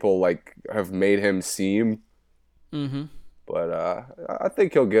than people like have made him seem. Mm-hmm. But I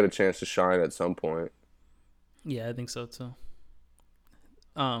think he'll get a chance to shine at some point. Yeah, I think so too.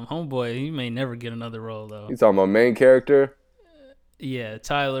 Homeboy, he may never get another role though. He's talking about main character. Yeah,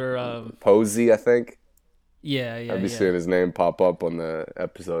 Tyler. Posey, I think. Yeah. I've been seeing his name pop up on the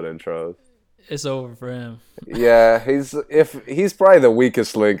episode intros. It's over for him. Yeah, he's probably the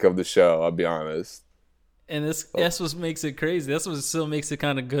weakest link of the show. I'll be honest. And that's what makes it crazy. That's what still makes it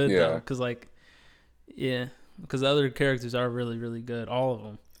kind of good though, because because the other characters are really, really good, all of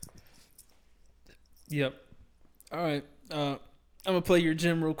them. Yep. All right. I'm gonna play your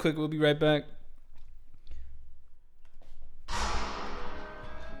gym real quick. We'll be right back.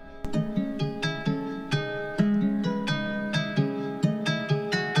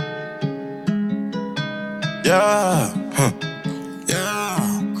 Yeah,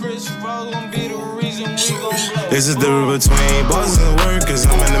 This is the difference between bosses and workers.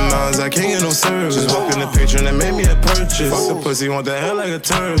 I'm in the mountains, I can't get no service. Just walk in the picture and they made me a purchase. Fuck the pussy, want the hell like a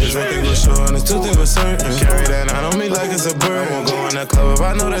turd. There's one thing for sure and there's two things for certain. Carry that out on me like it's a bird. I won't go in the club if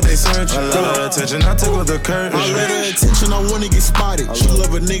I know that they search. I love her attention, I took off the curtain. I let her attention, I wanna get spotted. She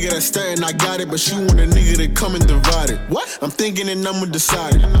love a nigga that's staring, I got it. But she want a nigga that come and divide it. What? I'm thinking and I'm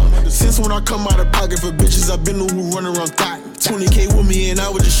undecided. Since when I come out of pocket for bitches, I've been the who run around thought. 20K with me and I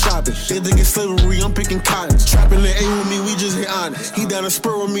was just shopping. They think it's slavery, I'm picking cotton. Trapping the A with me, we just hit on it. He down a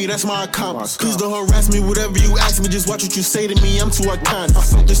spur with me, that's my accomplice. Please don't harass me, whatever you ask me, just watch what you say to me, I'm too iconic.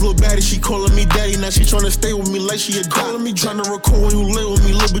 This little baddie, she calling me daddy, now she tryna stay with me like she a calling me, tryna record when you lay with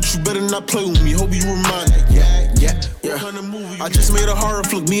me, little but you better not play with me, hope you remind me. Yeah. I just made a horror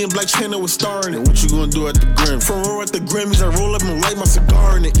flick, me and Black China was starring it. What you gonna do at the Grammy? Front row at the Grammys, I roll up and light my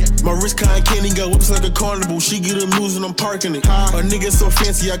cigar in it. My wrist kind candy got whips like a carnival, she get amused and I'm parking it. A nigga so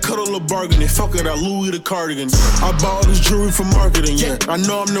fancy, I cut all the bargaining. Fuck it, I Louis the cardigan. I bought this jewelry for marketing, I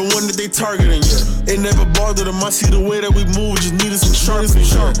know I'm the one that they targeting, It never bothered them, I see the way that we move, just needed some sharpening,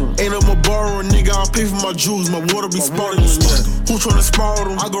 Ain't I'm a borrower, nigga, I'll pay for my jewels, my water be sparkling, Who tryna spar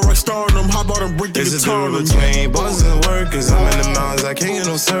them? I go right star on them, hop out and break the guitar on them. Between bosses and workers, I'm in the mountains, I can't get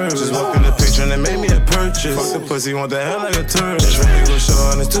no service. Just walk in the picture and they made me a purchase. Fuck the pussy, want the hell like a turd. There's one thing for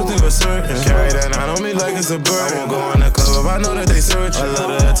sure and there's two things for certain. Carry that out on me like it's a bird. I won't go in the club if I know that they search. I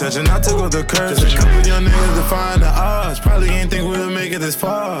love the attention, I took off the curtain. Just a couple young niggas defying the odds. Probably ain't think we would make it this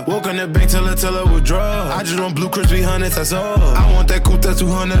far. Woke in the bank till I withdraw. I just want blue crispy hundreds, that's all. I want that coupe, that's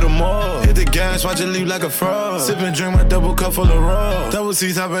 200 or more. Hit the gas, watch it leave like a frog. Sip and drink my double cup full of raw. Double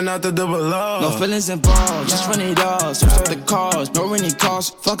C's hopping out the double law. No feelings involved, just $20. Switch up the cars, no renting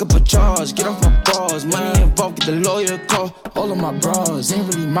costs. Fuck up a charge, get off my balls. Money involved, get the lawyer call. All of my bras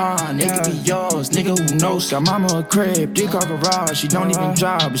ain't really mine, they could be yours. Nigga who knows, got mama a crib, big car garage. She don't even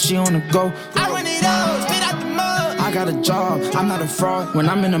drive, but she on the go. I run it out, spit out the mud. I got a job, I'm not a fraud. When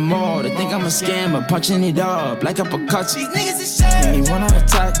I'm in the mall, they think I'm a scammer, punching it up like uppercuts. These niggas is shit. Give me one on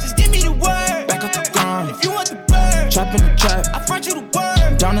attack, just give me the word. Back up the gun, if you want the bird. Trap in the trap, I front you the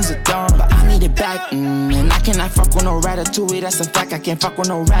word. Down as a dog, but I need it back. And I cannot fuck with no ratatouille, that's a fact. I can't fuck with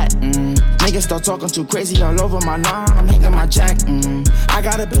no rat. Niggas start talking too crazy all over my lawn. I'm hanging my jack. I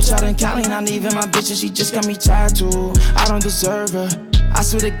got a bitch out in Cali, not even my bitch, and she just got me tattooed. I don't deserve her. I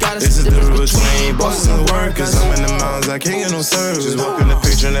swear to God, it's the difference between bosses and workers. I'm in the mountains, I can't get no service. Just walk in the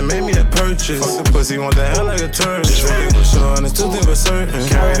picture and they made me a purchase. Fuck the pussy, want the hell like a turd. There's one thing for sure and there's two things for certain.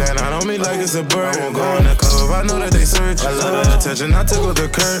 Carry that out on me like it's a bird. I won't go in the club if I know that they search. I love the attention, I took off the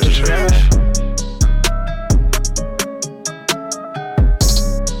curtain.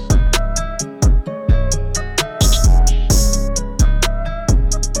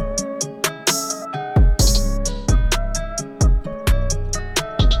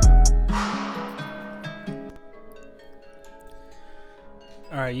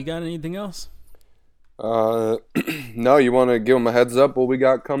 Alright, you got anything else? No, you want to give them a heads up what we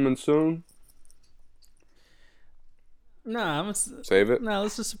got coming soon? Nah, I'm gonna save it. Nah,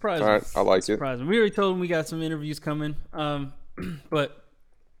 let's just surprise them. Alright, I like it. We already told them we got some interviews coming. But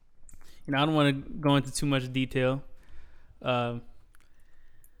I don't want to go into too much detail. We're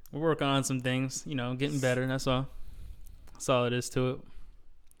working on some things, getting better, that's all. That's all it is to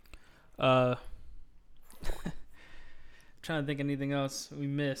it. Trying to think anything else we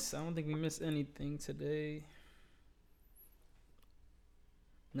missed. I don't think we missed anything today.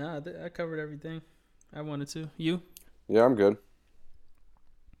 Nah, I covered everything I wanted to. You? Yeah, I'm good.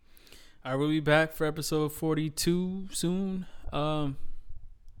 All right, we'll be back for episode 42 soon. Yeah,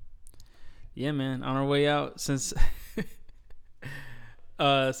 man, on our way out since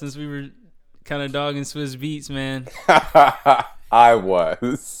we were kind of dogging Swiss Beats, man. I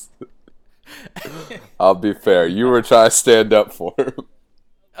was. I'll be fair. You were trying to stand up for him.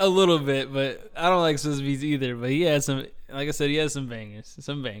 A little bit, but I don't like Swizz Beatz either. But he had some, like I said, he has some bangers.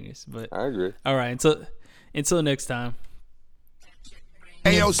 But I agree. All right, until next time.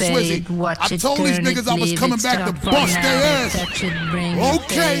 Hey, yo, Swizzy, I told these niggas I was coming back to bust their ass.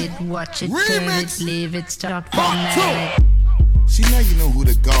 Okay, remix, part 2. See, now you know who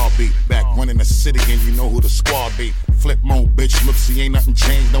the guard be. Back running the city and you know who the squad be. Flip mode, bitch, look, see, ain't nothing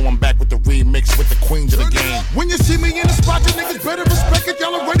changed. No, I'm back with the remix with the queens of the game. When you see me in the spot, you niggas better respect it.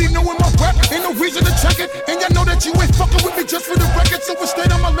 Y'all already know in my rap, ain't no reason to check it. And y'all know that you ain't fucking with me just for the record. So stay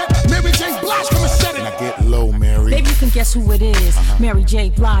on my lap, Mary J. Blige, come and set it. Now get low, Mary. Baby, you can guess who it is. Mary J.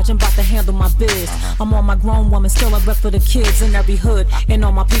 Blige, I'm about to handle my biz. I'm on my grown woman, still a rep for the kids in every hood. And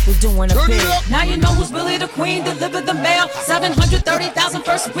all my people doing a bid. Now you know who's really the queen, deliver the mail. 730,000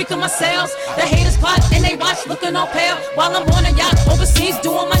 first week of my sales. The haters plot and they watch looking all pale. While I'm on a yacht overseas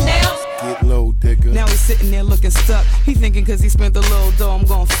doing my nails. Get low, digger. Now he's sitting there looking stuck. He thinking cause he spent the little dough, I'm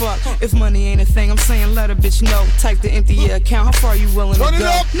gon' fuck. If money ain't a thing, I'm saying let a bitch know. Type the empty your account, how far you willing to go?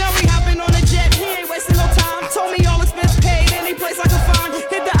 Now we hopping on a jet, he ain't wasting no time. Told me all expense paid, any place I can find.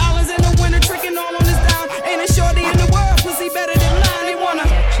 Hit the islands in the winter, tricking all on his down. Ain't a shorty in the world, pussy better than mine. They wanna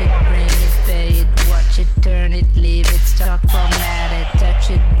touch it, bring it, pay it, watch it, turn it, leave it, stop, format it. Touch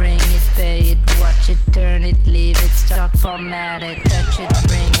it, bring it, pay it, watch it, turn it, leave it, stop, format it. Touch it,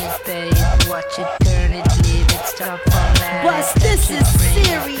 bring it, pay it, watch it, turn it, leave it, stop, format it. But this is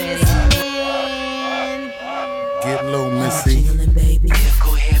serious, man. Get low, Missy. Baby. Yeah,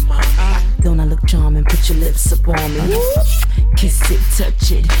 go ahead, mommy. Don't I look charming? Put your lips up on me. Kiss it,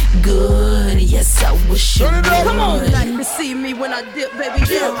 touch it, good. Yes, I wish you would. Come on, like to see me when I dip, baby,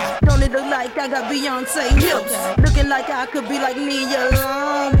 dip. Don't it look like I got Beyonce hips? Looking like I could be like me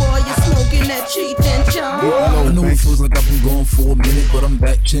alone. Boy, you smoking that cheat and charm. I know it feels like I've been gone for a minute, but I'm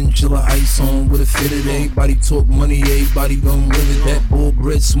back, chinchilla ice on with a fitted. Everybody talk money, everybody gon' live it. That bull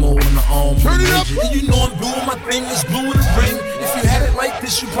bread small in the arm. Turn it up. You know I'm doing my thing, it's blue in the ring. If you had it like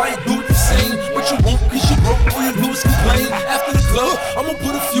this, you probably do it the same. But you won't, cause you broke, all you do is complain. After the club, I'ma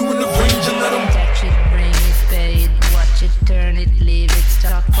put a few in the range and let them touch it, bring it, pay it, watch it, turn it, leave it,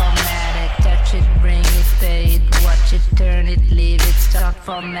 stop, format it. Touch it, bring it, pay it, watch it, turn it, leave it, stop,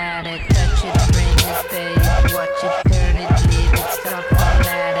 format it. Touch it, bring it, pay it, watch it, turn it, leave it, stop,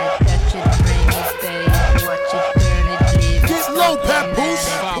 format it. Touch it, bring it, pay it, watch it, turn it, leave it. Get low, Papoose.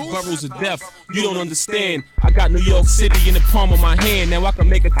 5 boroughs of death, you don't understand. I got New York City in the palm of my hand. Now I can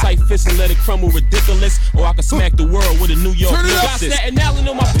make a tight fist and let it crumble ridiculous, or I can smack the world with a New York got Staten Island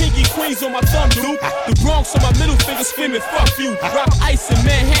on my pinky, Queens on my thumb, dude. The Bronx on my middle finger screaming, fuck you. Rock ice in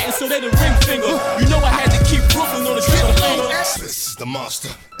Manhattan so they the ring finger. You know I had to keep Brooklyn on the trigger finger. This is the monster,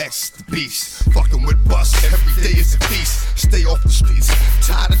 X the beast. Fucking with bust, every day is a feast. Stay off the streets,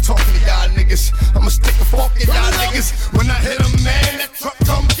 tired of talking to y'all niggas. I'ma stick a fork in y'all niggas. When I hit a man, that truck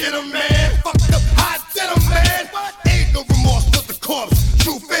come get a man. Fucked up hot denim, man. Ain't no remorse for the corpse.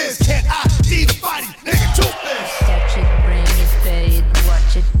 Truth is, can't ID the body, nigga. Truth is. Touch it, bring it, pay it,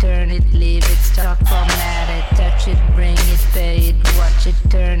 watch it, turn it, leave it, stop, format it. Touch it, bring it, pay it, watch it,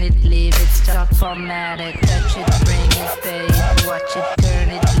 turn it, leave it, stop, format it. Touch it, bring it, pay it, watch it, turn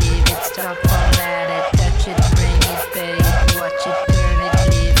it, leave it, stop, format it. Touch it, bring it, pay it, watch it, turn it,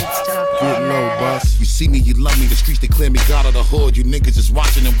 leave it, stop, Get low, format it. boss. You see me, you love me. The streets they clear me, God of the hood. You niggas is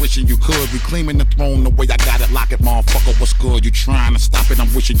watching and wishing you could. Reclaiming the throne the way I got it. Lock it, motherfucker. What's good? You trying to stop it?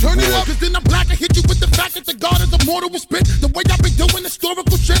 I'm wishing you would. Turn it up, cause then I'm black and hit you with the fact that the God is immortal will spit. The way I been doing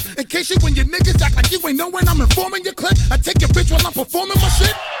historical shit. In case you when your niggas act like you ain't know when I'm informing your clip. I take your bitch while I'm performing my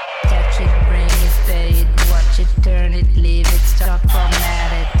shit. Touch it, bring it, pay it, watch it, turn it, leave it, stop,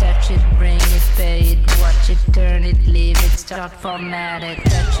 format it. Touch it, bring it, pay it, watch it, turn it, leave it, stop, format it.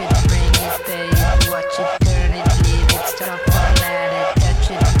 Touch it, bring it, pay it, watch it, turn